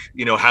black.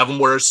 Have him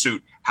wear a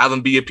suit. Have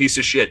him be a piece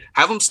of shit.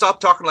 Have him stop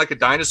talking like a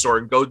dinosaur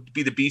and go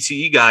be the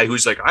BTE guy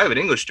who's like, I have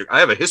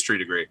a history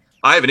degree.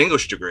 I have an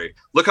English degree.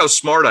 Look how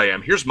smart I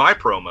am. Here's my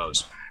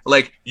promos.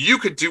 Like, you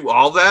could do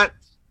all that.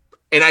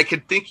 And I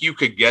could think you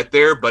could get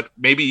there, but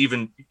maybe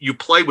even you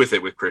play with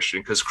it with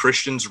Christian, because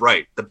Christian's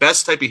right. The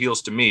best type of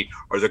heels to me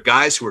are the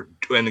guys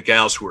and the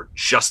gals who are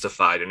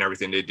justified in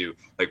everything they do.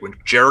 Like when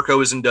Jericho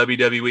was in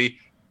WWE,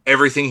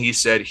 everything he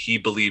said, he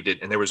believed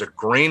it. And there was a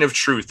grain of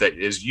truth that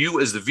as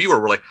the viewer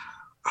were like,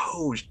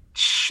 oh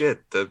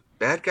shit, the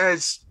bad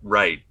guy's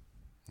right.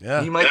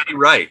 Yeah. He might be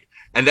right.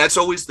 And that's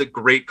always the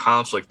great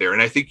conflict there.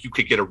 And I think you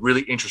could get a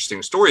really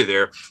interesting story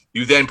there.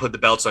 You then put the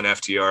belts on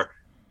FTR,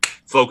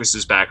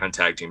 focuses back on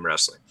tag team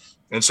wrestling.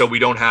 And so we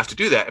don't have to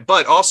do that.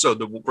 But also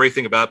the great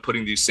thing about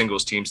putting these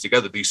singles teams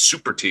together, these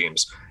super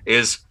teams,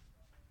 is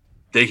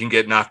they can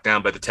get knocked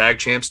down by the tag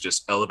champs,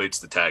 just elevates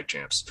the tag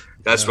champs.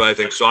 That's what I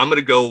think. So I'm going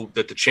to go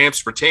that the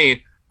champs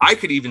retain. I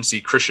could even see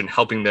Christian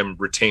helping them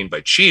retain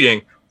by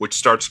cheating, which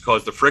starts to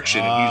cause the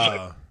friction. And he's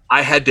like,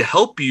 I had to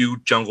help you,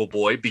 Jungle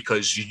Boy,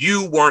 because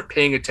you weren't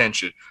paying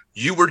attention.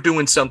 You were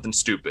doing something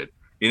stupid,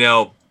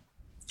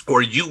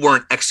 or you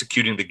weren't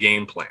executing the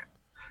game plan.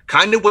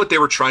 Kind of what they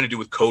were trying to do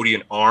with Cody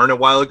and Arn a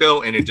while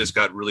ago, and it just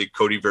got really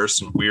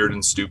Codyverse and weird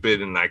and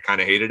stupid, and I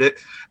kind of hated it.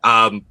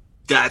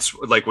 That's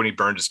like when he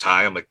burned his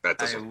tie. I'm like, that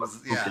doesn't.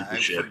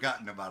 I've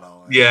forgotten about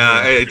all that.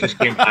 Yeah, it just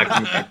came back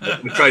to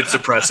me. We tried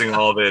suppressing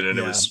all of it, and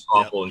it was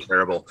awful and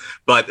terrible.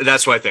 But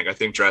that's what I think. I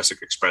think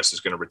Jurassic Express is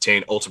going to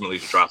retain, ultimately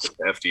to drop it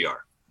to FDR.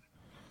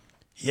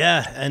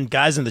 Yeah, and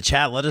guys in the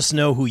chat, let us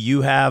know who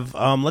you have.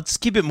 Let's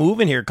keep it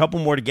moving here. A couple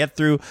more to get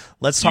through.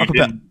 Let's talk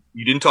about.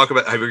 You didn't talk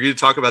about. Have you going to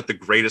talk about the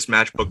greatest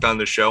match booked on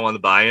the show on the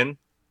buy-in?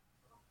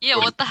 Yeah,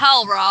 what the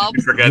hell, Rob?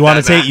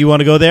 You want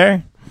to go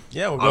there?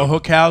 Yeah, we'll go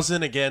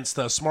Hookhausen against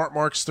Smart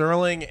Mark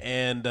Sterling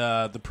and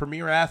the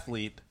premier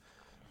athlete,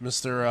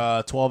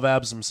 Mr. 12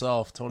 Abs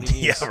himself, Tony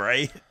Nese. Yeah,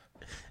 right.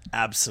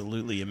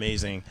 Absolutely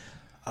amazing.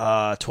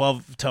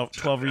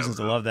 12 reasons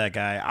to love that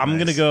guy. I'm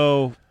gonna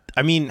go.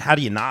 I mean, how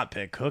do you not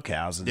pick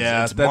Hookhausen?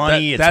 Yeah, it's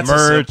money, that's it's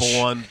merch. A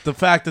simple one. The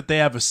fact that they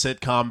have a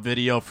sitcom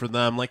video for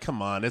them, like, come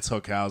on, it's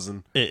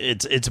Hookhausen.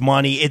 It's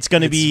money. It's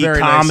going to be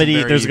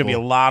comedy. There's going to be a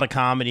lot of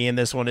comedy in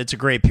this one. It's a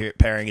great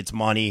pairing. It's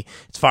money.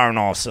 It's firing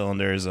all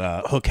cylinders.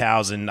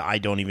 Hookhausen, I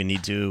don't even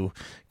need to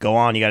go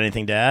on. You got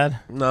anything to add?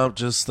 No,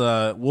 just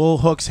will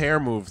Hook's hair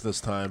move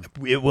this time?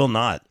 It will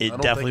not. It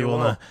definitely will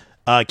not.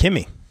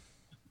 Kimmy.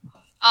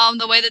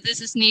 The way that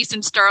this is Nese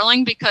and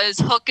Sterling, because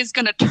Hook is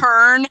going to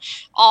turn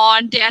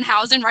on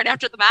Danhausen right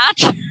after the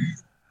match.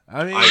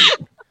 I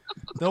mean,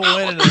 they'll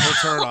win and they'll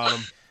turn on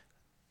him.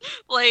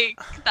 Like,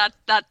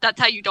 that's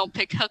how you don't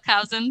pick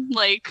Hookhausen.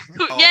 Like,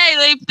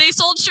 yay, they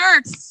sold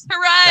shirts.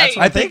 Hooray!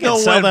 I think they'll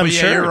win, them but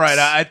shirts. yeah, you're right.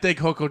 I think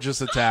Hook will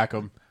just attack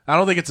him. I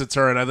don't think it's a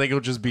turn. I think he'll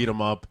just beat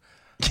him up.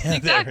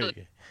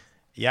 Exactly.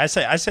 Yeah, I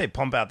say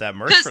pump out that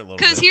merch for a little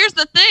bit. Because here's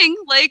the thing,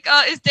 like,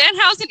 is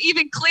Danhausen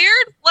even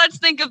cleared? Let's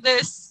think of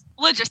this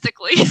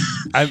logistically.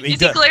 I mean,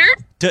 is he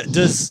cleared?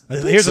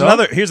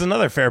 Here's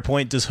another fair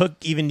point. Does Hook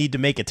even need to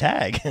make a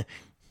tag?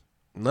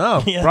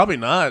 No, probably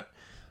not.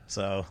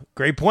 So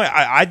great point.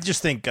 I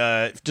just think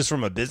just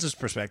from a business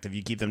perspective,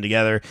 you keep them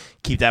together,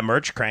 keep that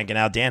merch cranking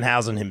out.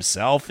 Danhausen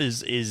himself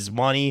is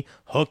money.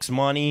 Hook's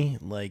money.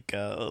 Like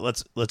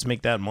let's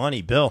make that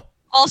money, Bill.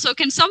 Also,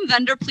 can some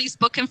vendor please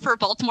book him for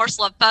Baltimore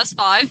Slugfest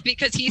 5?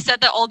 Because he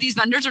said that all these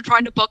vendors are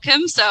trying to book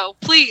him. So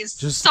please,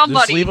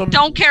 somebody, leave him,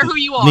 don't care who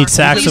you are. Need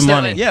stacks of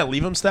money. Yeah,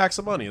 leave him stacks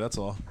of money. That's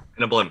all.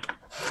 And a blimp.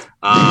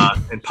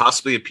 And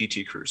possibly a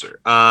PT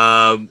Cruiser.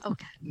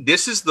 Okay.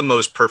 This is the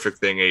most perfect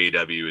thing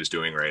AEW is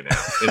doing right now,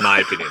 in my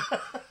opinion.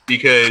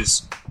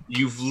 Because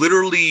you've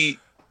literally...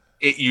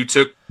 You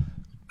took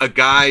a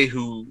guy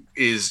who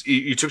is...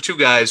 You took two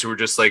guys who were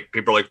just like...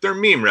 People are like, they're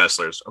meme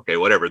wrestlers. Okay,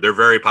 whatever. They're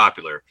very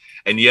popular.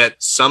 And yet,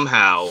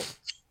 somehow,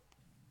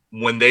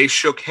 when they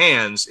shook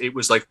hands, it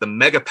was like the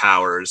mega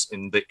powers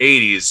in the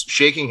 80s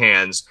shaking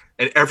hands,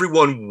 and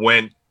everyone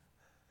went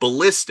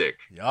ballistic.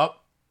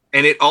 Yup.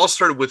 And it all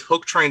started with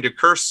Hook trying to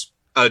curse,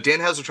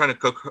 Danhausen trying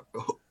to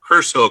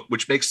curse Hook,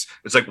 which makes,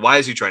 it's like, why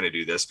is he trying to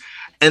do this?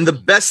 And the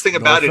best thing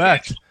about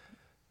it,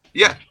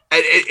 yeah,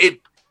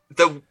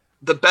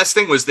 the best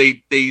thing was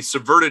they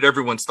subverted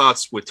everyone's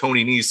thoughts with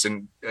Tony Nese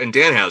and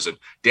Danhausen.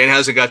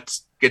 Danhausen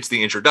gets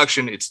the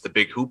introduction. It's the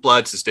big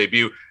hoopla. It's his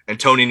debut. And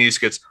Tony Nese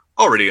gets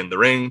already in the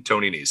ring.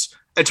 Tony Nese.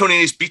 And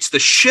Tony Nese beats the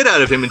shit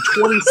out of him in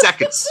 20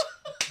 seconds.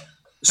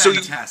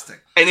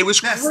 Fantastic. And it was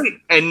great.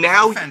 And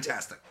now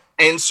fantastic.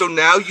 And so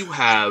now you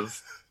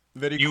have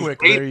very you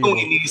quick. made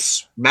Tony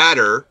Nese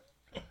matter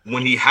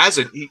when he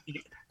hasn't.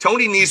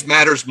 Tony Nese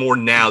matters more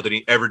now than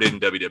he ever did in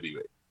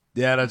WWE.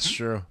 Yeah, that's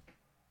true.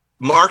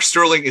 Mark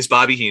Sterling is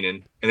Bobby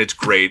Heenan, and it's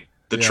great.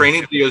 The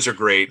training videos are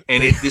great,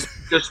 and it is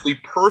just the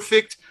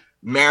perfect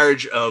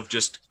marriage of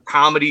just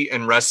comedy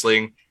and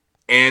wrestling.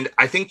 And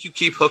I think you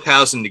keep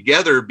Hookhausen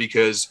together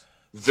because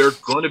they're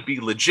going to be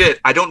legit.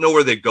 I don't know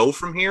where they go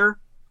from here,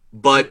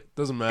 but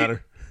doesn't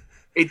matter.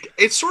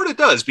 It sort of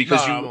does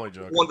because you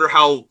wonder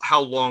how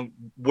long.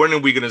 When are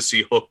we going to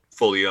see Hook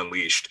fully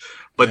unleashed?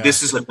 But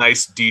this is a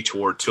nice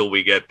detour till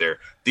we get there.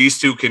 These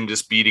two can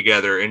just be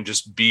together and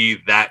just be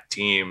that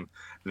team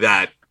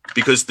that,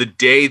 because the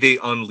day they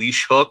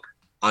unleash Hook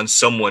on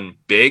someone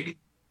big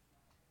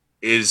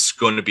is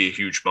going to be a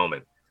huge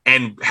moment.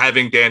 And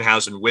having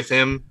Danhausen with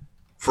him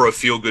for a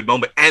feel-good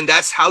moment. And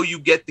that's how you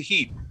get the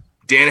heat.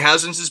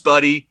 Danhausen's his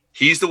buddy.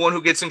 He's the one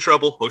who gets in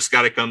trouble. Hook's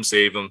got to come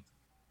save him.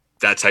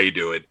 That's how you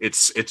do it.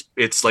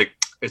 It's like,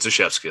 it's a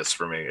chef's kiss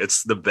for me.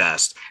 It's the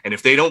best. And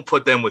if they don't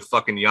put them with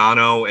fucking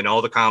Yano and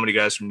all the comedy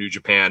guys from New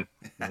Japan,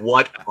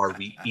 what are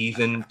we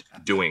even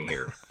doing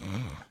here?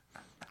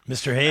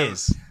 Mr.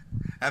 Hayes.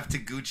 Have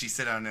Taguchi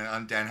sit on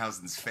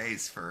Danhausen's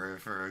face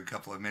for a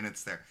couple of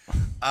minutes there.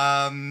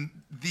 I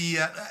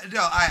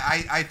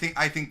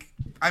think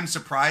I'm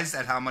surprised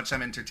at how much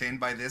I'm entertained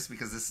by this,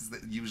 because this is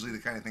usually the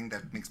kind of thing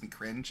that makes me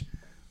cringe.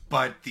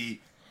 But the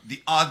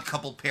odd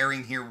couple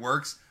pairing here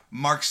works.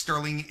 Mark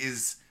Sterling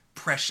is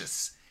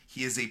precious.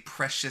 He is a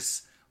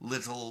precious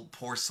little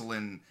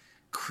porcelain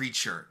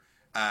creature.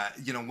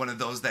 One of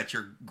those that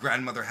your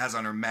grandmother has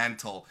on her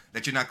mantle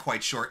that you're not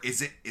quite sure.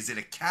 Is it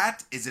a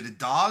cat? Is it a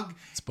dog?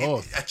 It's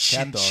both. A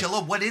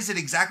chinchilla? What is it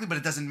exactly? But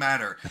it doesn't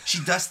matter.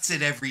 She dusts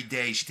it every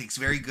day. She takes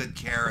very good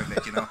care of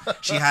it.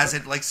 She has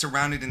it like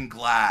surrounded in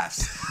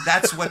glass.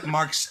 That's what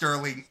Mark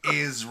Sterling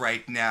is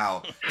right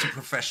now to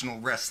professional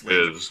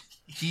wrestling.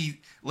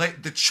 He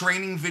like the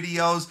training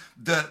videos,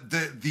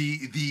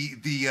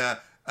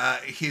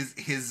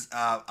 his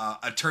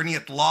attorney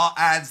at law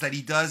ads that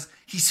he does.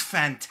 He's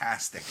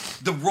fantastic.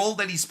 The role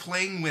that he's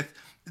playing with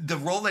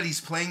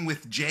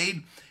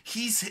Jade,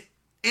 he's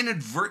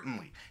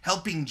inadvertently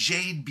helping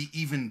Jade be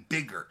even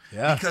bigger.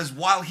 Yeah. Because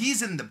while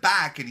he's in the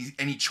back and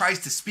he tries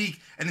to speak,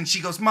 and then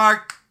she goes,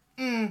 "Mark,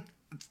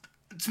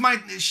 it's my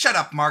shut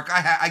up, Mark.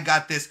 I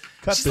got this."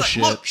 She's like,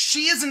 shit. Look,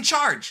 she is in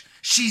charge.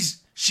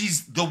 She's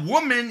the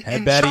woman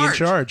in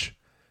charge.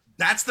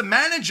 That's the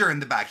manager in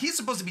the back. He's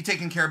supposed to be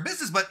taking care of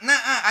business, but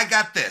I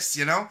got this,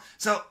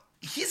 So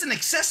he's an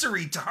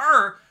accessory to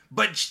her,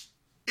 but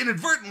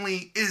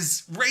inadvertently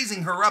is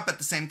raising her up at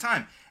the same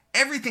time.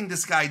 Everything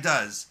this guy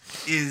does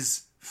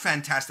is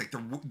fantastic.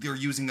 They're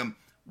using him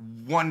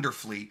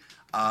wonderfully.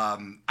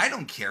 I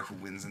don't care who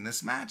wins in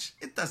this match.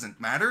 It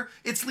doesn't matter.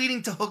 It's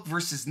leading to Hook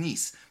versus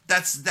Nese.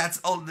 That's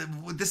all.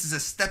 This is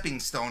a stepping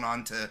stone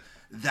onto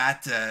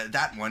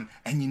that one.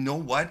 And you know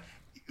what?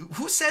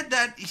 Who said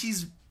that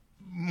he's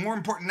more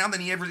important now than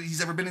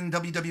he's ever been in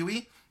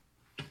WWE?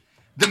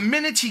 The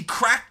minute he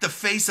cracked the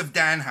face of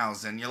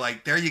Danhausen, you're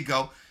like, there you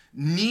go.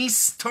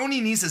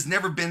 Tony Nese has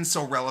never been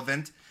so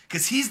relevant,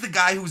 because he's the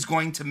guy who's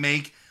going to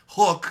make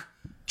Hook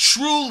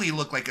truly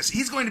look like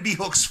he's going to be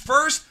Hook's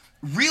first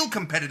real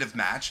competitive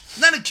match,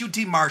 not a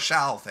QT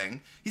Marshall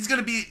thing. He's going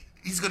to be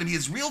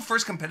his real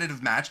first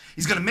competitive match.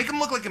 He's going to make him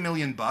look like $1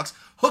 million.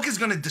 Hook is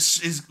going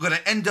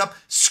to end up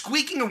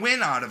squeaking a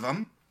win out of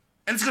him,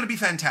 and it's going to be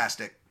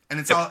fantastic. And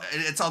it's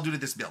all due to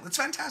this build. It's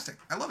fantastic.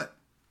 I love it.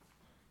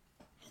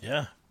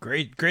 Yeah,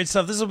 great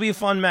stuff. This will be a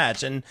fun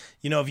match, and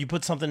if you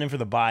put something in for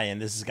the buy-in,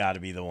 this has got to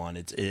be the one.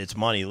 It's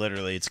money,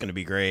 literally. It's going to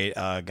be great,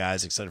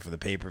 guys. Excited for the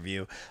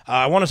pay-per-view.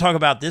 I want to talk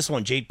about this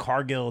one. Jade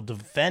Cargill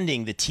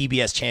defending the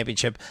TBS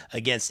Championship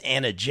against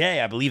Anna Jay.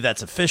 I believe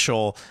that's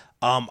official.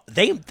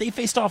 They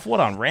faced off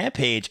on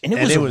Rampage, and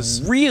it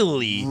was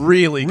really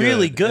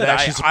good. It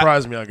actually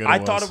surprised me how good it was.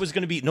 I thought it was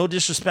going to be, no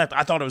disrespect,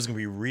 I thought it was going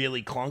to be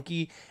really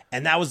clunky,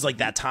 and that was like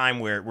that time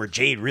where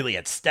Jade really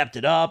had stepped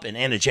it up, and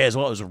Anna Jay as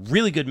well. It was a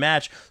really good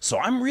match, so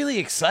I'm really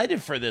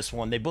excited for this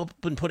one. They've both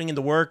been putting in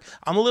the work.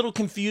 I'm a little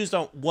confused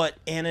on what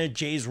Anna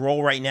Jay's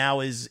role right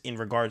now is in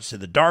regards to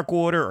the Dark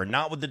Order, or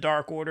not with the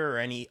Dark Order, or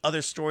any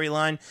other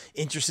storyline.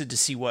 Interested to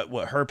see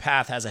what her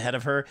path has ahead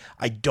of her.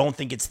 I don't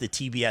think it's the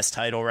TBS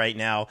title right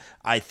now.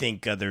 I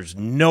think there's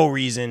no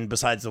reason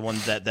besides the one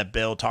that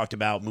Bill talked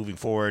about moving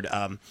forward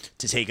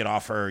to take it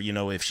off her,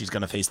 if she's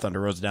going to face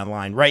Thunder Rosa down the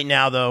line. Right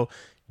now, though,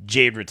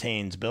 Jade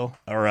retains, Bill.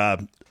 Or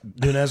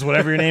Nunez,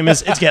 whatever your name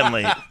is. It's getting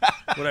late.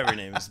 Whatever your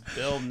name is.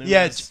 Bill, Nunez.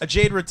 Yeah,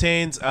 Jade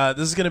retains.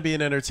 This is going to be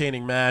an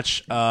entertaining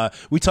match.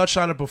 We touched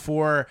on it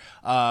before.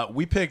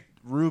 We picked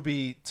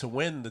Ruby to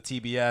win the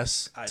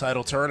TBS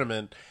title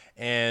tournament.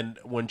 And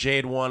when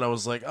Jade won, I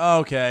was like, oh,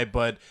 okay,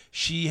 but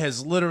she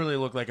has literally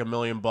looked like $1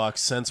 million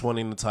since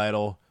winning the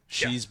title.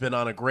 She's been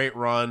on a great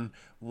run.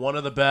 One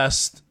of the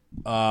best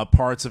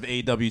parts of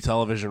AEW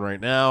television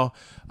right now.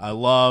 I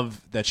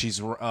love that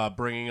she's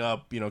bringing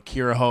up,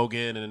 Kiera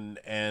Hogan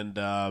and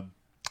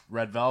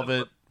Red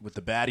Velvet with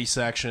the baddie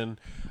section.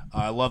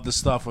 I love the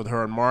stuff with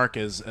her and Mark,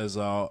 as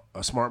a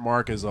smart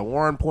Mark, as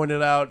Warren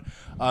pointed out.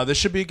 This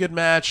should be a good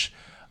match.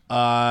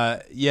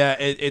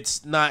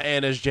 It's not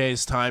Anna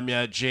Jay's time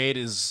yet. Jade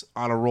is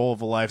on a roll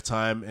of a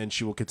lifetime, and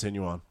she will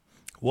continue on.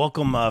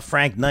 Welcome,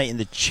 Frank Knight in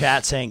the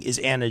chat saying, "Is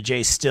Anna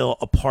Jay still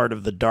a part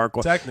of the Dark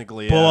Order?"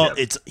 Technically, yeah. Well,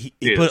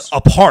 he put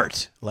a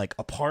part, like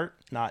a part,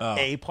 not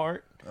a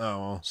part. Oh,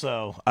 well.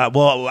 So,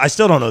 I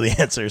still don't know the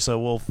answer, so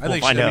we'll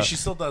find out. She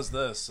still does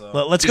this. So.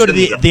 Let's go to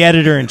the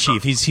editor in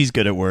chief. He's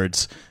good at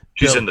words.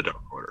 She's in the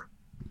Dark Order.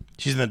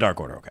 She's in the Dark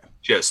Order. Okay.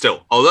 Yeah,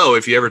 still. Although,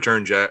 if you ever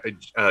turn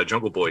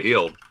Jungle Boy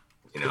heel,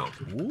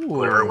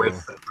 put her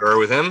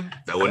with him,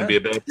 that wouldn't be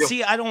a bad deal.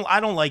 See, I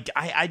don't like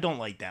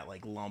that,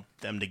 like lump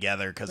them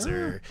together, because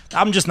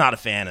I'm just not a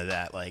fan of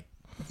that. Like,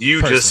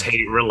 you just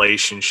hate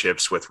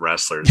relationships with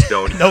wrestlers,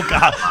 don't you? No,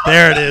 God,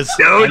 there it is.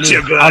 Don't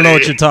you, buddy? I know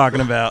what you're talking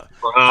about.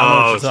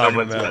 Oh,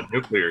 someone's got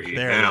nuclear heat.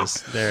 There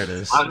it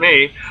is. Not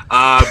me.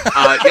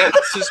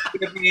 This is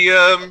gonna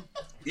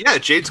be.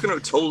 Jade's gonna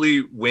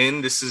totally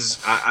win. This is.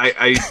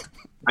 I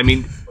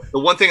mean, the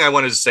one thing I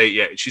wanted to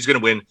say, she's gonna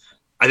win.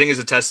 I think is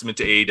a testament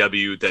to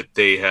AEW that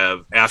they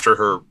have, after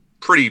her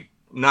pretty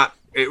not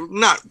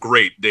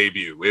great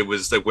debut. It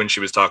was like when she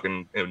was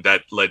talking, and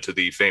that led to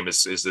the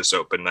famous "Is this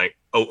open mic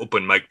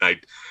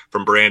night"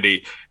 from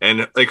Brandy,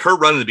 and like her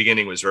run in the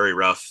beginning was very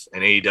rough,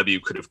 and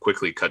AEW could have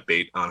quickly cut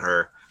bait on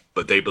her,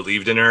 but they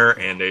believed in her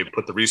and they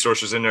put the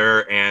resources in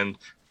her, and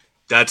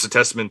that's a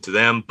testament to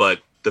them.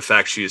 But the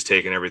fact she has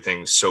taken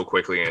everything so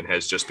quickly and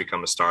has just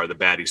become a star, the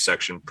baddie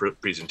section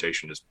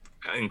presentation is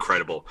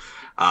incredible,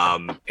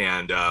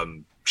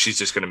 she's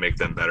just going to make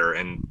them better,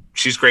 and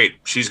she's great.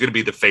 She's going to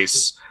be the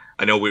face.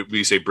 I know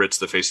we say Britt's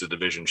the face of the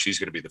division. She's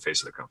going to be the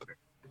face of the company.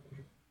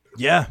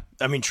 Yeah,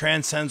 I mean,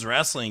 transcends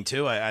wrestling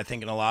too. I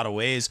think in a lot of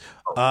ways.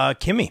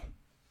 Kimmy,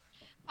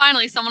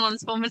 finally, someone on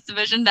this women's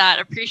division that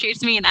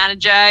appreciates me, and Anna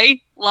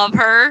Jay. Love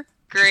her.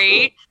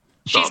 Great.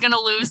 She's going to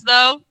lose,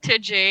 though, to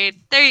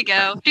Jade. There you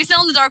go. She's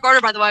still in the Dark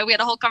Order, by the way. We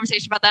had a whole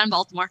conversation about that in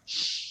Baltimore.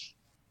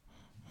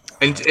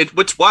 And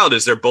what's wild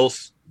is they're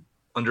both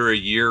under a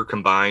year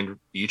combined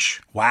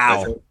each.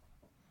 Wow.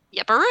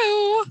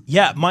 Yepperoo.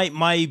 Yeah,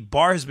 my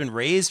bar has been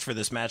raised for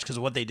this match because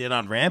of what they did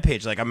on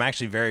Rampage. Like, I'm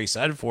actually very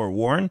excited for it.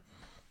 Warren?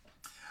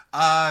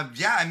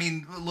 I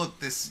mean, look,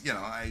 this,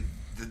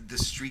 the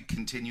streak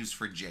continues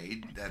for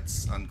Jade.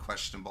 That's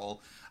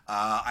unquestionable.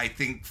 I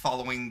think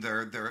following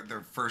their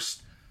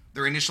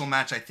initial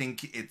match, I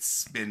think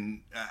it's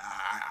been.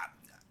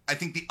 I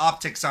think the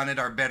optics on it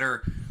are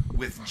better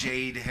with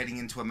Jade heading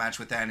into a match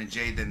with Anna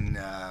Jay than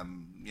a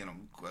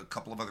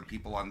couple of other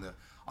people on the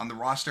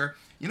roster.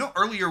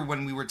 Earlier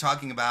when we were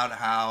talking about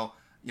how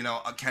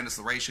Candice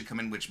LeRae should come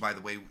in, which by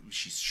the way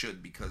she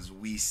should, because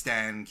we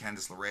stan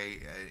Candice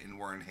LeRae in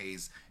Warren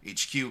Hayes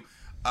HQ.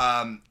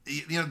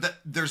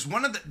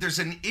 There's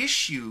an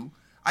issue.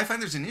 I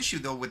find there's an issue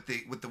though with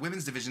the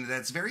women's division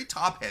that's very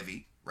top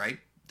heavy, right?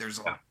 There's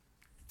a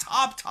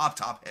top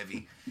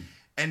heavy,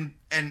 and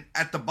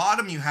at the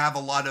bottom you have a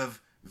lot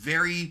of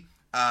very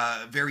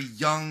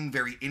young,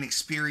 very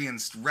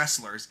inexperienced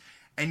wrestlers,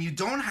 and you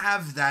don't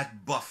have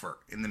that buffer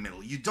in the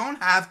middle. You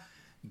don't have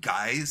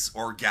guys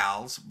or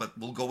gals, but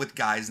we'll go with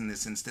guys in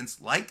this instance,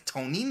 like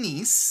Tony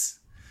Nese,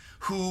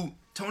 who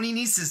Tony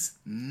Nese is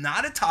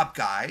not a top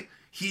guy.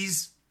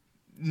 He's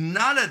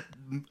not a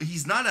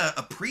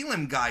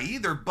prelim guy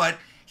either, but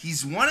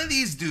he's one of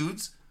these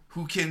dudes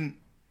who can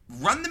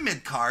run the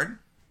mid card,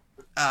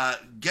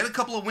 get a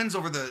couple of wins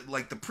over the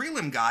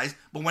prelim guys,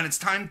 but when it's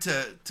time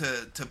to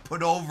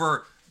put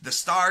over the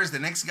stars, the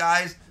next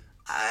guys,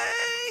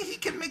 he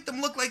can make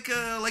them look like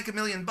 $1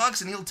 million,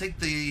 and he'll take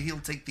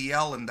the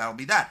L, and that'll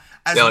be that.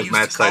 As we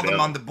used to call them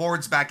on the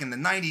boards back in the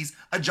 90s,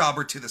 a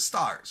jobber to the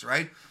stars,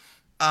 right?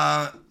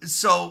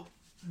 So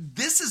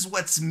this is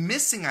what's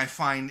missing, I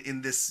find,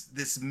 in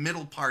this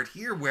middle part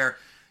here, where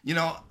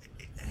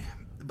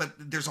but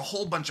there's a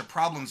whole bunch of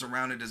problems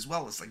around it as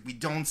well. It's like we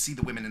don't see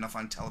the women enough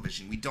on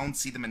television. We don't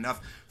see them enough,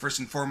 first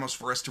and foremost,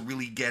 for us to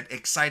really get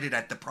excited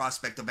at the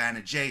prospect of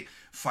Anna Jay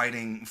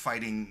fighting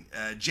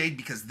Jade,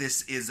 because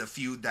this is a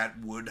feud that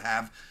would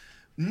have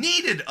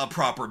needed a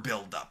proper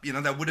build-up.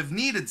 That would have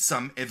needed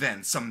some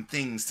events, some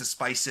things to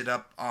spice it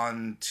up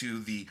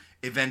onto the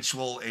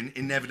eventual and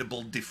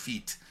inevitable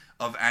defeat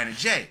of Anna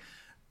Jay.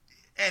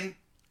 And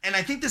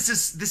I think this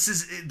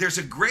is there's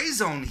a gray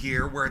zone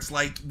here where it's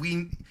like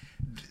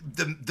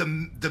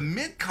the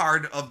mid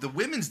card of the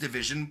women's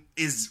division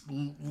is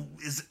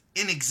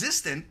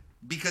inexistent,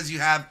 because you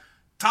have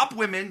top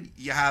women,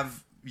 you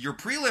have your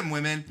prelim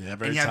women,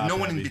 and you have no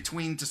one in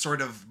between to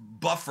sort of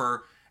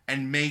buffer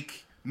and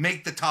make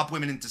the top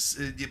women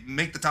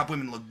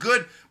look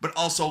good, but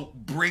also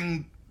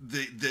bring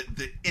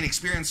the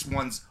inexperienced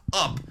ones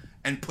up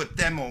and put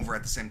them over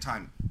at the same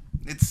time.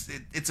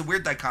 it's a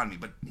weird dichotomy,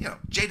 but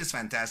Jade is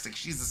fantastic.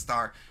 She's a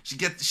star.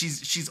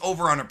 She's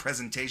over on her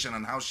presentation,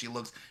 on how she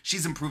looks.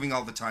 She's improving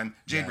all the time.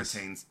 Jade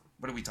retains.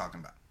 What are we talking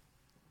about?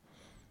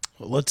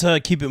 Well, let's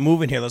keep it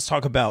moving here. Let's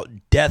talk about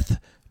Death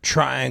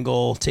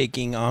Triangle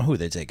taking on, who are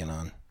they taking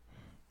on?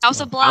 House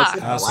of Black.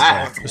 House of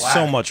Black. There's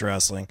so much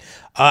wrestling.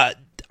 I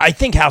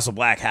think House of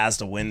Black has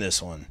to win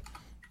this one.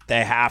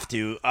 They have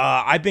to.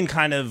 I've been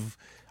kind of.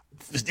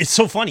 It's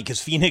so funny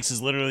because Phoenix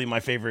is literally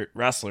my favorite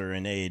wrestler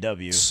in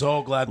AEW.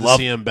 So glad to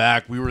see him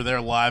back. We were there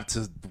live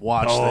to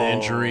watch the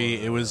injury.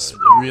 It was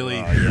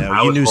really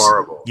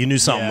horrible. You knew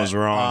something was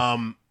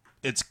wrong.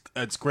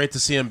 It's great to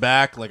see him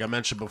back. Like I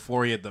mentioned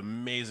before, he had the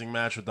amazing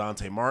match with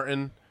Dante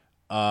Martin.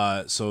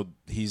 So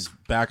he's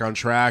back on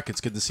track. It's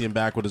good to see him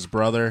back with his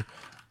brother.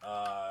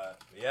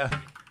 Yeah.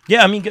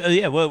 I mean,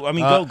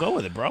 go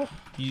with it, bro.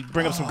 You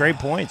bring up some great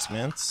points,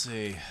 man. Let's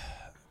see.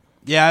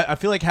 Yeah, I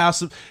feel like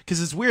because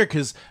it's weird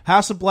because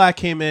House of Black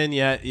came in.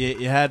 Yeah,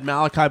 you had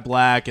Malachi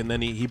Black, and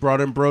then he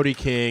brought in Brody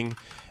King,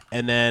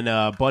 and then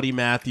Buddy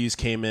Matthews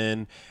came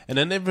in, and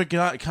then they've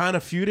got kind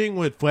of feuding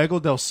with Fuego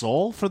del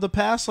Sol for the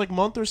past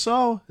month or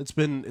so. It's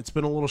been a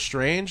little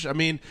strange. I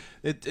mean,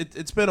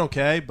 it's been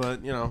okay, but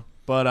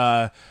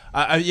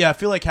I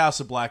feel like House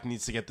of Black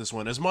needs to get this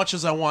win. As much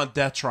as I want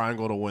Death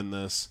Triangle to win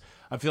this,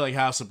 I feel like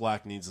House of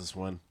Black needs this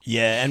win.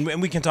 Yeah,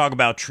 and we can talk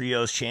about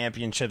trios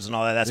championships and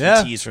all that. That's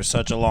been teased for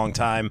such a long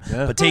time.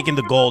 Yeah. But taking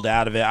the gold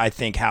out of it, I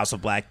think House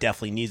of Black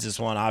definitely needs this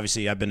one.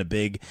 Obviously, I've been a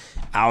big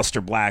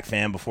Aleister Black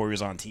fan before he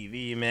was on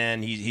TV,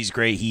 man. He's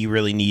great. He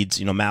really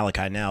needs,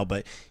 Malachi now,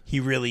 but he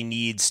really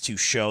needs to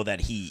show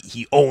that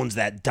he owns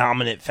that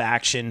dominant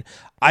faction.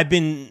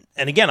 And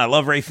again, I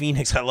love Rey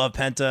Fenix. I love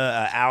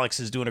Penta.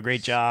 Alex is doing a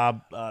great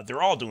job.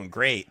 They're all doing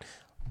great.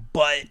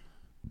 But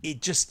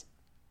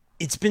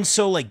it's been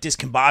so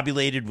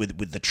discombobulated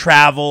with the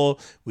travel,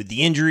 with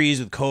the injuries,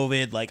 with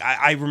COVID.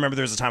 I remember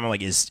there was a time I'm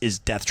like, is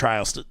Death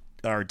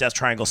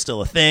Triangle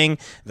still a thing?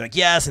 They're like,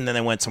 yes, and then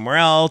they went somewhere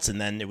else, and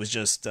then it was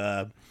just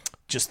the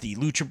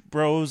Lucha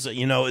Bros.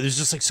 There's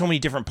just so many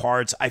different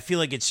parts. I feel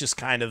like it's just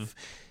kind of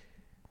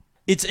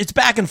it's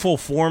back in full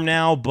form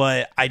now,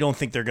 but I don't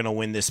think they're gonna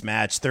win this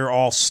match. They're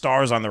all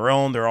stars on their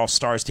own. They're all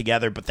stars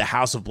together, but the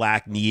House of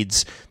Black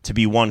needs to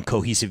be one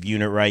cohesive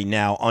unit right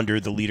now under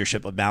the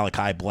leadership of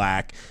Malachi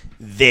Black.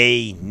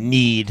 They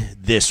need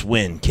this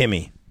win.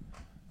 Kimmy.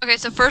 Okay,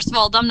 so first of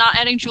all, them not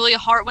adding Julia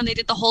Hart when they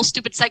did the whole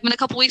stupid segment a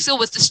couple weeks ago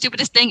was the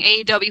stupidest thing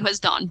AEW has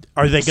done.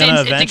 Are they going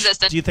to eventually?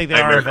 Do you think they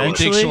are eventually?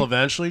 Do you think she'll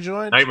eventually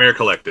join? Nightmare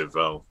Collective.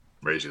 I'll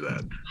raise you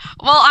that.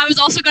 Well, I was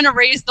also going to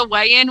raise the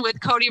weigh-in with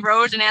Cody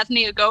Rhodes and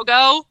Anthony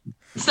Ogogo.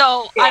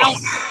 So I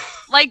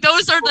don't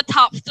those are the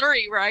top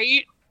three,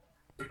 right?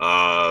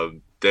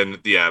 Then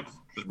yeah,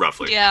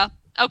 roughly. Yeah.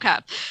 Okay.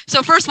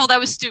 So first of all, that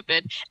was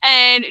stupid.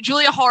 And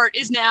Julia Hart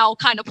is now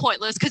kind of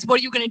pointless because what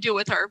are you going to do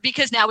with her?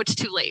 Because now it's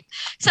too late.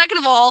 Second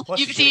of all, plus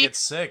you can see gets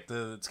sick.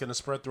 It's going to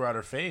spread throughout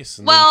her face.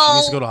 And then she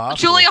needs to go to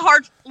hospital. Julia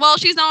Hart. Well,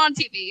 she's not on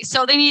TV,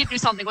 so they need to do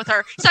something with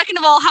her. Second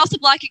of all, House of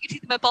Black. You can see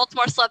them at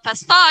Baltimore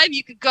Slugfest 5.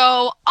 You could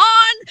go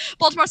on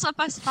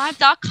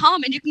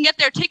BaltimoreSlugfest5.com and you can get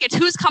their tickets.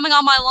 Who's coming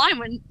on my line?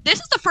 When this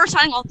is the first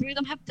time all three of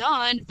them have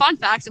done fun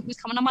facts of who's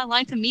coming on my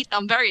line to meet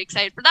them. Very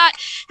excited for that.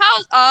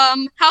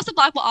 House of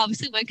Black will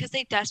obviously win because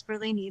they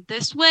desperately need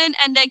this win.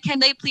 And then can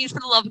they please, for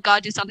the love of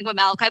God, do something with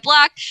Malachi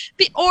Black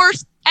or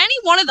any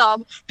one of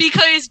them?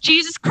 Because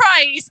Jesus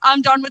Christ,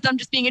 I'm done with them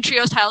just being in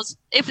trios titles.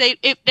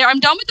 I'm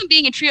done with them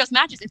being in trios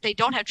matches if they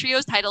don't have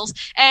trios titles.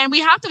 And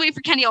we have to wait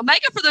for Kenny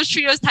Omega for those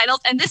trios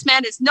titles. And this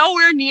man is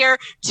nowhere near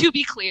to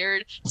be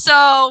cleared.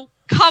 So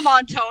come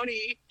on,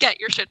 Tony, get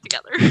your shit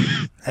together.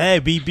 Hey,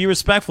 be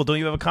respectful. Don't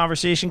you have a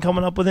conversation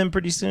coming up with him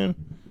pretty soon?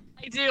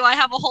 I do. I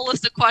have a whole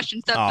list of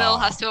questions that Bill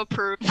has to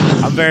approve.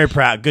 I'm very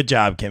proud. Good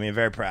job, Kimmy. I'm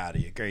very proud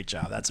of you. Great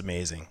job. That's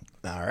amazing.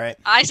 All right.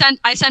 I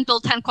sent Bill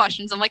 10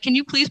 questions. I'm like, can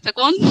you please pick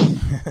one?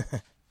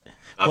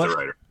 Not the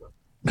writer.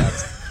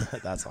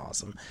 That's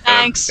awesome.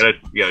 Thanks. You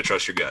gotta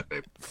trust your gut,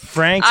 babe.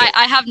 Frank.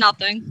 I have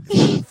nothing.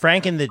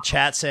 Frank in the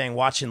chat saying,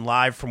 watching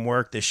live from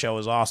work. This show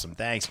is awesome.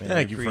 Thanks, man.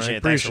 Thank you, appreciate Frank.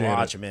 it. Thanks for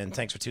watching, man.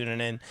 Thanks for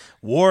tuning in.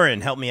 Warren,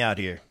 help me out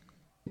here.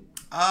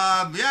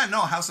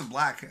 House of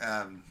Black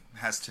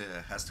has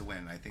to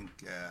win. I think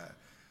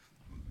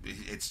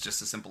it's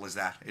just as simple as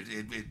that.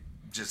 It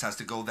just has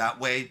to go that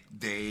way.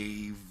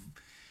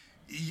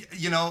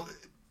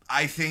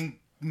 I think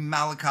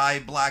Malachi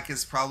Black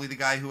is probably the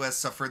guy who has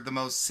suffered the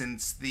most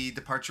since the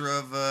departure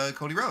of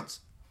Cody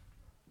Rhodes.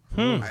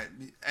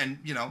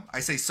 I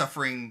say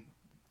suffering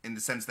in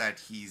the sense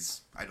that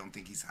I don't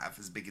think he's half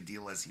as big a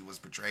deal as he was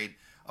portrayed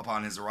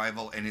upon his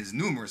arrival and his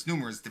numerous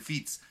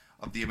defeats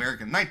of the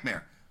American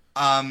Nightmare.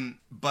 I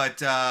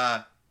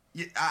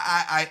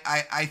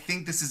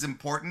think this is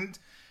important.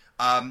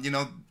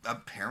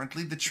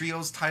 Apparently the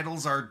trios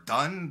titles are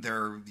done.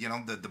 They're,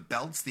 the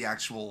belts, the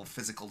actual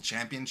physical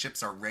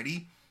championships are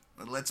ready.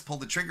 Let's pull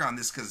the trigger on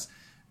this because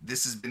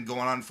this has been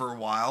going on for a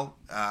while.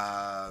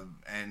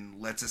 And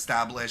let's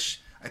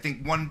establish, I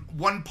think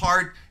one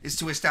part is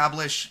to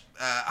establish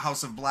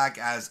House of Black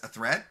as a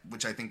threat,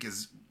 which I think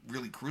is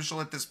really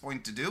crucial at this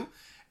point to do.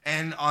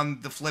 and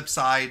on the flip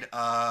side,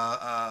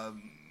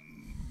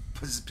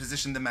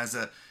 position them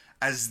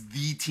as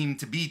the team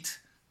to beat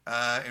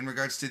in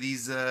regards to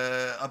these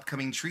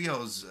upcoming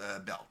trios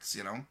belts.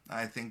 You know,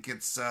 I think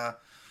it's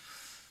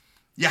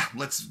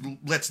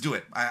let's do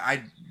it.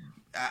 I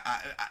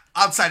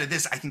outside of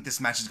this, I think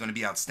this match is going to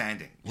be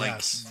outstanding.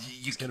 Yes.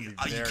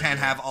 Like you can't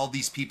have all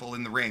these people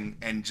in the ring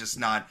and just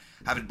not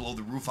have it blow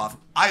the roof off.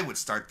 I would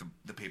start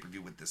the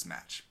pay-per-view with this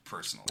match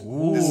personally.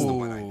 Ooh. This is the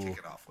one I'd kick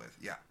it off with.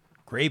 Yeah.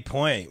 Great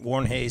point.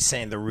 Warren Hayes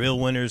saying the real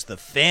winners, the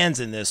fans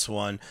in this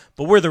one,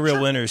 but we're the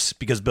real winners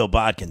because Bill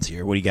Bodkin's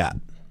here. What do you got?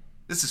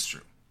 This is true.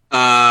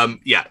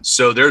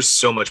 So there's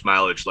so much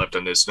mileage left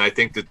on this, and I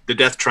think that the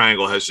Death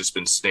Triangle has just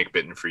been snake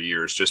bitten for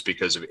years, just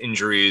because of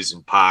injuries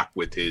and Pac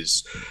with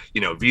his,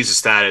 visa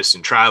status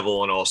and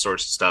travel and all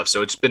sorts of stuff.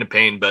 So it's been a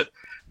pain, but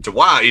it's a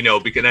while,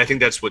 because I think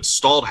that's what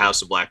stalled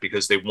House of Black,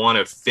 because they want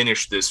to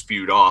finish this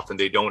feud off, and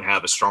they don't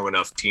have a strong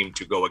enough team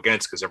to go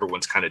against because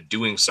everyone's kind of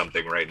doing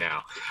something right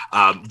now.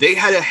 They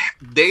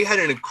had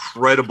an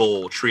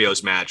incredible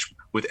trios match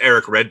with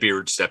Eric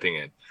Redbeard stepping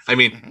in. I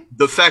mean,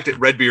 the fact that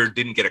Redbeard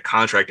didn't get a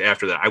contract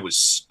after that, I was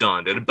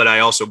stunned. But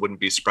I also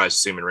wouldn't be surprised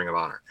to see him in Ring of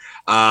Honor.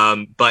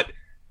 But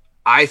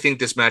I think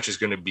this match is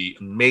going to be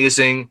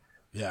amazing.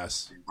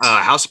 Yes.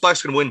 House of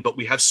Black's going to win, but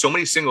we have so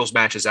many singles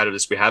matches out of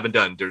this we haven't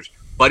done. There's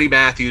Buddy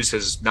Matthews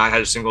has not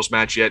had a singles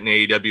match yet in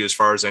AEW as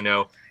far as I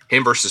know.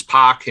 Him versus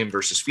Pac, him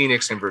versus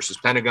Phoenix, him versus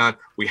Pentagon.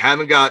 We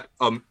haven't got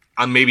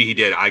maybe he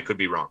did. I could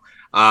be wrong.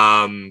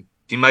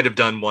 He might have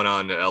done one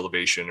on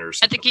Elevation or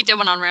something. I think he did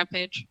one on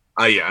Rampage.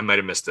 Yeah, I might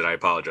have missed it. I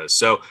apologize.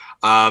 So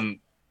you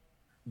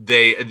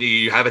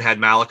haven't had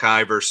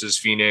Malachi versus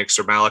Phoenix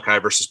or Malachi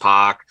versus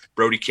Pac,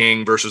 Brody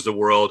King versus the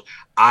World.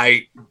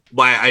 I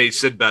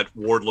said about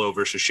Wardlow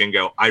versus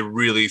Shingo. I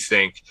really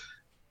think,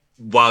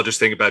 while just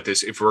thinking about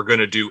this, if we're going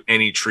to do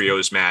any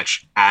trios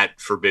match at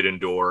Forbidden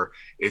Door,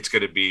 it's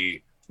going to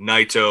be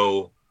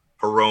Naito,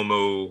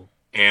 Hiromu,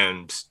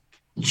 and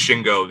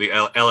Shingo, the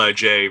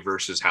LIJ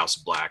versus House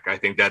of Black. I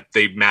think that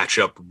they match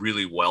up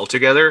really well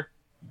together.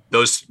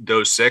 Those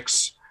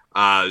six.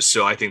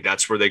 So I think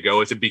that's where they go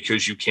with it,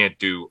 because you can't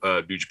do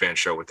a New Japan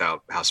show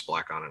without House of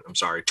Black on it. I'm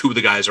sorry. Two of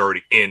the guys are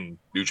already in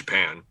New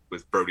Japan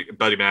with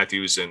Buddy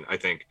Matthews, and I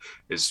think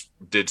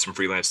did some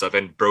freelance stuff,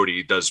 and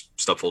Brody does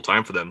stuff full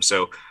time for them.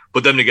 So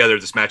put them together.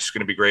 This match is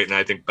going to be great. And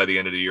I think by the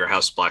end of the year,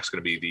 House of Black is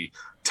going to be the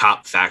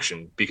top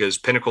faction, because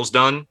Pinnacle's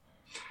done.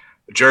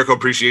 Jericho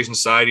Appreciation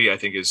Society, I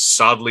think, is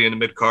solidly in the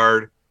mid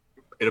card.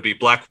 It'll be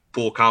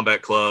Blackpool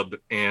Combat Club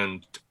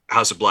and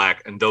House of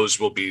Black, and those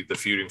will be the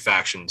feuding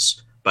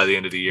factions by the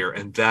end of the year,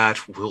 and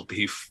that will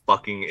be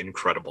fucking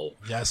incredible.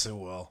 Yes, it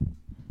will.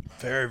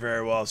 Very,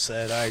 very well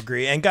said. I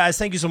agree. And guys,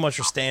 thank you so much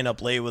for staying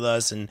up late with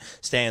us and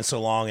staying so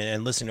long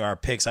and listening to our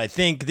picks. I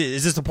think,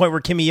 is this the point where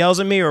Kimmy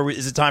yells at me, or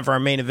is it time for our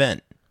main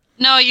event?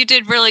 No, you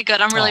did really good.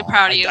 I'm really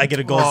proud of you. I get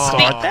a gold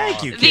star.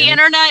 Thank you, The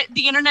Kimmy.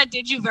 The internet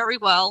did you very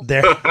well.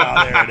 There it is.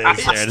 There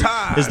it is.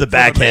 This is the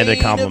backhanded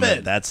compliment.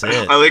 Event. That's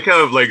it. I like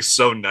how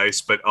so nice,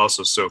 but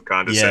also so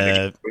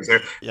condescending.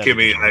 Yeah.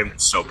 Kimmy, I'm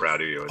so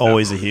proud of you.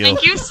 Always a heel.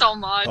 Thank you so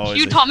much. Always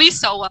You taught me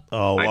so well.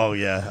 Oh,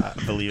 yeah.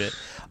 I believe it.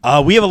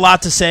 We have a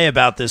lot to say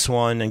about this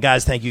one. And,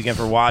 guys, thank you again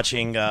for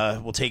watching.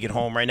 We'll take it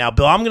home right now.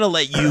 Bill, I'm going to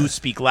let you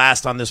speak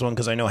last on this one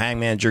because I know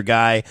Hangman's your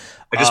guy.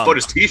 I just bought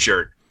his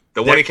T-shirt.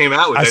 The one he came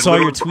out with. I saw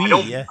your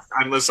tweet. Yeah.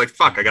 I'm just like,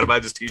 fuck, I got to buy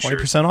this T-shirt.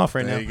 20% off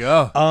right now. There you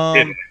go.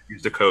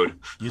 Use the code.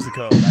 Use the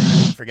code.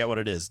 I forget what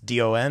it is.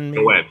 DON?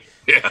 Maybe? DON.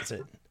 Yeah. That's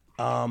it.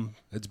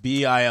 It's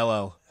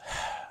BILL.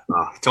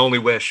 It's only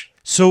wish.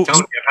 So Tell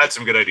me, I've had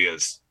some good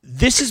ideas.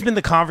 This has been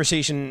the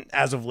conversation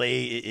as of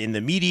late in the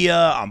media,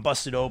 on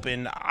Busted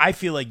Open. I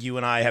feel like you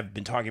and I have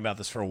been talking about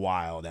this for a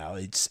while now.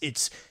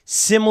 It's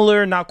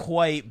similar, not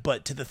quite,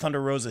 but to the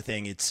Thunder Rosa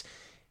thing.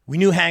 We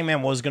knew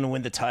Hangman was going to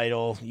win the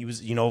title. He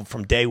was,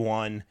 from day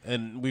one.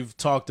 And we've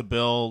talked to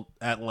Bill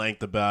at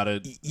length about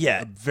it.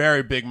 Yeah. A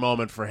very big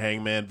moment for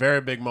Hangman.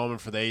 Very big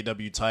moment for the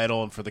AEW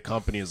title and for the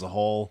company as a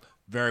whole.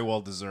 Very well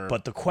deserved.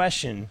 But the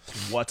question,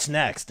 what's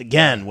next?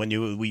 Again,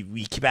 when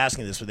we keep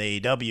asking this with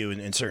AEW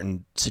in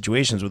certain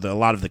situations with a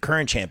lot of the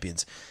current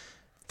champions.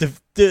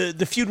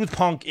 The feud with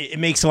Punk, it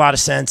makes a lot of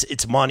sense.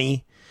 It's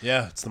money.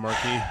 Yeah, it's the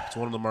marquee. It's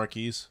one of the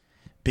marquees.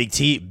 Big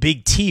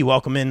T,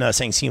 welcome in,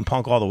 saying CM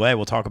Punk all the way.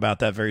 We'll talk about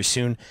that very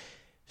soon.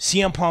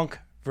 CM Punk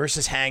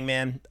versus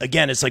Hangman.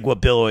 Again, it's like what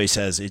Bill always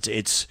says.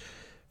 It's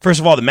first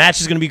of all, the match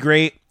is going to be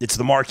great. It's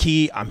the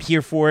marquee. I'm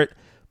here for it.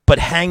 But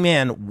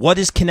Hangman, what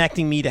is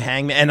connecting me to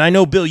Hangman? And I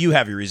know, Bill, you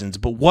have your reasons,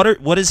 but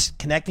what is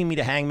connecting me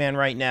to Hangman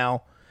right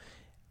now?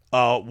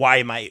 Why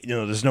am I,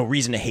 there's no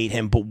reason to hate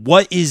him, but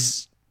what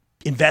is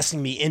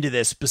investing me into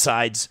this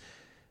besides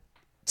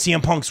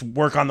CM Punk's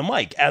work on the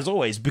mic, as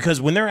always?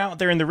 Because when they're out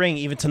there in the ring,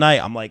 even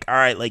tonight, I'm like, all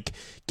right, like,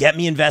 get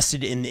me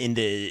invested in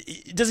the,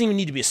 it doesn't even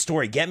need to be a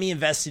story. Get me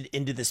invested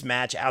into this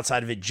match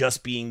outside of it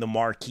just being the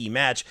marquee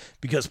match,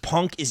 because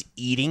Punk is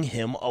eating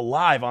him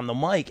alive on the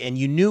mic, and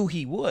you knew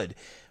he would.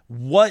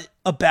 What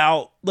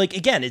about, like,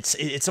 again,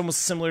 it's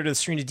almost similar to the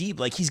Serena Deeb.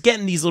 Like, he's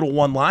getting these little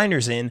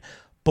one-liners in,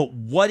 But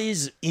what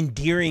is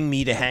endearing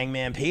me to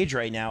Hangman Page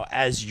right now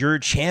as your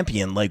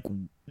champion? Like,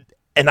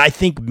 and I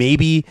think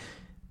maybe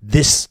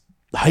this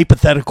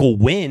hypothetical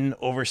win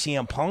over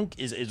CM Punk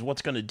is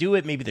what's going to do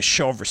it. Maybe the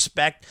show of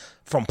respect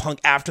from Punk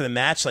after the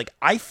match. Like,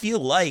 I feel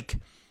like,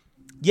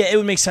 yeah, it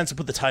would make sense to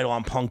put the title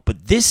on Punk,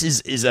 but this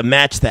is a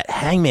match that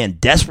Hangman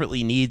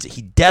desperately needs.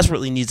 He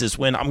desperately needs this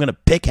win. I'm going to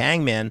pick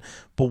Hangman,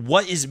 but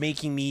what is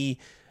making me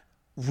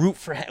root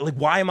for, like,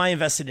 why am I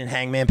invested in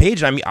Hangman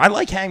Page? I mean, I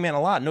like Hangman a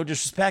lot, no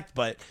disrespect,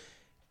 but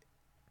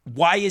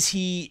why is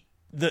he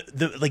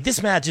the like,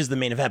 this match is the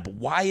main event, but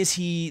why is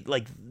he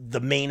like the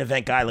main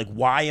event guy? Like,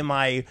 why am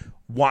I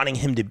wanting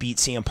him to beat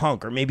CM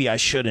Punk? Or maybe I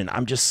shouldn't.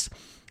 I'm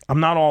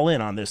not all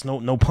in on this.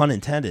 No pun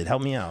intended.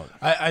 Help me out.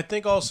 I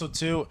think also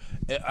too,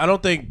 I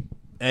don't think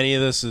any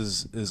of this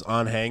is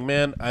on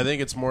Hangman. I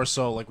think it's more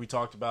so like we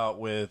talked about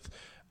with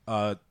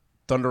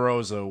Thunder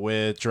Rosa,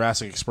 with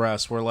Jurassic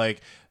Express, where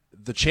like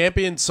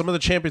some of the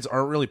champions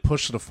aren't really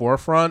pushed to the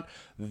forefront.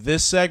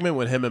 This segment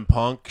with him and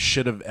Punk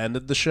should have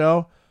ended the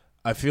show.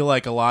 I feel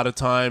like a lot of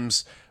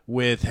times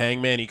with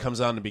Hangman, he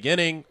comes out in the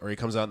beginning or he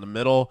comes out in the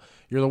middle.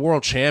 You're the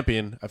world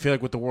champion. I feel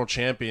like with the world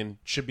champion,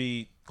 should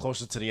be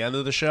closer to the end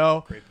of the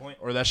show. Great point.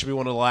 Or that should be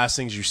one of the last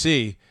things you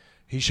see.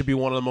 He should be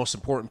one of the most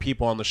important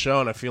people on the show,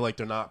 and I feel like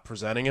they're not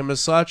presenting him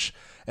as such.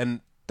 And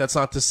that's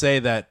not to say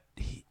that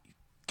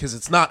because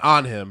it's not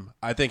on him.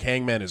 I think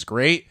Hangman is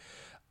great.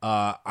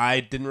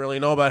 I didn't really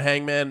know about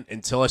Hangman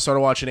until I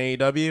started watching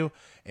AEW,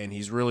 and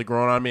he's really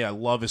grown on me. I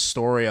love his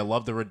story. I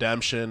love the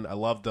redemption. I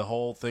love the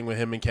whole thing with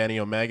him and Kenny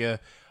Omega.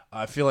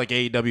 I feel like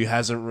AEW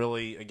hasn't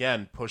really,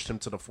 again, pushed him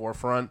to the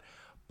forefront.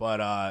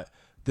 But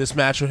this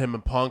match with him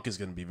and Punk is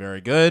going to be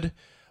very good.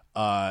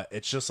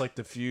 It's just like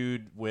the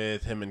feud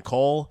with him and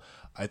Cole.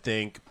 I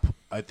think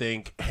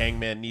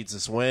Hangman needs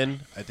this win.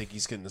 I think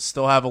he's going to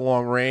still have a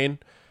long reign.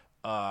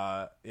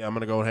 I'm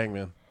going to go with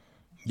Hangman.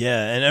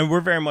 Yeah, and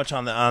we're very much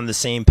on the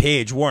same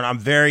page. Warren, I'm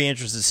very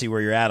interested to see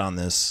where you're at on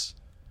this.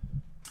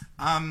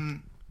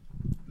 I'm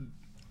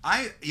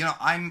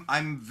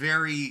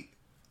very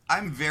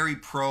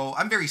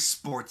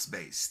sports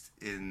based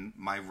in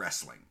my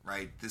wrestling,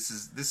 right? This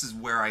is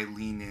where I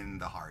lean in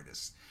the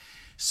hardest.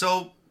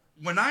 So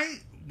when I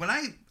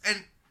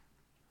and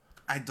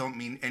I don't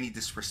mean any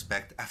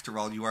disrespect. After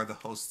all, you are the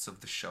hosts of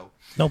the show.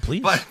 No,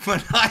 please. But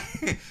when I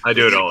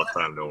do it all the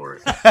time. Don't worry.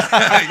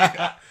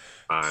 Yeah.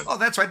 Oh,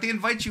 that's right. They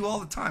invite you all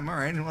the time. All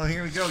right. Well,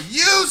 here we go.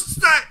 You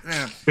start.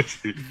 Yeah.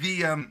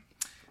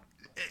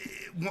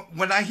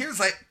 When I hear it's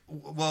like,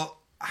 well,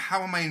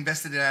 how am I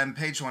invested in Adam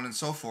Page, so on and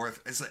so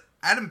forth? It's like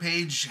Adam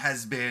Page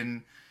has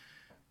been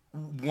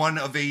one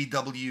of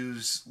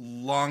AEW's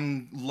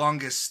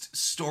longest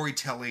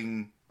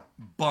storytelling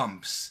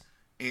bumps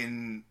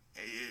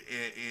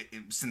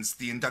since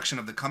the induction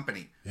of the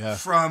company. Yeah.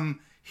 From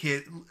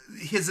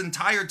his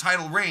entire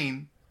title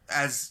reign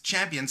as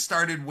champion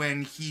started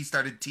when he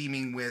started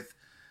teaming with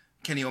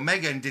Kenny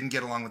Omega and didn't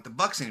get along with the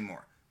Bucks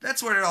anymore.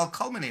 That's where it all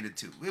culminated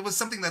to. It was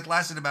something that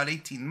lasted about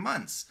 18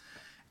 months.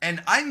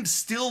 And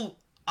that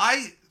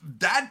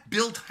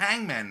built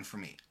Hangman for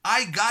me.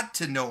 I got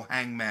to know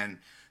Hangman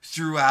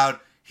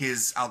throughout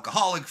his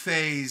alcoholic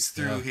phase,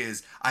 through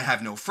his I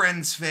have no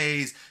friends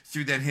phase,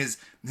 through then his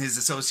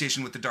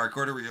association with the Dark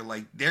Order, where you're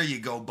like, there you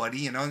go,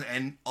 buddy,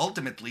 and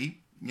ultimately,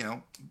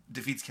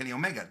 defeats Kenny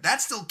Omega. That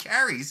still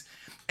carries.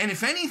 And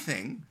if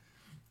anything,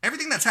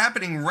 everything that's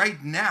happening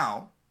right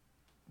now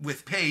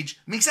with Page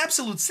makes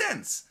absolute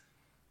sense.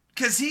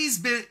 Because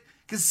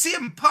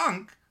CM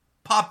Punk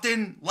popped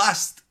in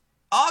last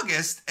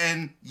August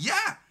and,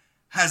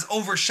 has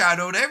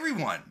overshadowed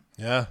everyone.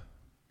 Yeah.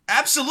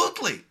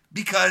 Absolutely.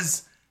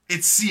 Because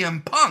it's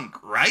CM Punk,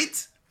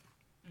 right?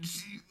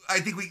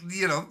 I think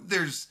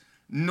there's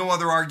no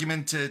other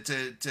argument to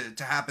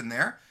happen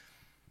there.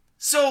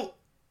 So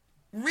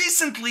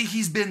recently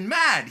he's been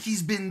mad.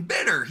 He's been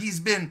bitter. He's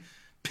been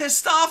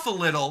pissed off a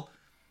little.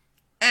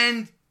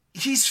 And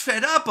he's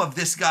fed up of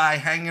this guy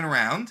hanging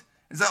around.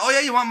 He's like, oh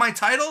yeah, you want my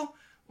title?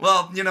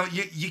 Well,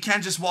 you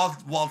can't just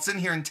waltz in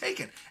here and take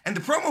it. And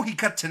the promo he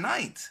cut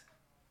tonight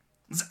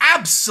was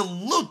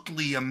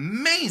absolutely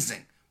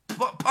amazing.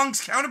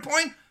 Punk's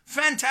counterpoint,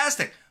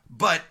 fantastic.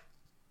 But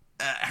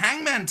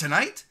Hangman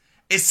tonight,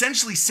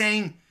 essentially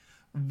saying,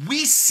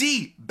 we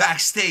see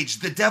backstage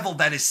the devil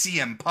that is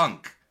CM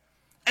Punk.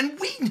 And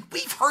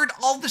we've heard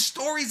all the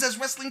stories as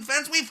wrestling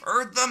fans. We've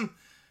heard them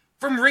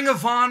from Ring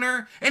of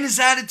Honor and his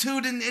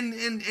attitude in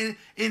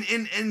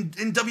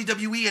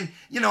WWE, and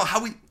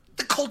how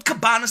the Colt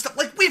Cabana stuff.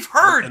 Like, we've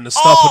heard and the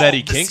stuff with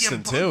Eddie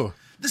Kingston too.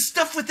 The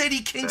stuff with Eddie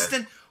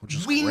Kingston.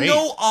 We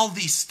know all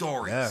these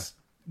stories. Yeah.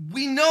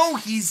 We know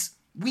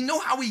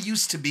how he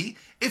used to be.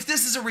 If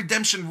this is a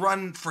redemption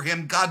run for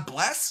him, God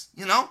bless,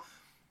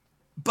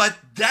 But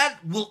that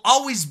will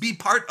always be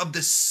part of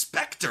the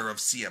specter of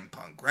CM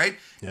Punk, right?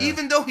 Yeah.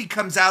 Even though he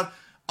comes out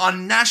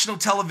on national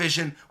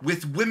television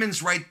with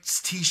women's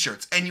rights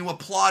t-shirts and you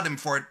applaud him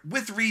for it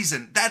with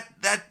reason, that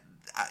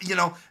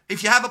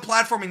if you have a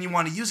platform and you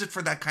want to use it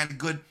for that kind of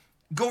good,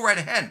 go right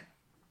ahead.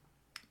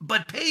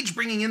 But Page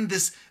bringing in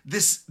this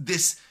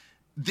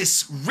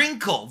this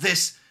wrinkle,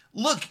 this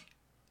look.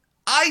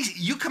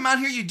 You come out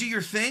here, you do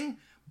your thing,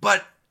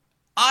 but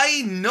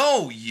I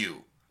know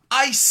you.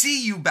 I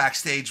see you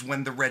backstage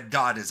when the red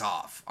dot is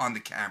off on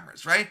the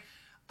cameras, right?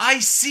 I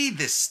see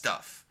this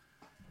stuff.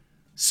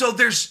 So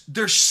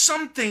there's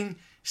something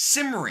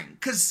simmering,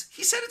 because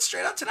he said it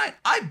straight out tonight.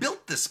 I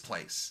built this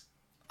place.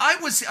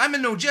 I'm a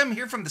no gem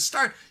here from the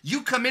start.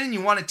 You come in and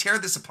you want to tear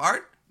this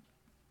apart?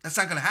 That's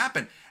not going to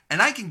happen.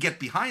 And I can get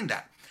behind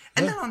that.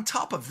 And then on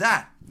top of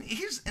that,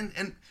 it's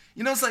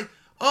like,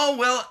 oh,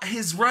 well,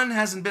 his run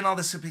hasn't been all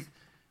this.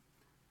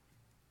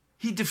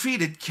 He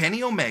defeated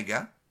Kenny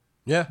Omega,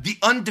 the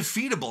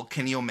undefeatable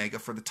Kenny Omega,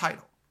 for the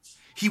title.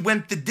 He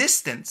went the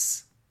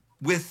distance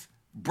with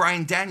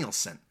Bryan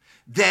Danielson,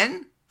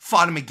 then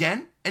fought him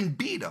again and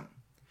beat him.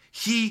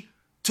 He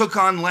took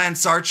on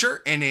Lance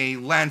Archer in a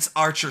Lance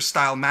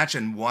Archer-style match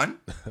and won.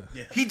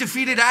 He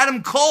defeated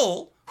Adam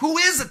Cole, who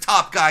is a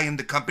top guy in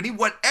the company,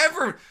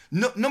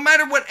 no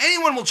matter what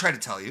anyone will try to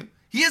tell you.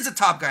 He is a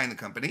top guy in the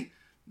company.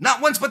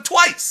 Not once, but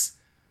twice.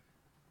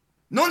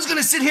 No one's going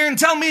to sit here and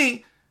tell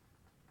me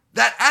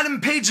that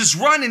Adam Page's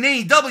run in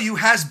AEW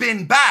has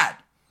been bad.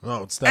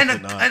 Oh, it's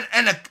definitely not.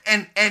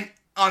 And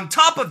on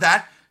top of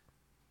that,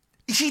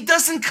 he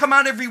doesn't come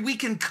out every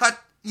week and cut,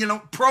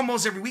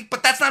 promos every week,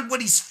 but that's not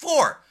what he's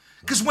for.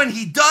 Because when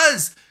he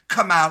does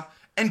come out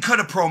and cut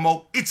a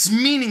promo, it's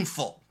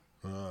meaningful.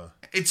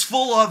 It's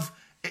full of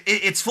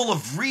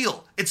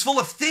real. It's full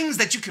of things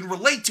that you can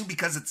relate to,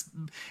 because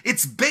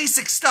it's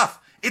basic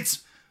stuff.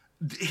 It's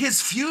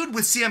his feud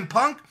with CM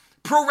Punk,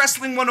 Pro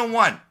Wrestling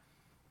 101.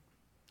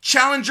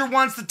 Challenger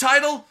wants the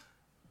title.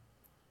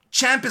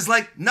 Champ is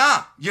like,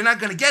 nah, you're not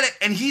going to get it.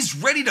 And he's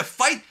ready to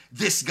fight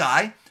this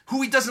guy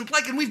who he doesn't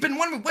like. And we've been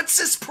wondering, what's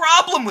his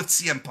problem with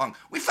CM Punk?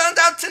 We found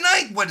out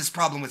tonight what his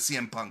problem with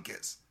CM Punk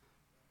is.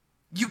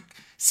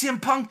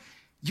 CM Punk,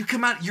 you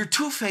come out, you're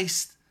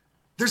two-faced.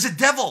 There's a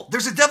devil to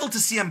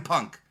CM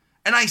Punk.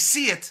 And I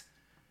see it.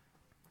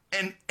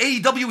 And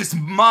AEW is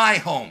my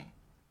home.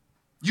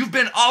 You've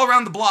been all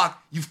around the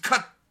block. You've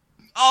cut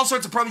all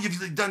sorts of promos.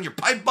 You've done your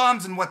pipe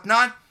bombs and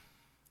whatnot.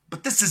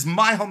 But this is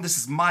my home. This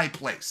is my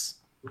place.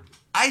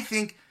 I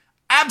think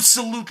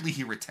absolutely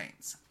he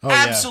retains.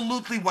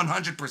 Absolutely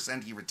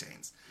 100% he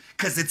retains.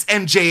 Because it's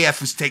MJF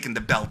who's taken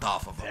the belt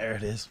off of him. There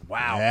it is.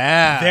 Wow.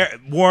 Yeah.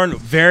 Warren,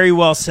 very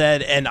well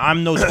said. And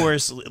I'm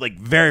notoriously,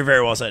 very,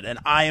 very well said. And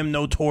I am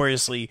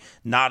notoriously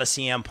not a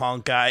CM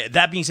Punk guy.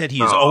 That being said, he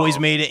has always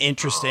made it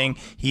interesting.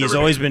 He has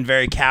always been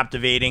very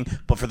captivating.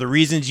 But for the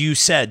reasons you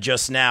said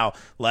just now,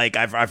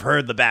 I've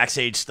heard the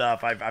backstage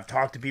stuff. I've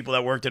talked to people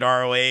that worked at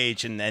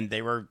ROH, and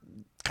they were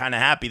kind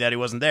of happy that he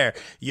wasn't there,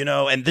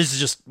 and this is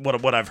just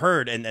what I've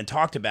heard and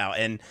talked about,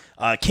 and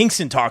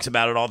Kingston talks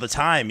about it all the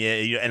time,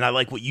 and I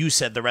like what you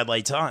said, the red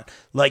light's on,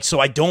 so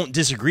I don't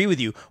disagree with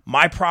you.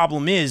 My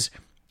problem is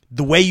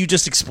the way you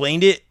just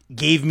explained it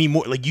gave me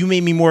more, you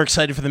made me more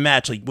excited for the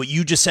match. What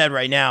you just said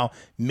right now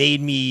made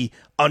me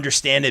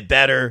understand it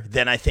better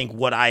than I think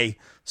what I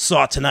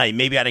saw tonight.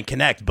 Maybe I didn't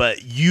connect,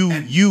 but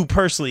you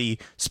personally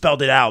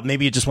spelled it out.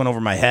 Maybe it just went over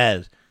my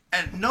head.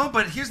 And no,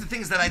 but here's the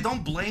thing: is that I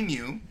don't blame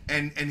you.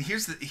 And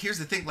here's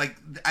the thing: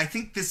 I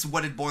think this,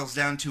 what it boils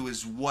down to,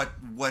 is what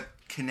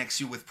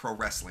connects you with pro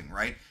wrestling,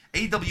 right?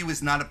 AEW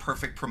is not a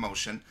perfect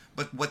promotion,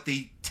 but what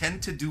they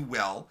tend to do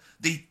well,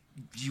 they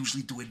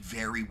usually do it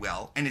very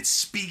well, and it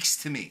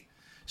speaks to me.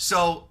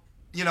 So,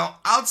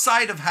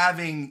 outside of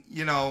having,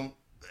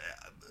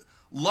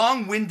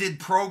 long-winded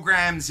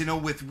programs,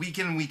 with week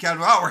in and week out,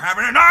 we're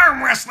having an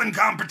arm wrestling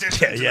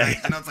competition tonight.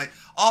 Yeah. It's like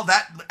all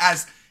that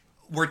as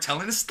we're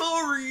telling a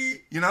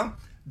story,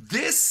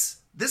 This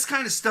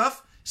kind of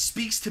stuff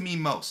speaks to me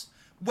most.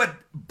 What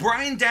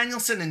Bryan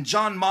Danielson and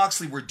Jon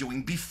Moxley were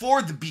doing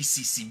before the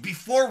BCC,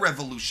 before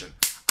Revolution,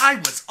 I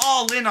was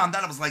all in on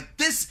that. I was like,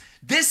 this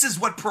is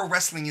what pro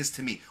wrestling is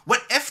to me.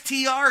 What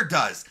FTR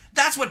does,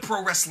 that's what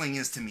pro wrestling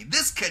is to me.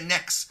 This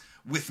connects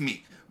with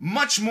me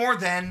much more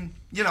than,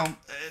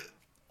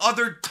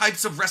 other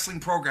types of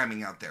wrestling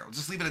programming out there. I'll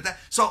just leave it at that.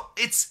 So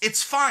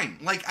it's fine.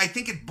 I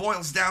think it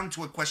boils down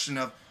to a question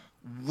of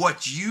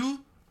what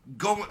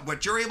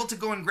you're able to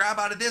go and grab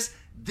out of this.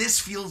 This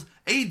feels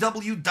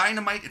AEW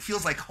Dynamite. It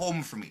feels like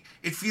home for me.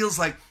 It feels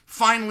like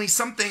finally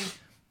something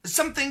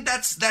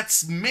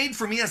that's made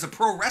for me as a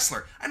pro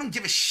wrestler. I don't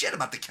give a shit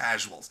about the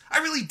casuals. I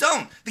really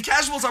don't. The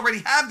casuals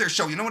already have their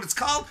show. You know what it's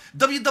called?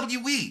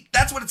 WWE.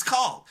 That's what it's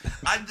called.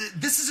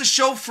 This is a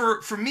show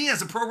for me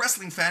as a pro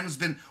wrestling fan who's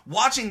been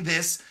watching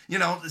this,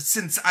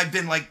 since I've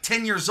been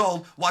 10 years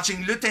old,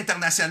 watching Lutte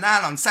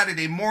Internationale on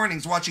Saturday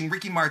mornings, watching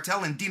Ricky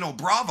Martel and Dino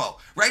Bravo,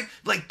 right?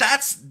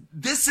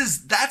 This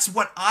is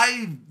why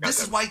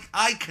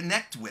I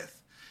connect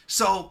with.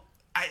 So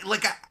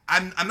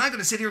I'm not going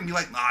to sit here and be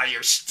like,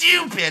 you're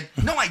stupid.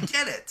 No, I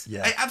get it.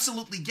 Yeah. I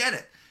absolutely get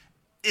it.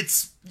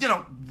 It's,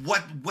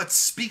 what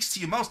speaks to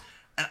you most.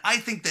 And I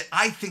think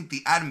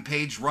the Adam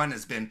Page run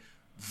has been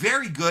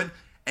very good.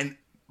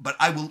 But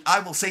I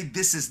will say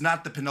this is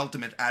not the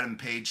penultimate Adam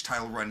Page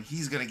title run.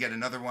 He's going to get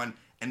another one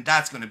and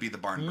that's going to be the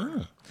barn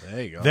burner.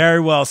 There you go. Very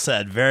well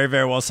said. Very,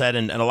 very well said.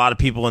 And a lot of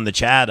people in the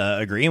chat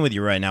agreeing with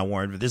you right now,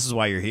 Warren. But this is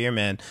why you're here,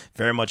 man.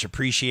 Very much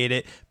appreciate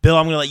it. Bill,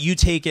 I'm going to let you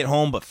take it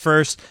home. But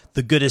first,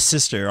 the goodest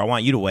sister, I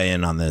want you to weigh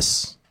in on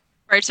this.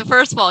 Right, so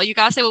first of all, you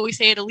gotta say what we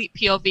say at Elite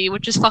POV,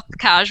 which is fuck the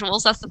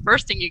casuals. That's the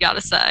first thing you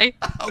gotta say.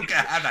 Okay,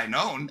 had I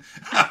known.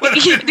 Yeah,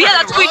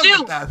 that's what we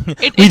do. That.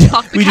 It's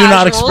fuck the We do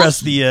not casuals. express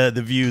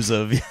the views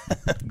of.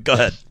 Go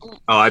ahead. Oh,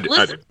 I do.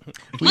 Listen,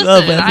 We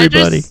love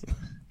everybody.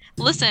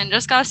 Listen,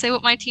 just gotta say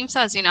what my team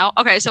says, you know?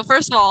 Okay, so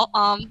first of all,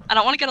 I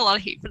don't want to get a lot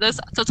of hate for this.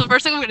 So it's the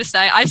first thing I'm gonna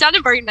say. I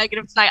sounded very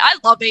negative tonight. I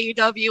love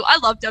AEW. I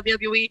love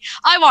WWE.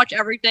 I watch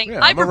everything.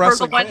 Yeah, I I'm a prefer the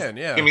wrestling ones. fan,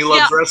 yeah. Kimmy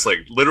loves Yeah.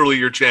 wrestling. Literally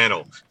your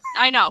channel.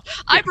 I know.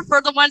 I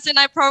prefer the Wednesday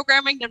night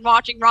programming than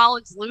watching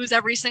Rollins lose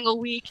every single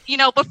week. You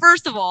know, but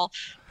first of all,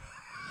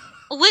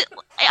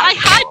 I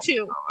had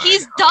to.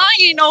 He's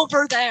dying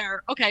over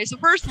there. Okay, so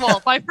first of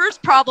all, my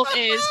first problem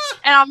is,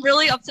 and I'm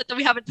really upset that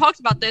we haven't talked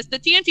about this, the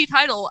TNT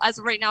title as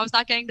of right now is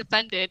not getting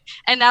defended,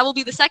 and that will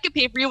be the second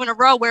pay-per-view in a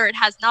row where it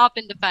has not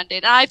been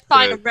defended. And I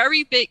find a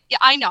very big, yeah,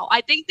 I know,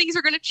 I think things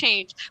are going to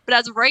change, but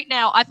as of right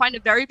now, I find a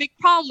very big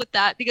problem with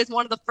that because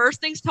one of the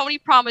first things Tony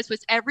promised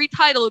was every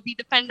title would be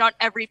defended on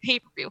every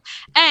pay-per-view.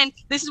 And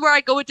this is where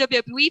I go with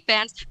WWE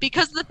fans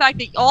because of the fact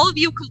that all of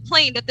you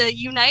complain that the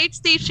United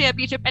States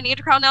Championship and the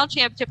Intercontinental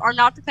Championship are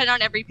not defended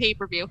on every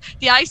pay-per-view.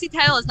 The IC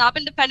title has not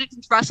been defended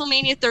since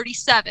WrestleMania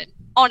 37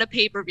 on a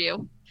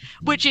pay-per-view,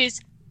 which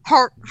is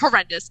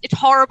horrendous. It's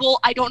horrible.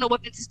 I don't know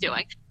what Vince is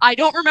doing. I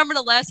don't remember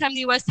the last time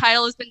the US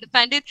title has been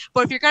defended,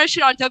 but if you're going to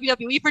shit on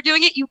WWE for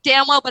doing it, you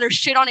damn well better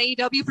shit on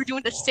AEW for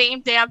doing the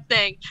same damn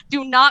thing.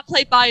 Do not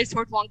play bias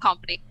towards one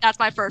company. That's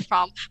my first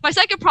problem. My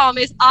second problem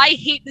is I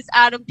hate this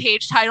Adam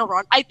Page title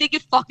run. I think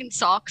it fucking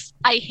sucks.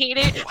 I hate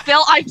it.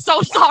 Phil, I'm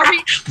so sorry.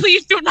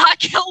 Please do not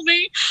kill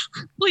me.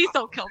 Please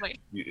don't kill me.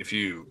 If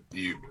you,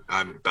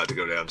 I'm about to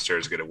go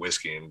downstairs, get a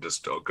whiskey, and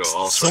just go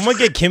all sorts Someone of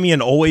get Kimmy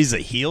an always a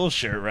heel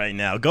shirt right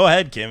now. Go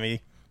ahead, Kimmy.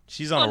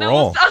 She's on a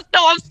roll.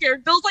 No, I'm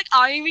scared. Bill's like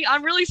eyeing me.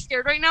 I'm really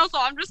scared right now, so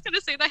I'm just gonna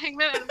say that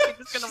Hangman Adam Page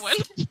is gonna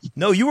win.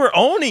 No, you were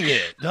owning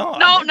it. No,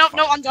 No,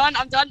 I'm done.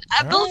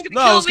 Bill's gonna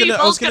No, kill me.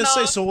 I was gonna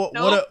say. So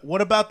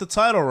what about the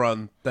title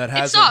run that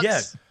has? sucks.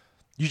 Yeah,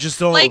 you just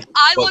don't. Like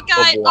I look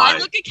but why?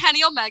 at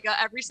Kenny Omega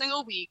every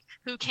single week,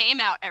 who came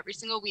out every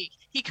single week.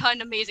 He cut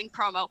an amazing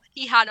promo.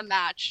 He had a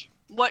match.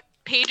 What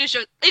Paige is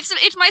just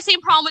it's my same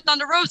problem with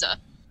Thunder Rosa.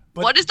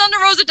 But- What has Thunder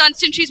Rosa done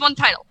since she's won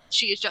the title?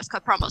 She has just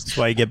cut promos. That's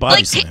why you get body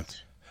Like, slammed.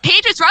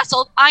 Paige has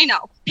wrestled. I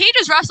know. Paige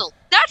has wrestled.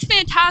 That's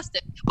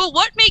fantastic. But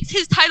what makes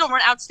his title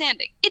run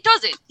outstanding? It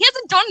doesn't. He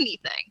hasn't done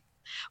anything.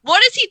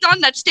 What has he done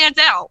that stands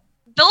out?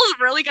 Bill is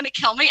really going to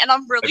kill me, and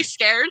I'm really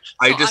scared.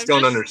 I so just I'm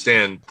don't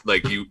understand.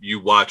 Like you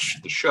watch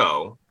the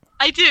show.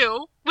 I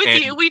do. With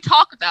And- you, we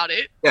talk about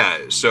it. Yeah.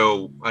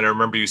 So and I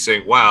remember you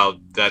saying, "Wow,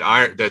 that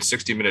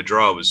 60-minute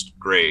draw was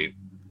great."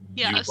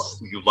 Yes.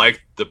 You liked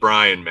the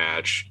Bryan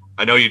match.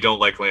 I know you don't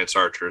like Lance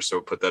Archer,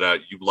 so put that out.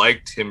 You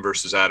liked him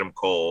versus Adam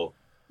Cole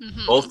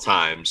both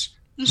times.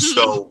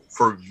 So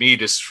for me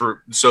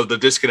so the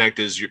disconnect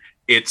is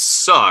it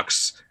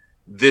sucks.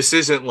 This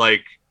isn't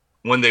like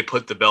when they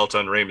put the belt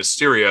on Rey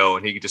Mysterio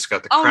and he just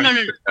got the crap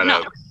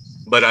out.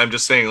 But I'm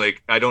just saying,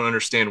 like, I don't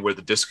understand where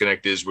the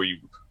disconnect is where you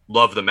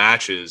love the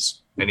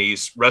matches and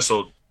he's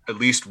wrestled at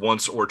least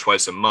once or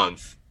twice a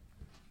month.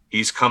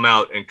 He's come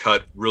out and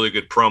cut really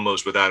good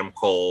promos with Adam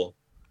Cole.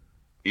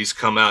 He's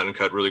come out and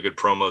cut really good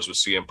promos with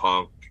CM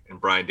Punk and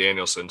Bryan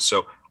Danielson.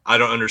 So I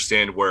don't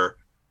understand where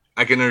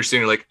I can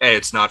understand like, hey,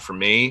 it's not for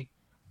me,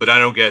 but I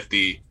don't get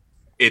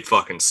it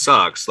fucking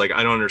sucks. Like,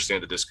 I don't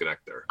understand the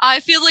disconnect there. I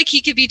feel like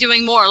he could be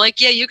doing more. Like,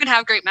 yeah, you can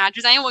have great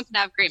matches. Anyone can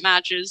have great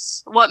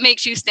matches. What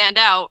makes you stand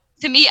out?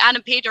 To me,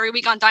 Adam Page every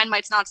week on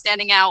Dynamite's not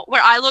standing out.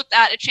 Where I looked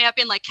at a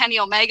champion like Kenny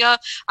Omega,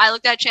 I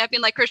looked at a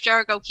champion like Chris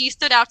Jericho. He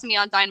stood out to me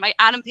on Dynamite.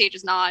 Adam Page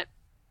is not.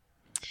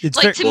 It's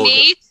Like, to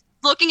me,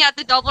 looking at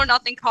the Double or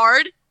Nothing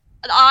card,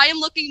 I am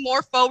looking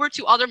more forward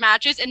to other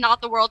matches and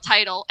not the world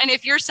title. And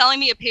if you're selling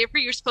me a paper,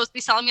 you're supposed to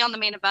be selling me on the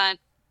main event.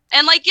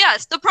 And like,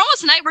 yes, the promos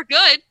tonight were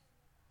good.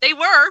 They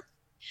were.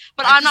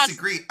 But I'm not. I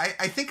disagree.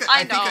 I think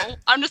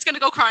I'm just gonna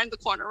go cry in the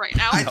corner right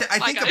now. I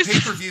Bye, think a guys.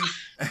 pay-per-view.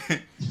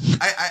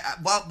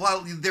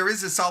 While there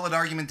is a solid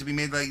argument to be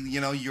made, like, you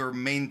know, your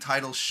main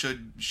title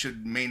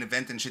should main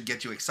event and should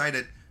get you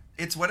excited.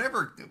 It's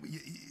whatever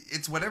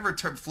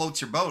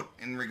floats your boat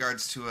in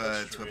regards to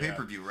a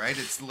pay-per-view, right?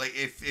 It's like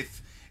if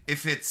it's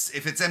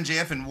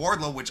MJF and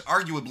Wardlow, which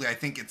arguably I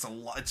think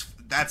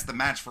that's the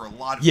match for a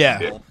lot of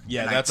people.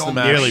 Yeah, and that's I the don't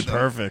match. blame nearly them.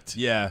 perfect.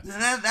 Yeah.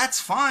 That's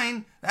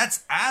fine.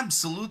 That's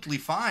absolutely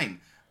fine.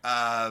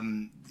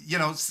 You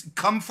know,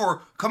 come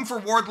for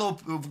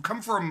Wardlow,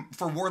 come for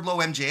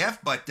Wardlow MJF,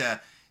 but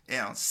you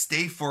know,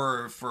 stay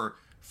for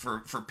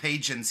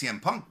Paige and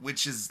CM Punk,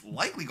 which is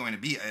likely going to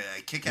be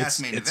a kick-ass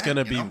main event. It's going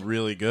to be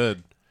really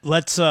good.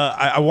 Let's.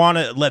 I want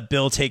to let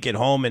Bill take it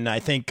home, and I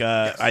think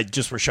I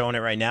just we're showing it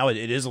right now.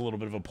 It is a little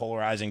bit of a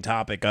polarizing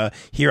topic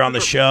here on the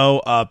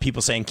show.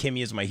 People saying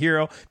Kimmy is my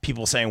hero.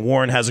 People saying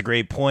Warren has a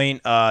great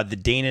point. The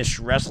Danish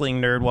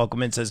wrestling nerd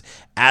welcome in says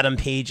Adam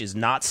Page is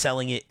not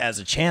selling it as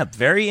a champ.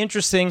 Very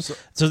interesting.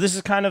 So this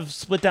is kind of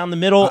split down the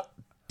middle.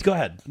 Go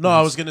ahead. No,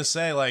 I was gonna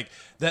say like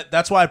that.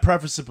 That's why I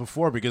prefaced it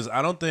before, because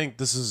I don't think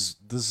this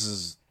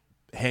is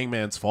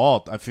Hangman's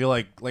fault. I feel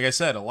like I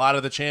said, a lot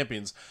of the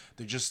champions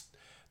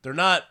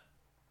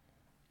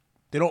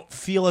they don't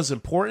feel as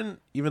important,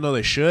 even though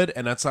they should,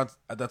 and that's not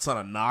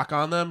a knock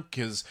on them,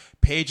 because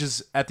Page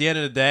is, at the end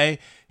of the day,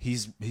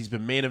 he's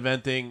been main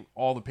eventing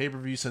all the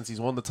pay-per-views since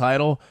he's won the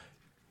title.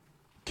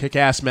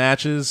 Kick-ass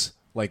matches.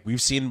 Like,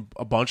 we've seen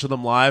a bunch of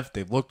them live.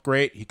 They've looked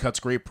great. He cuts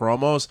great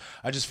promos.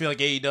 I just feel like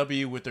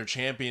AEW with their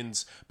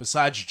champions,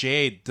 besides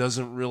Jade,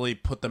 doesn't really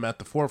put them at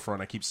the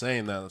forefront. I keep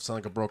saying that. I sound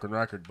like a broken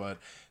record, but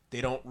they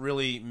don't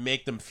really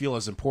make them feel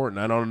as important.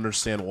 I don't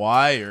understand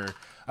why, or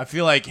I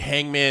feel like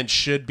Hangman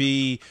should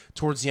be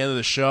towards the end of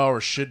the show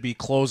or should be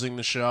closing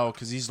the show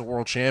because he's the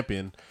world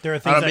champion. There are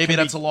things maybe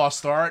that's a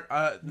lost art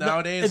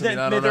nowadays. I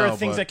don't there know, are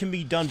things that can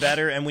be done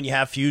better, and when you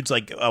have feuds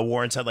like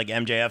Warren said, like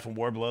MJF and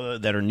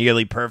Wardlow that are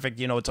nearly perfect,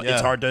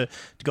 it's hard to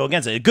go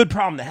against it. A good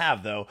problem to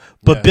have, though.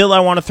 But Bill, I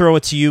want to throw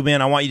it to you,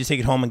 man. I want you to take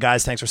it home. And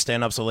guys, thanks for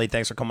staying up so late.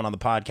 Thanks for coming on the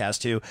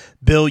podcast too.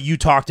 Bill, you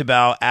talked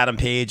about Adam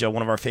Page,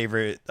 one of our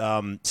favorite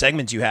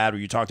segments you had,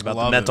 where you talked about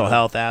the mental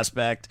health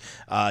aspect.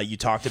 You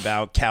talked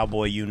about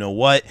Cowboy, you know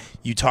what?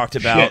 You talked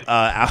about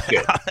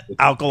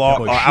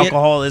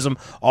alcoholism,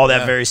 all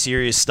that very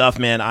serious stuff,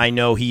 man. I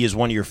know he is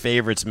one of your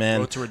favorites,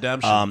 man. Road to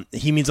redemption.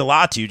 He means a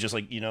lot to you, just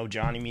like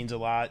Johnny means a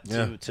lot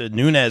to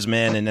Nunez,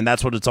 man, and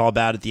that's what it's all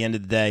about at the end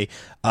of the day.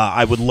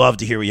 I would love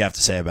to hear what you have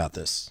to say about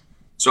this.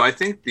 So I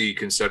think the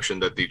conception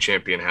that the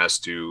champion has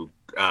to,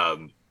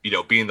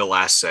 be in the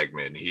last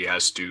segment, he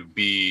has to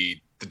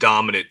be the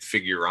dominant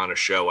figure on a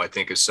show, I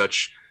think is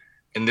such,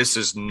 and this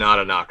is not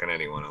a knock on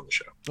anyone on the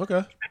show. Okay. I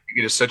think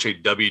it is such a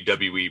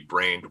WWE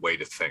brained way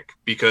to think,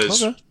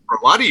 because for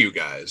a lot of you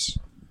guys,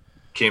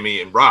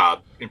 Kimmy and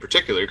Rob in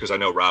particular, because I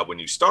know Rob, when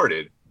you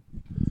started,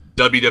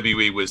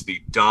 WWE was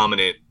the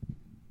dominant,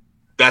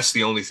 that's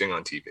the only thing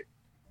on TV.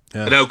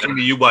 Yeah. I know,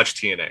 Kimmy, you watch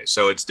TNA,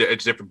 so it's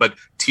different, but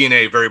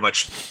TNA very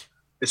much,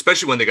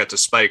 especially when they got to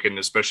Spike and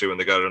especially when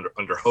they got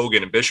under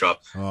Hogan and Bischoff,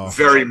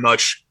 very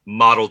much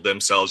modeled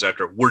themselves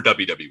after, we're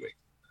WWE.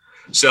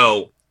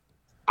 So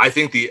I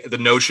think the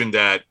notion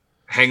that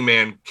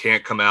Hangman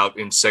can't come out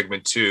in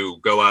segment 2,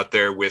 go out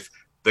there with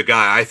the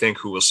guy I think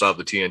who will solve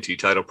the TNT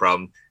title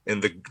problem,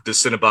 and the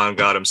Cinnabon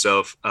god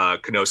himself,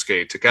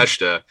 Konosuke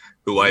Takeshita,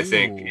 who I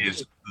think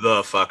is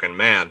the fucking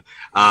man,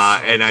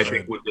 and I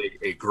think would be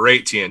a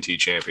great TNT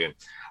champion.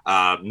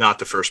 Not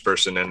the first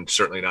person, and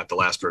certainly not the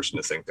last person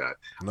to think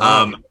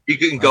that. He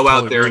can go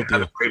out there and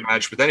have a great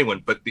match with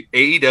anyone, but the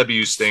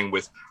AEW's thing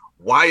with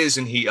why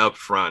isn't he up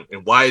front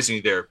and why isn't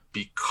he there?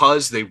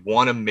 Because they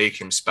want to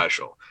make him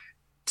special.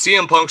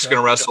 CM Punk's going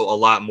to wrestle a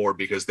lot more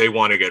because they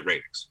want to get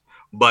ratings.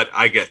 But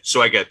I get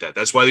that.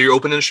 That's why you're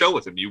opening the show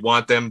with him. You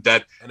want them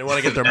and they want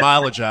to get their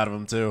mileage out of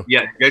him too.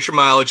 Yeah, get your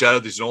mileage out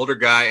of him. He's an older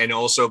guy, and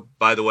also,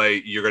 by the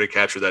way, you're going to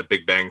capture that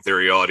Big Bang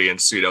Theory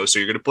audience, so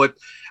you're going to put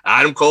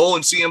Adam Cole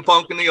and CM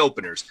Punk in the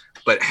openers.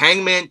 But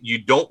Hangman, you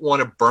don't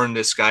want to burn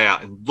this guy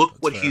out. And look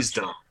what he's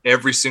done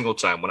every single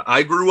time. When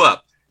I grew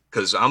up,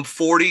 because I'm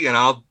 40 and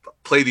I'll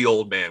play the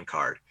old man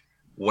card.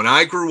 When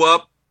I grew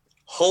up,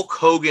 Hulk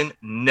Hogan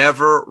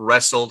never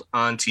wrestled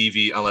on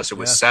TV unless it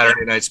was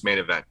Saturday night's main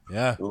event.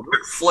 Yeah.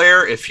 Ric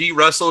Flair, if he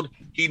wrestled,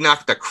 he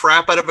knocked the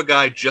crap out of a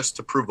guy just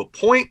to prove a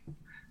point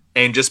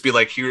and just be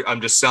like, here, I'm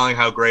just selling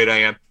how great I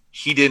am.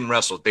 He didn't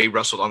wrestle. They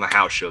wrestled on the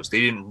house shows. They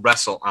didn't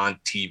wrestle on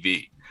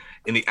TV.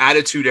 In the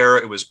Attitude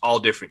Era, it was all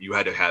different. You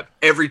had to have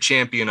every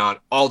champion on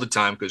all the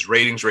time because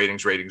ratings,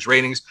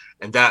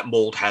 and that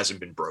mold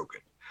hasn't been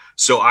broken.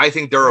 So I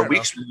think there are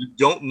weeks where you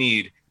don't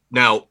need.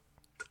 Now,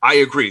 I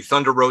agree.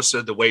 Thunder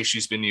Rosa, the way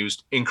she's been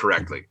used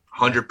incorrectly,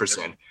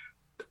 100%.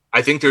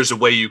 I think there's a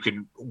way you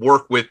can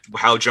work with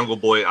how Jungle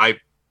Boy,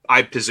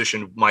 I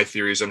position my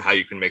theories on how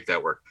you can make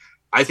that work.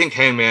 I think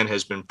Hangman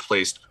has been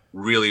placed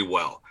really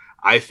well.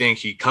 I think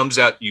he comes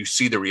out, you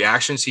see the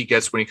reactions he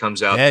gets when he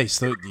comes out. Yeah,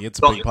 he gets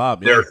a big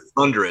pop. They're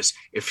thunderous.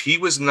 If he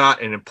was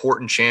not an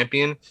important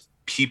champion,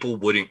 people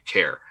wouldn't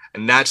care.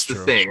 And that's the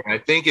thing. And I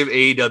think if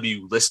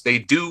AEW they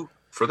do,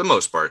 for the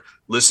most part,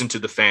 listen to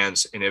the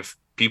fans. And if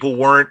people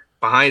weren't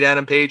behind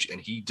Adam Page and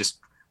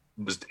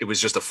it was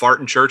just a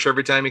fart in church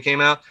every time he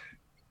came out,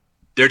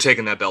 they're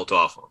taking that belt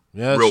off him.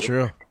 Yeah, that's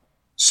true.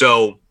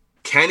 So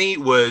Kenny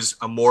was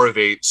a more of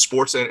a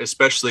sports,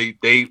 especially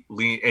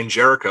and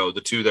Jericho,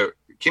 the two that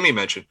Kimmy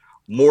mentioned,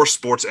 more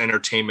sports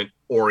entertainment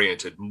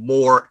oriented,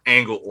 more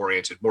angle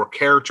oriented, more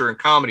character and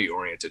comedy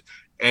oriented.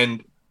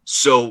 And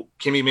so,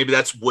 Kimmy, maybe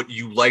that's what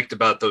you liked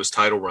about those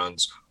title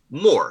runs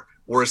more.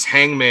 Whereas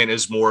Hangman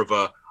is more of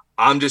a,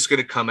 I'm just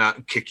going to come out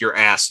and kick your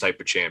ass type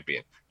of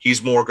champion.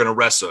 He's more going to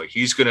wrestle.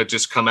 He's going to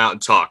just come out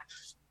and talk.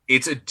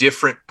 It's a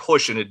different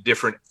push and a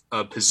different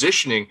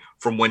positioning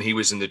from when he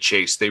was in the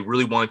chase. They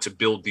really wanted to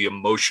build the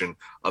emotion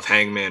of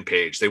Hangman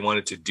Page. They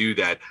wanted to do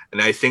that.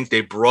 And I think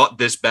they brought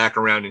this back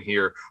around in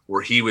here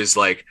where he was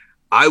like,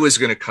 I was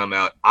going to come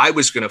out. I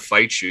was going to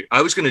fight you.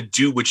 I was going to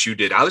do what you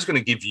did. I was going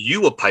to give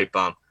you a pipe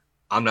bomb.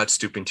 I'm not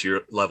stooping to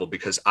your level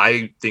because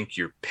I think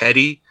you're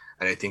petty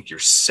and I think you're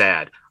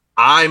sad.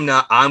 I'm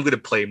going to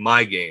play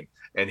my game.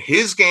 And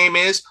his game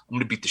is I'm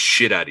going to beat the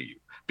shit out of you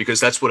because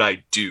that's what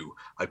I do.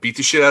 I beat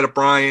the shit out of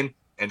Bryan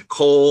and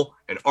Cole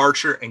and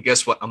Archer. And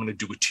guess what? I'm going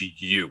to do it to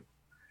you.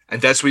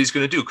 And that's what he's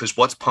going to do because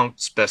what's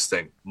Punk's best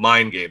thing?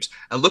 Mind games.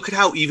 And look at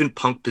how even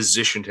Punk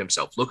positioned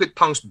himself. Look at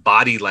Punk's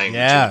body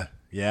language.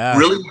 Yeah.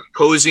 Really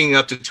cozying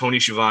up to Tony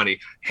Schiavone,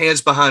 hands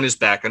behind his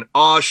back, and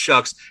aw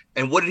shucks.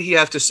 And what did he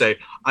have to say?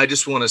 I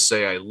just want to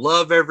say I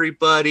love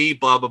everybody,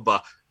 blah, blah,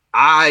 blah.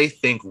 I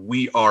think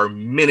we are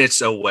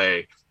minutes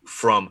away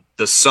from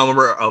the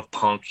summer of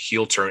Punk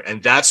heel turn.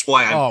 And that's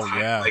why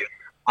I'm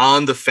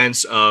on the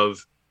fence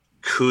of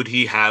could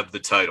he have the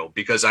title?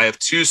 Because I have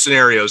two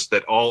scenarios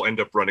that all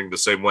end up running the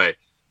same way.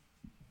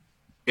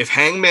 If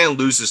Hangman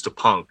loses to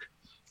Punk,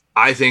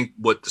 I think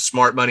what the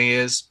smart money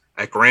is,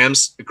 at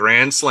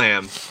Grand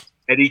Slam,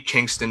 Eddie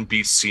Kingston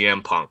beats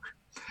CM Punk.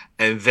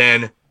 And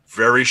then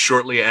very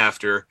shortly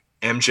after,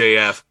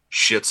 MJF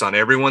shits on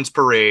everyone's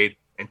parade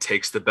and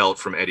takes the belt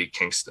from Eddie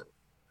Kingston.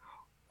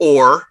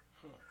 Or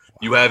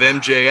you have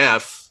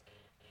MJF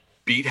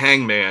beat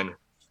Hangman,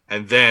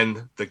 and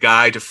then the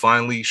guy to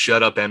finally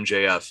shut up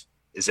MJF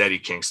is Eddie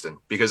Kingston.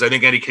 Because I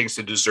think Eddie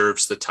Kingston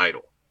deserves the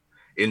title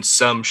in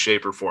some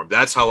shape or form.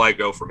 That's how I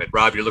go from it.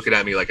 Rob, you're looking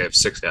at me like I have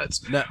six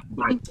heads. No,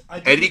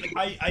 Eddie,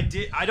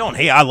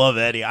 I love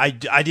Eddie. I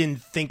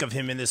didn't think of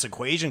him in this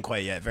equation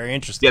quite yet. Very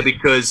interesting. Yeah,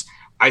 because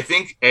I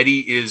think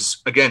Eddie is,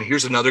 again,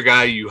 here's another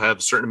guy you have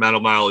a certain amount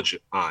of mileage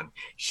on.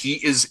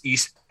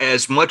 He's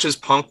as much as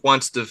Punk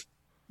wants to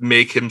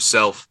make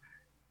himself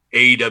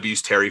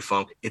AEW's Terry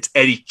Funk, it's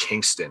Eddie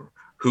Kingston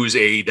who's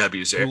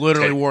AEW's. He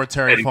literally wore a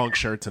Terry Funk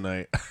shirt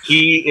tonight.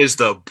 He is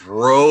the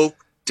broke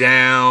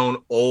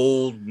down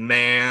old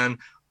man,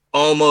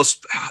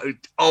 almost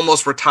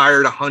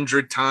retired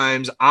 100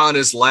 times, on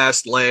his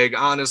last leg,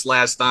 on his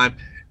last time,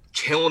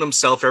 killing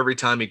himself every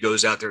time he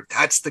goes out there.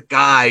 That's the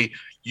guy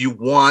you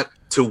want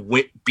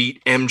to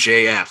beat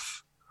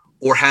MJF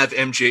or have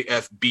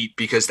MJF beat,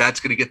 because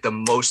that's going to get the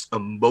most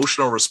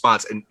emotional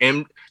response. And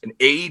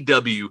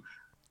AEW,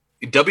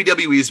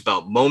 WWE is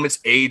about moments.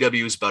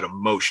 AEW is about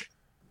emotion.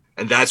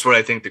 And that's what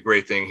I think the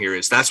great thing here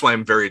is. That's why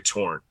I'm very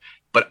torn.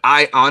 But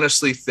I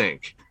honestly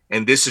think,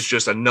 and this is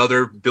just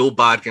another Bill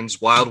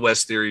Bodkin's Wild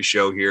West Theory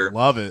show here.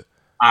 Love it.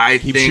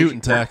 Keep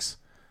shooting, Tex.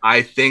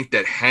 I think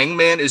that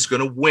Hangman is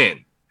going to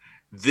win.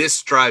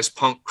 This drives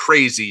Punk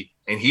crazy,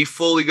 and he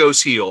fully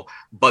goes heel.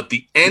 But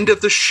the end of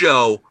the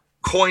show,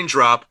 coin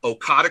drop,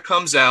 Okada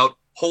comes out,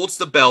 holds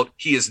the belt.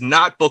 He is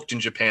not booked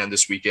in Japan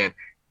this weekend.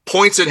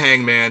 Points at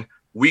Hangman.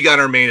 We got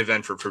our main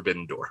event for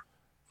Forbidden Door.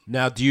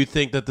 Now, do you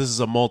think that this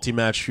is a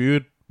multi-match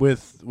feud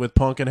with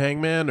Punk and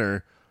Hangman,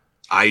 or?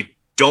 I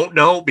don't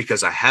know,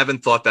 because I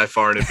haven't thought that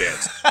far in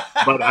advance.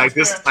 But I have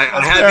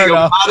the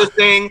Okada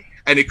thing,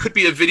 and it could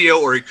be a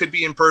video or it could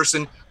be in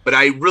person. But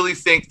I really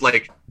think,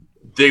 like,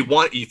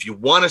 if you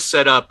want to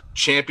set up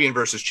champion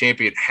versus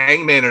champion,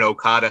 Hangman and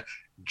Okada,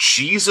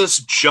 Jesus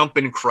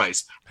jumping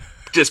Christ,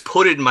 just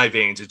put it in my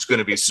veins. It's going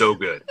to be so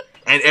good.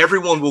 And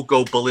everyone will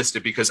go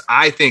ballistic, because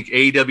I think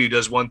AEW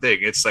does one thing.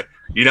 It's like,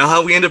 you know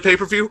how we end a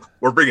pay-per-view?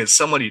 We're bringing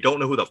someone you don't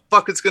know who the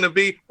fuck it's going to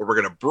be, or we're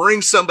going to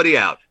bring somebody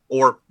out,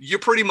 or you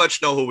pretty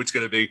much know who it's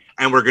going to be,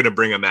 and we're going to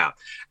bring them out.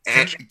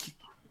 And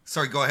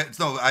sorry, go ahead.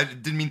 No, I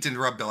didn't mean to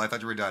interrupt, Bill. I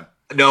thought you were done.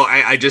 No,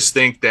 I just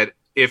think that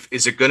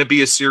is it going to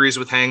be a series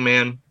with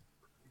Hangman?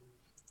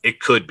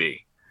 It could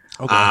be.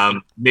 Okay.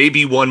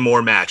 Maybe one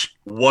more match,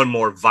 one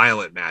more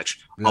violent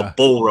match, a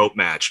bull rope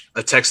match,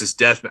 a Texas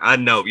death match. I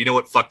know. You know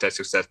what? Fuck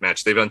Texas death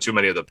match. They've done too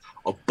many of them.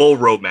 A bull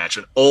rope match,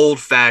 an old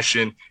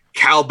fashioned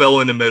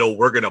cowbell in the middle.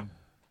 We're going to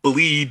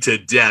bleed to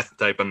death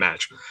type of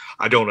match.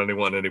 I don't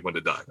want anyone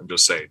to die. I'm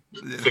just saying.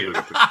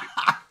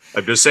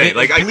 I'm just saying.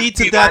 Like, bleed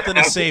to death in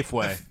a safe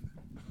way.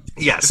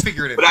 Yes,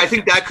 but I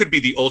think that could be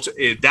the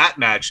ultimate. That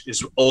match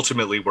is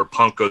ultimately where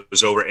Punk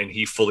goes over and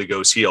he fully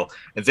goes heel,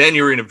 and then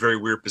you're in a very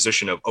weird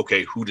position of,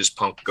 okay, who does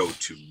Punk go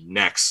to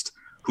next?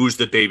 Who's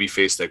the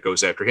babyface that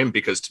goes after him?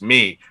 Because to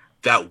me,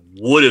 that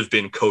would have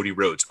been Cody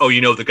Rhodes. Oh,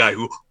 you know, the guy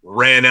who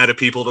ran out of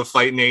people to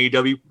fight in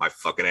AEW? My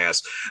fucking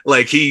ass.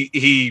 Like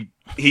he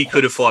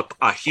could have fought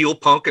a heel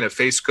Punk and a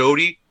face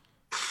Cody.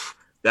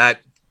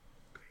 That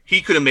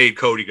he could have made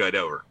Cody get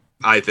over.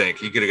 I think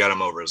he could have got him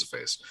over as a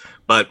face,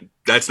 but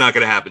that's not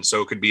going to happen.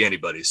 So it could be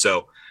anybody.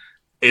 So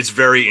it's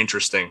very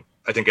interesting.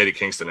 I think Eddie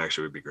Kingston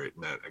actually would be great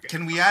in that. Again.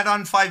 Can we add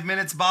on 5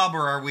 minutes, Bob,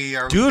 or are we?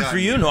 Do it for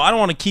you. No, I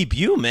don't want to keep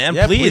you, man.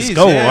 Yeah, please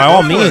go. Yeah, by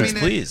all means,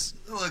 please.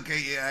 Look,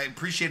 I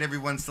appreciate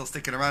everyone still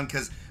sticking around,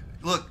 because,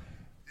 look,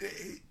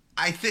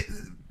 I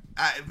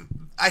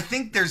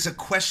think there's a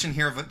question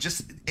here of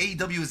just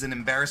AEW is an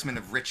embarrassment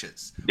of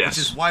riches, yes. Which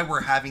is why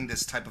we're having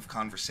this type of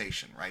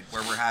conversation, right?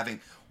 Where we're having,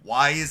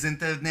 why isn't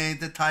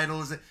the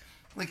title? Is it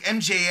like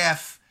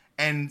MJF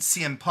and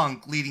CM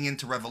Punk leading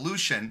into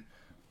Revolution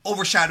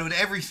overshadowed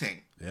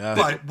everything. Yeah.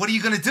 But what are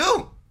you gonna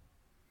do?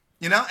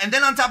 You know, and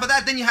then on top of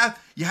that, then you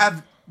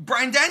have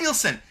Bryan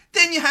Danielson,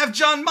 then you have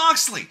Jon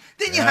Moxley,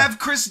 then you have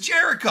Chris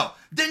Jericho,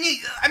 then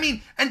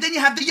and then you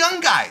have the young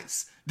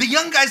guys then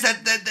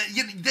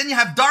you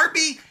have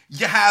Darby,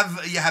 you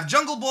have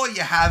Jungle Boy,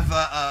 you have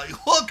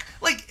Hook.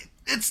 Like,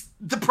 it's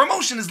the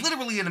promotion is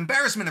literally an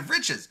embarrassment of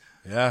riches.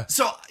 Yeah.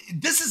 So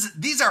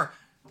these are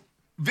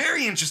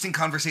very interesting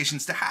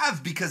conversations to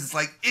have, because it's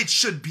like, it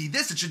should be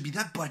this, it should be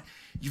that, but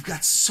you've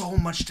got so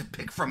much to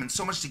pick from and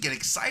so much to get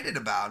excited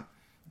about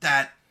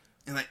that.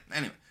 And like,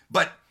 anyway,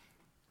 but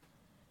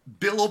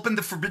Bill opened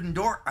the forbidden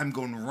door. I'm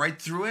going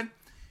right through it.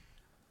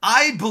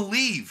 I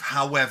believe,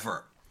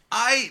 however,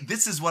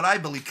 this is what I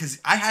believe,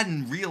 because I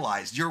hadn't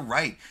realized. You're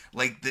right.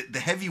 Like, the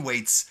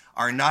heavyweights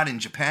are not in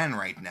Japan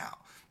right now.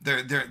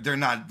 They're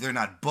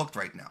not booked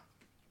right now.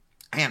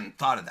 I hadn't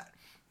thought of that.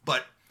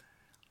 But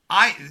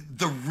I'm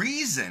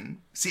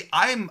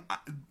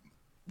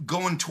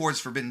going towards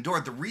Forbidden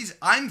Door. The reason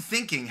I'm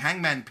thinking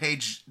Hangman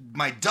Page,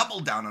 my double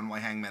down on why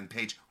Hangman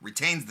Page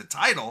retains the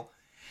title,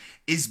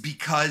 is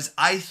because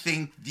I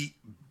think the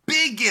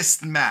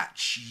biggest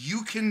match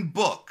you can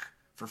book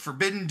for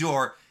Forbidden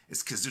Door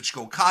is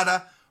Kazuchika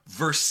Okada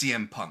versus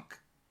CM Punk.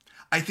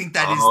 I think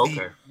that is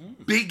the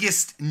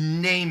biggest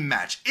name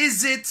match.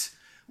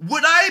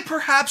 Would I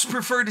perhaps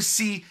prefer to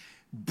see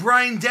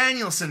Bryan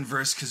Danielson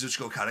versus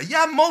Kazuchika Okada?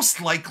 Yeah, most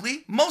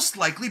likely,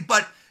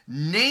 but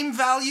name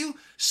value,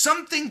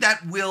 something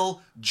that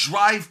will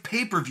drive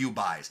pay-per-view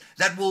buys,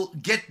 that will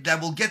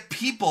get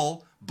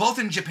people both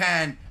in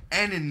Japan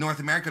and in North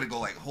America to go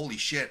like, holy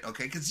shit,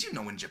 okay, because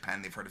in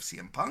Japan they've heard of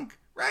CM Punk,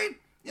 right?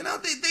 They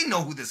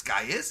know who this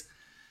guy is.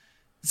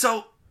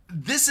 So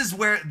this is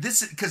where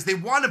because they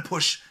want to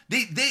push,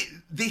 they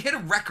hit a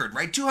record,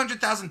 right?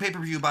 200,000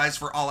 pay-per-view buys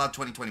for All Out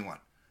 2021.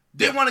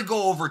 They want to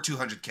go over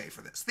 200K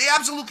for this. They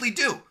absolutely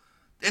do.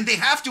 And they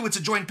have to. It's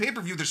a joint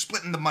pay-per-view. They're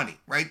splitting the money,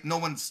 right?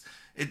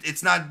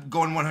 It's not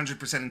going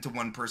 100% into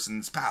one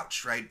person's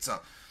pouch, right? So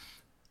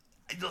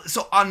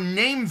on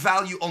name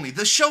value only,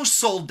 the show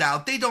sold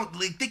out. They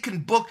can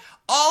book.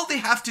 All they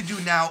have to do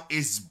now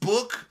is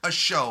book a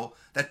show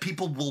that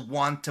people will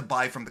want to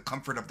buy from the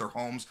comfort of their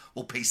homes,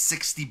 will pay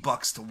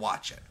 $60 to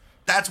watch it.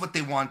 That's what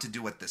they want to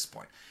do at this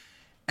point.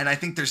 And I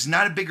think there's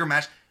not a bigger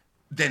match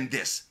than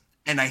this.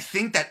 And I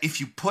think that if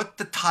you put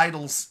the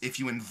titles, if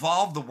you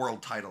involve the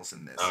world titles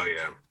in this,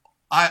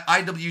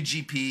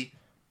 IWGP,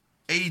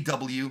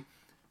 AEW,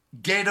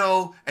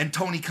 Gedo, and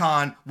Tony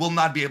Khan will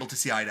not be able to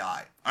see eye to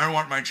eye. I don't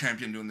want my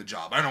champion doing the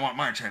job. I don't want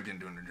my champion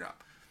doing the job.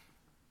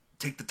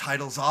 Take the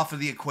titles off of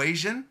the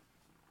equation,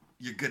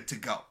 you're good to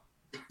go.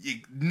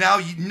 Now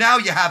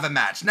you have a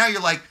match. Now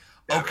you're like,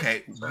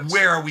 okay,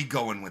 where are we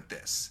going with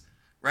this,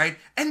 right?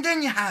 And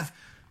then you have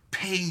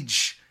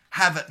Paige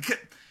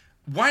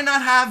why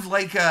not have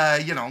like a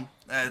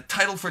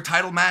title for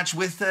title match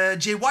with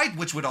Jay White,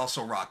 which would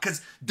also rock,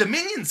 because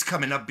Dominion's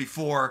coming up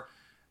before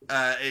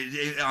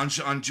on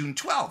June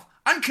 12th.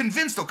 I'm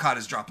convinced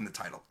Okada's dropping the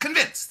title.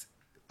 Convinced.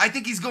 I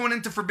think he's going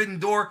into Forbidden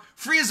Door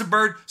free as a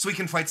bird so he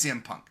can fight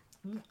CM Punk.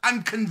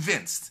 I'm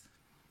convinced.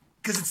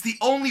 Because it's the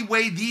only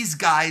way these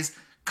guys,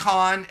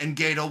 Khan and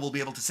Gedo, will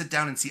be able to sit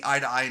down and see eye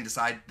to eye and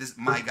decide,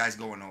 my guy's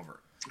going over.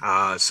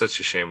 It's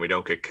such a shame we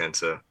don't get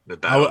Kenta.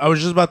 I was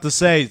just about to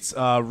say,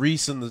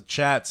 Reese in the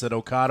chat said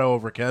Okada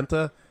over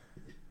Kenta.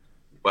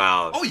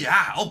 Wow. Oh,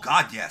 yeah. Oh,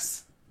 God,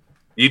 yes.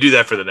 You do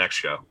that for the next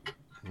show.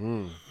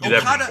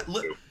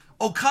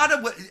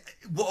 Okada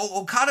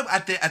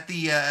at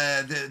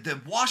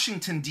the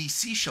Washington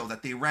D.C. show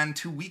that they ran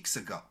 2 weeks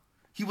ago.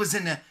 He was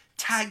in a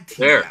tag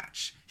team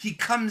match. He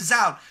comes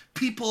out,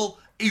 people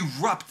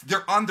erupt.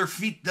 They're on their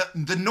feet.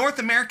 The North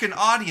American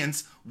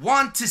audience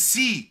want to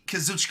see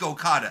Kazuchika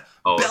Okada,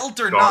 belt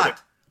or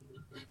not.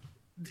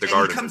 And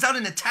he comes out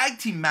in a tag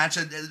team match,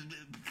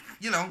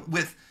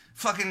 with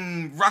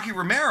fucking Rocky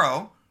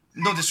Romero.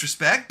 No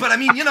disrespect, but I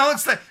mean,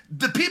 it's like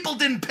the people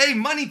didn't pay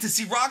money to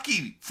see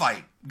Rocky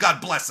fight.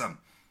 God bless them.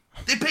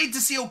 They paid to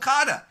see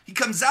Okada. He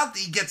comes out,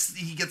 he gets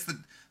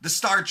the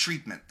star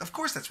treatment. Of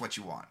course, that's what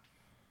you want.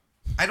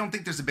 I don't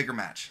think there's a bigger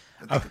match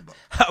that they could book.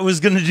 I was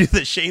going to do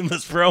the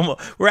shameless promo.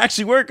 We're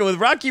actually working with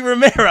Rocky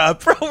Romero,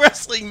 Pro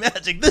Wrestling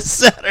Magic, this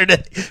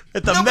Saturday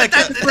at the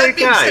Mecca. Great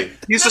guy.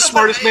 He's the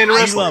smartest man in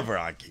wrestling. I love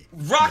Rocky.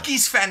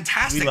 Rocky's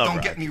fantastic. Don't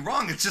Rocky. Get me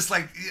wrong. It's just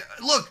like,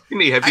 look,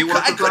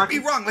 I could be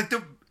wrong. Like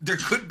there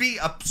could be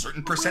a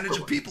certain percentage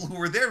of people who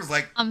were there was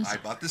like, I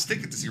bought this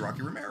ticket to see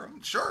Rocky Romero.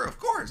 Sure, of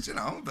course,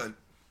 but.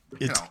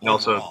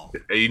 Also,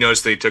 you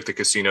notice they took the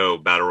Casino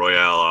Battle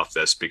Royale off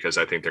this because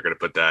I think they're going to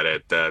put that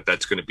at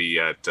that's going to be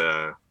at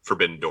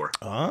Forbidden Door.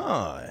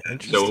 Ah,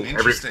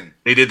 interesting. So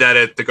they did that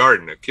at the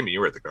Garden. Kimmy,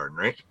 you were at the Garden,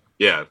 right?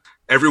 Yeah.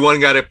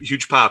 Everyone got a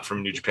huge pop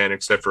from New Japan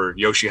except for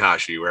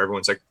Yoshihashi, where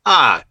everyone's like,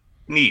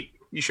 neat.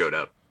 You showed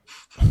up.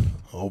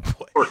 Oh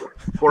boy.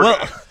 Poor Well,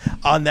 guy.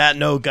 on that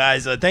note,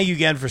 guys, thank you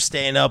again for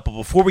staying up. But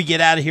before we get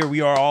out of here,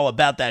 we are all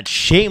about that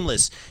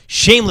shameless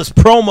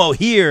promo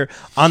here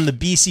on the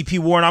BCP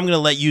Warren. I'm going to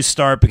let you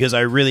start because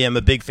I really am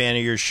a big fan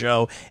of your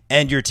show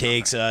and your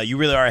takes. You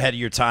really are ahead of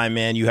your time,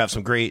 man. You have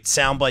some great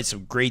sound bites,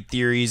 some great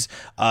theories,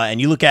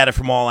 and you look at it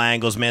from all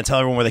angles, man. Tell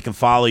everyone where they can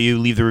follow you,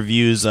 leave the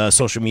reviews,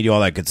 social media,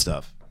 all that good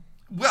stuff.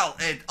 Well,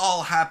 it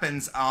all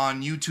happens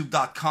on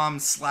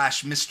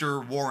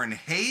youtube.com/Mr. Warren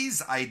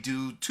Hayes. I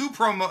do two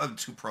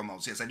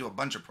promos. Yes, I do a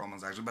bunch of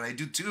promos actually, but I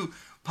do 2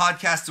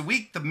 podcasts a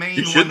week. The main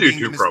You one should do being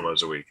 2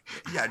 promos a week.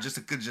 Yeah, just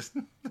a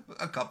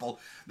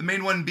couple. The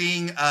main one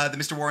being the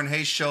Mr. Warren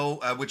Hayes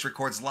show, which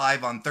records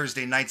live on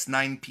Thursday nights,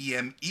 9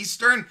 p.m.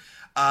 Eastern.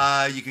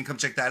 You can come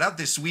check that out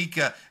this week.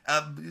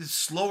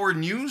 Slower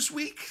news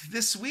week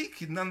this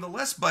week,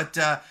 nonetheless, but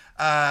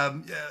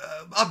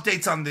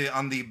updates on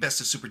the Best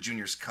of Super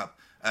Juniors Cup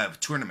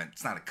tournament.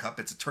 It's not a cup;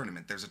 it's a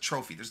tournament. There's a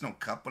trophy. There's no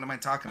cup. What am I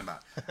talking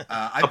about?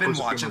 I've been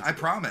watching. I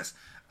promise.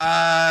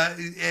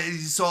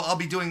 So I'll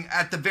be doing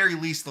at the very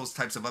least those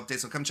types of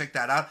updates. So come check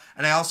that out.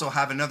 And I also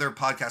have another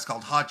podcast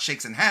called Hot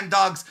Shakes and Hand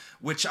Dogs,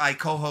 which I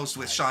co-host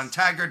with Sean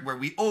Taggart, where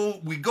we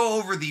go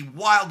over the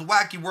wild,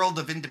 wacky world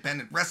of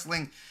independent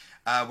wrestling.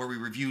 Where we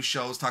review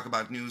shows, talk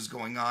about news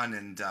going on,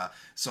 and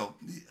so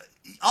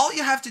all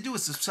you have to do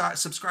is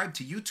subscribe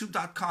to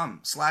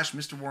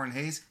youtube.com/Mr. Warren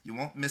Hayes. You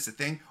won't miss a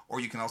thing.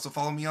 Or you can also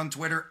follow me on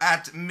Twitter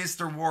at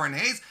Mr. Warren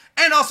Hayes,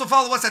 and also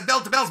follow us at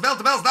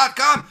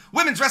belltobells.com,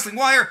 Women's Wrestling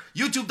Wire,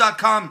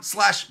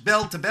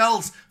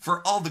 youtube.com/belltobells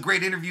for all the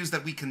great interviews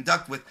that we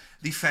conduct with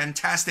the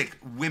fantastic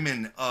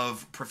women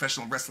of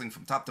professional wrestling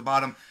from top to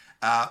bottom,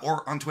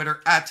 or on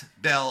Twitter at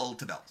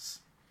belltobells.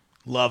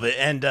 Love it.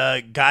 And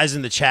guys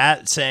in the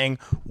chat saying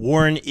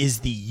Warren is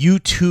the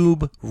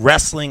YouTube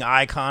wrestling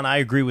icon. I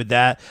agree with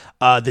that.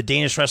 The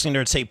Danish Wrestling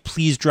Nerds say,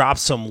 please drop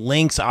some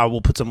links. I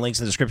will put some links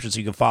in the description so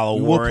you can follow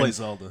Warren. We'll play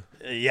Zelda.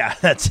 Yeah,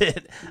 that's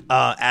it.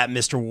 At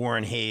Mr.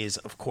 Warren Hayes,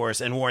 of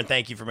course. And Warren,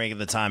 thank you for making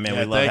the time, man.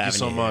 Yeah, we love having you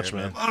so much, here,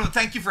 man. Oh, no,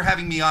 thank you for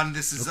having me on.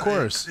 This is, of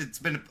course. It's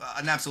been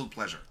an absolute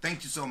pleasure.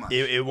 Thank you so much.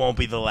 It won't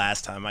be the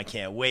last time. I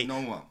can't wait. No,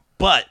 it won't.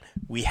 But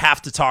we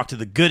have to talk to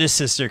the goodest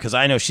sister because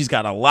I know she's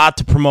got a lot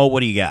to promote. What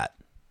do you got?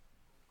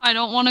 I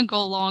don't want to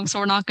go long, so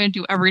we're not going to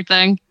do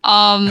everything.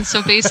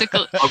 So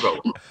basically, I'll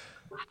go.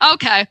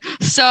 Okay,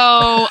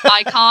 so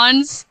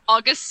Icons,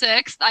 August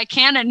 6th. I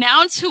can't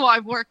announce who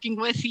I'm working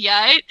with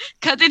yet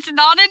because it's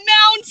not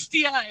announced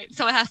yet.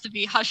 So it has to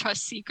be hush hush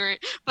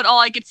secret. But all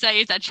I could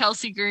say is that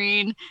Chelsea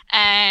Green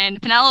and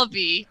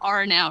Penelope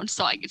are announced,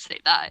 so I could say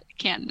that.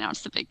 Can't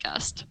announce the big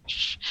guest.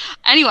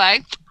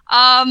 Anyway,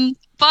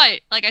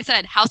 but like I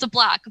said, House of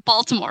Black,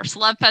 Baltimore,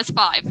 Celeb Fest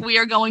 5. We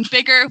are going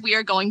bigger. We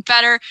are going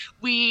better.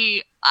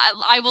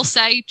 I will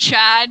say,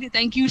 Chad,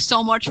 thank you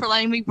so much for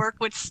letting me work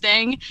with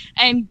Sting.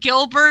 And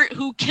Gilbert,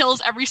 who kills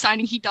every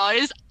signing he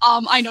does.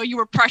 I know you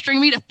were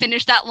pressuring me to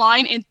finish that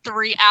line in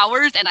 3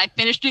 hours, and I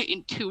finished it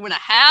in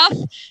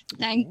 2.5.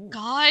 Thank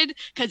God,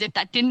 because if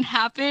that didn't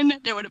happen,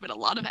 there would have been a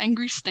lot of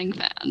angry Sting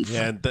fans.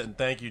 Yeah, and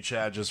thank you,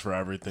 Chad, just for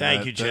everything.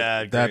 Thank you,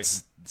 Chad.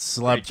 That's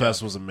Celeb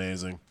Fest was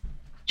amazing.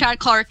 Chad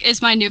Clark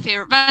is my new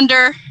favorite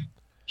vendor.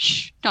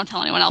 Shh, don't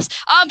tell anyone else.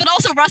 But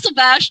also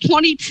WrestleBash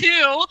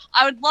 22.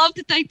 I would love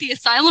to thank the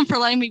Asylum for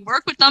letting me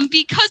work with them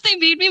because they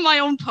made me my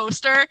own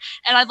poster.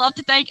 And I'd love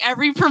to thank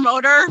every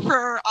promoter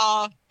for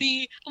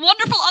the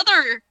wonderful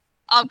other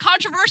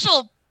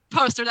controversial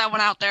poster that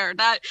went out there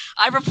that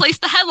I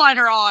replaced the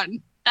headliner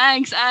on.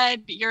 Thanks,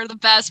 Ed. You're the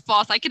best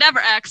boss I could ever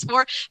ask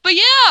for. But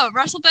yeah,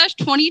 WrestleBash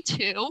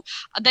 22.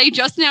 They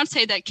just announced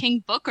today that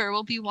King Booker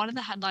will be one of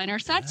the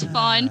headliners. That's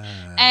fun.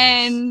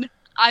 And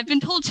I've been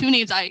told 2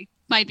 names I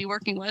might be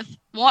working with.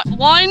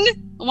 One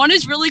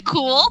is really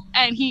cool,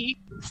 and he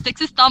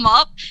sticks his thumb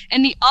up.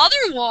 And the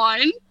other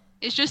one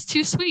is just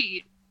too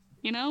sweet.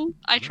 You know,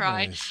 I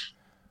try. Nice.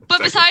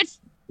 But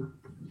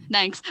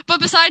Thanks. But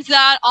besides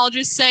that, I'll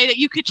just say that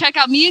you could check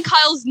out me and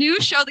Kyle's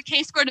new show, The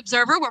K-Squared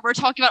Observer, where we're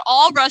talking about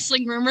all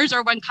wrestling rumors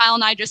or when Kyle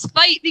and I just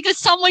fight because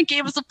someone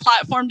gave us a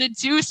platform to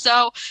do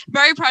so.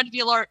 Very proud to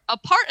be a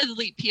part of the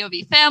Elite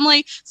POV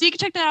family. So you can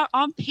check that out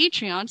on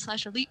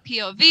Patreon/Elite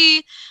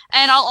POV.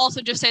 And I'll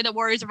also just say that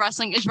Warriors of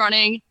Wrestling is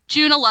running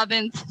June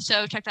 11th.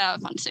 So check that out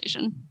at Fun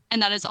Station.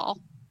 And that is all.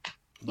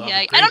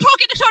 Yay. And I'm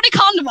talking to Tony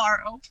Khan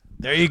tomorrow.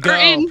 There you go.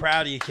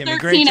 Proud of you, Kimmy.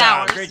 Great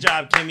job. Great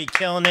job, Kimmy.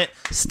 Killing it.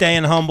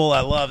 Staying humble. I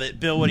love it.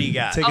 Bill, what do you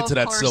got? Take it to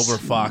that silver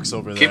fox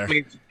over there.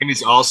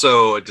 Kimmy's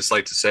also, I'd just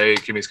like to say,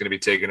 Kimmy's going to be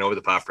taking over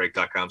the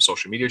popbreak.com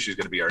social media. She's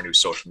going to be our new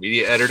social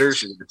media editor.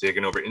 She's going to be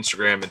taking over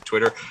Instagram and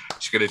Twitter.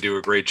 She's going to do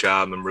a great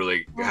job. I'm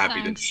really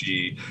happy that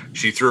she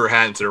threw her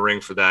hat into the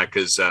ring for that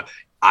because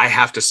I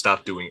have to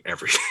stop doing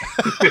everything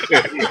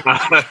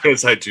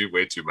because I do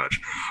way too much.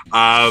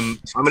 I'm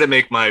going to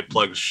make my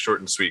plugs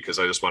short and sweet because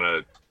I just want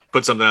to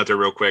put something out there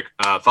real quick.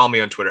 Follow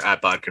me on Twitter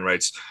at Bodkin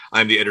Writes.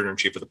 I'm the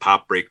editor-in-chief of the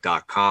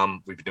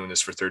popbreak.com. We've been doing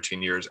this for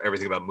 13 years.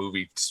 Everything about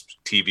movies,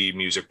 TV,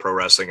 music, pro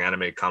wrestling,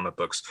 anime, comic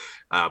books,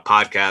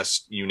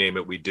 podcasts, you name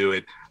it, we do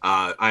it.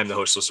 I'm the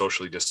host of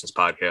Socially Distanced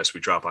Podcast. We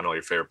drop on all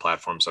your favorite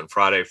platforms on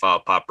Friday.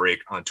 Follow Pop Break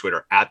on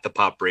Twitter at The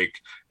Pop Break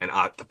and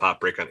at The Pop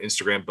Break on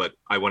Instagram. But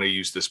I want to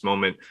use this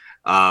moment.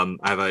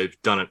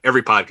 I've done on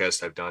every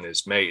podcast I've done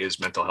is May is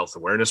Mental Health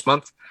Awareness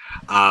Month.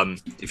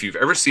 If you've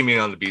ever seen me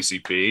on the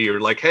BCP,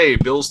 you're like, hey,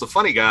 Bill's the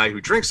funny guy who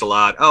drinks a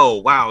lot.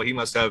 Oh, wow, he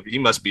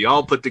must be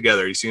all put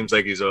together. He seems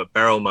like he's a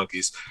barrel of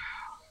monkeys.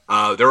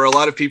 There are a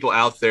lot of people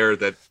out there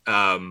that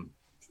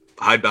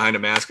hide behind a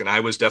mask, and I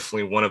was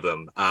definitely one of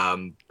them.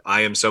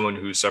 I am someone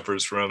who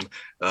suffers from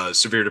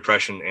severe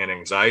depression and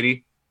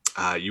anxiety.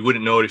 You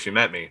wouldn't know it if you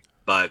met me,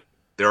 but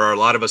there are a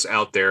lot of us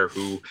out there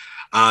who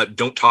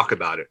don't talk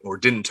about it, or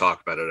didn't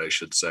talk about it, I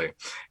should say.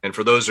 And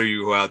for those of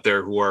you out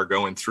there who are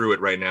going through it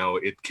right now,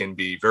 it can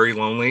be very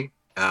lonely.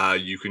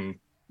 You can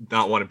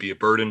not want to be a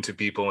burden to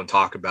people and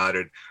talk about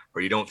it,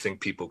 or you don't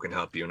think people can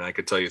help you. And I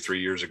could tell you 3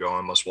 years ago, I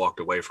almost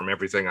walked away from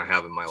everything I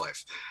have in my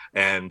life.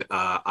 And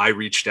I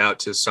reached out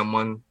to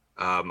someone.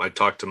 I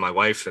talked to my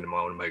wife and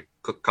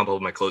a couple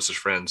of my closest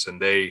friends,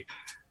 and they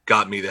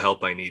got me the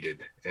help I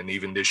needed. And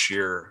even this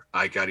year,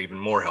 I got even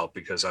more help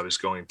because I was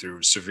going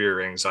through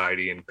severe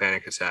anxiety and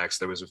panic attacks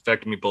that was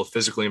affecting me both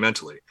physically and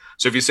mentally.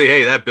 So if you say,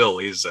 hey, that Bill,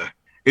 he's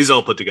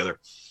all put together,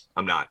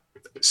 I'm not.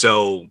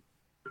 So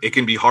it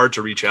can be hard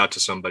to reach out to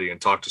somebody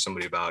and talk to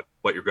somebody about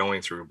what you're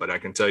going through. But I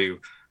can tell you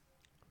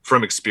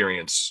from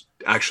experience,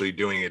 actually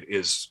doing it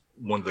is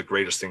one of the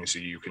greatest things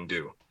that you can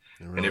do.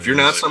 Really, and if you're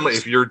not somebody,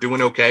 if you're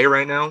doing okay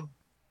right now,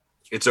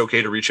 it's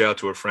okay to reach out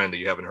to a friend that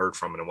you haven't heard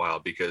from in a while,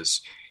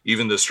 because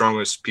even the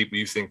strongest people,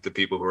 you think the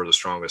people who are the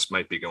strongest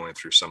might be going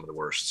through some of the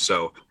worst.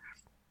 So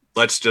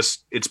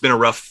it's been a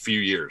rough few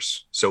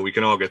years, so we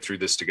can all get through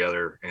this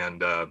together.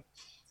 And,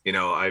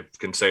 I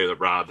can say that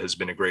Rob has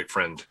been a great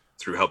friend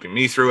through helping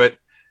me through it.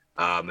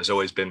 Has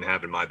always been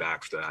having my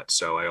back for that.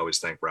 So I always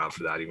thank Rob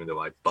for that, even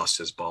though I bust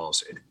his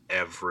balls in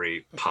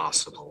every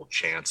possible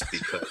chance,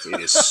 because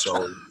it is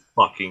so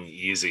fucking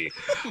easy.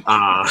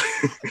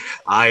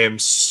 I am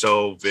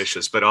so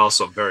vicious, but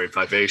also very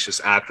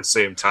vivacious at the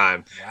same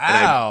time.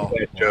 Wow.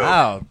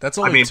 Wow. That's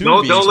only two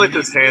don't let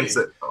this hand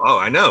sit. Oh,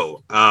 I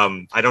know.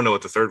 I don't know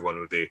what the third one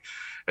would be.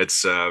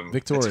 It's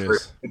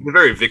victorious. It's a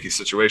very Vicky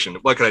situation.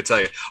 What can I tell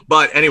you?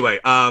 But anyway,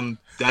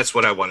 that's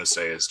what I want to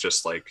say is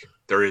just like,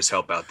 there is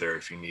help out there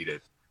if you need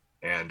it.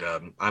 And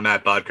I'm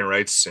at Bodkin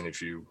Rights, and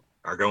if you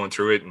are going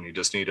through it and you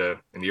just need an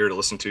ear to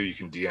listen to, you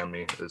can DM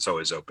me. It's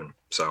always open.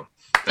 So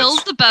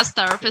Phil's the best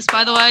therapist,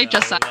 by the way.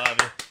 Just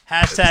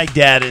Hashtag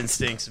dad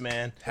instincts,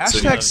 man.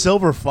 Hashtag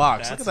Silver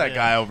Fox. Look at that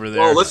guy over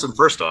there. Well, listen,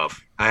 first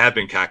off, I have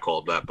been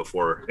catcalled that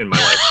before in my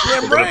life.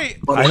 Damn right.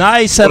 And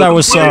I said I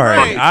was sorry.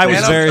 Right. I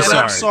was very I'm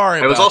sorry.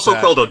 sorry. I was about also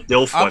that. called a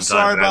DILF one time. I'm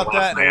sorry and I about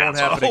lost that. my It won't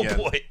ass off. happen again.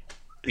 Oh boy.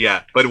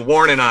 Yeah, but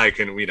Warren and I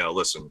can,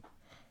 listen.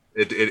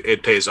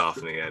 It pays off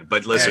in the end.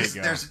 But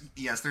listen,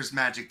 there's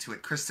magic to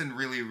it. Kristen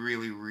really,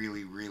 really,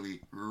 really,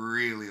 really,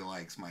 really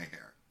likes my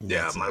hair.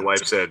 Yeah, my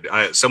wife said,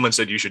 someone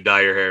said you should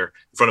dye your hair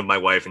in front of my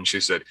wife, and she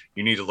said,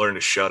 you need to learn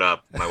to shut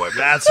up. My wife.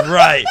 That's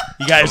right.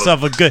 You got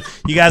yourself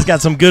you guys got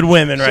some good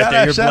women right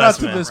there. You're shout blessed,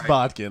 out to man. Miss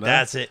Bodkin. Huh?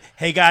 That's it.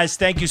 Hey, guys,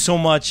 thank you so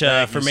much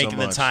for you making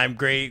so the time.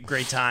 Great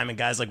time. And,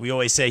 guys, like we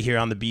always say here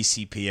on the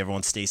BCP,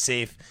 everyone stay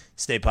safe,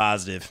 stay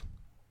positive,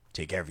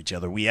 take care of each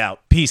other. We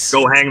out. Peace.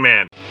 Go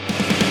Hangman.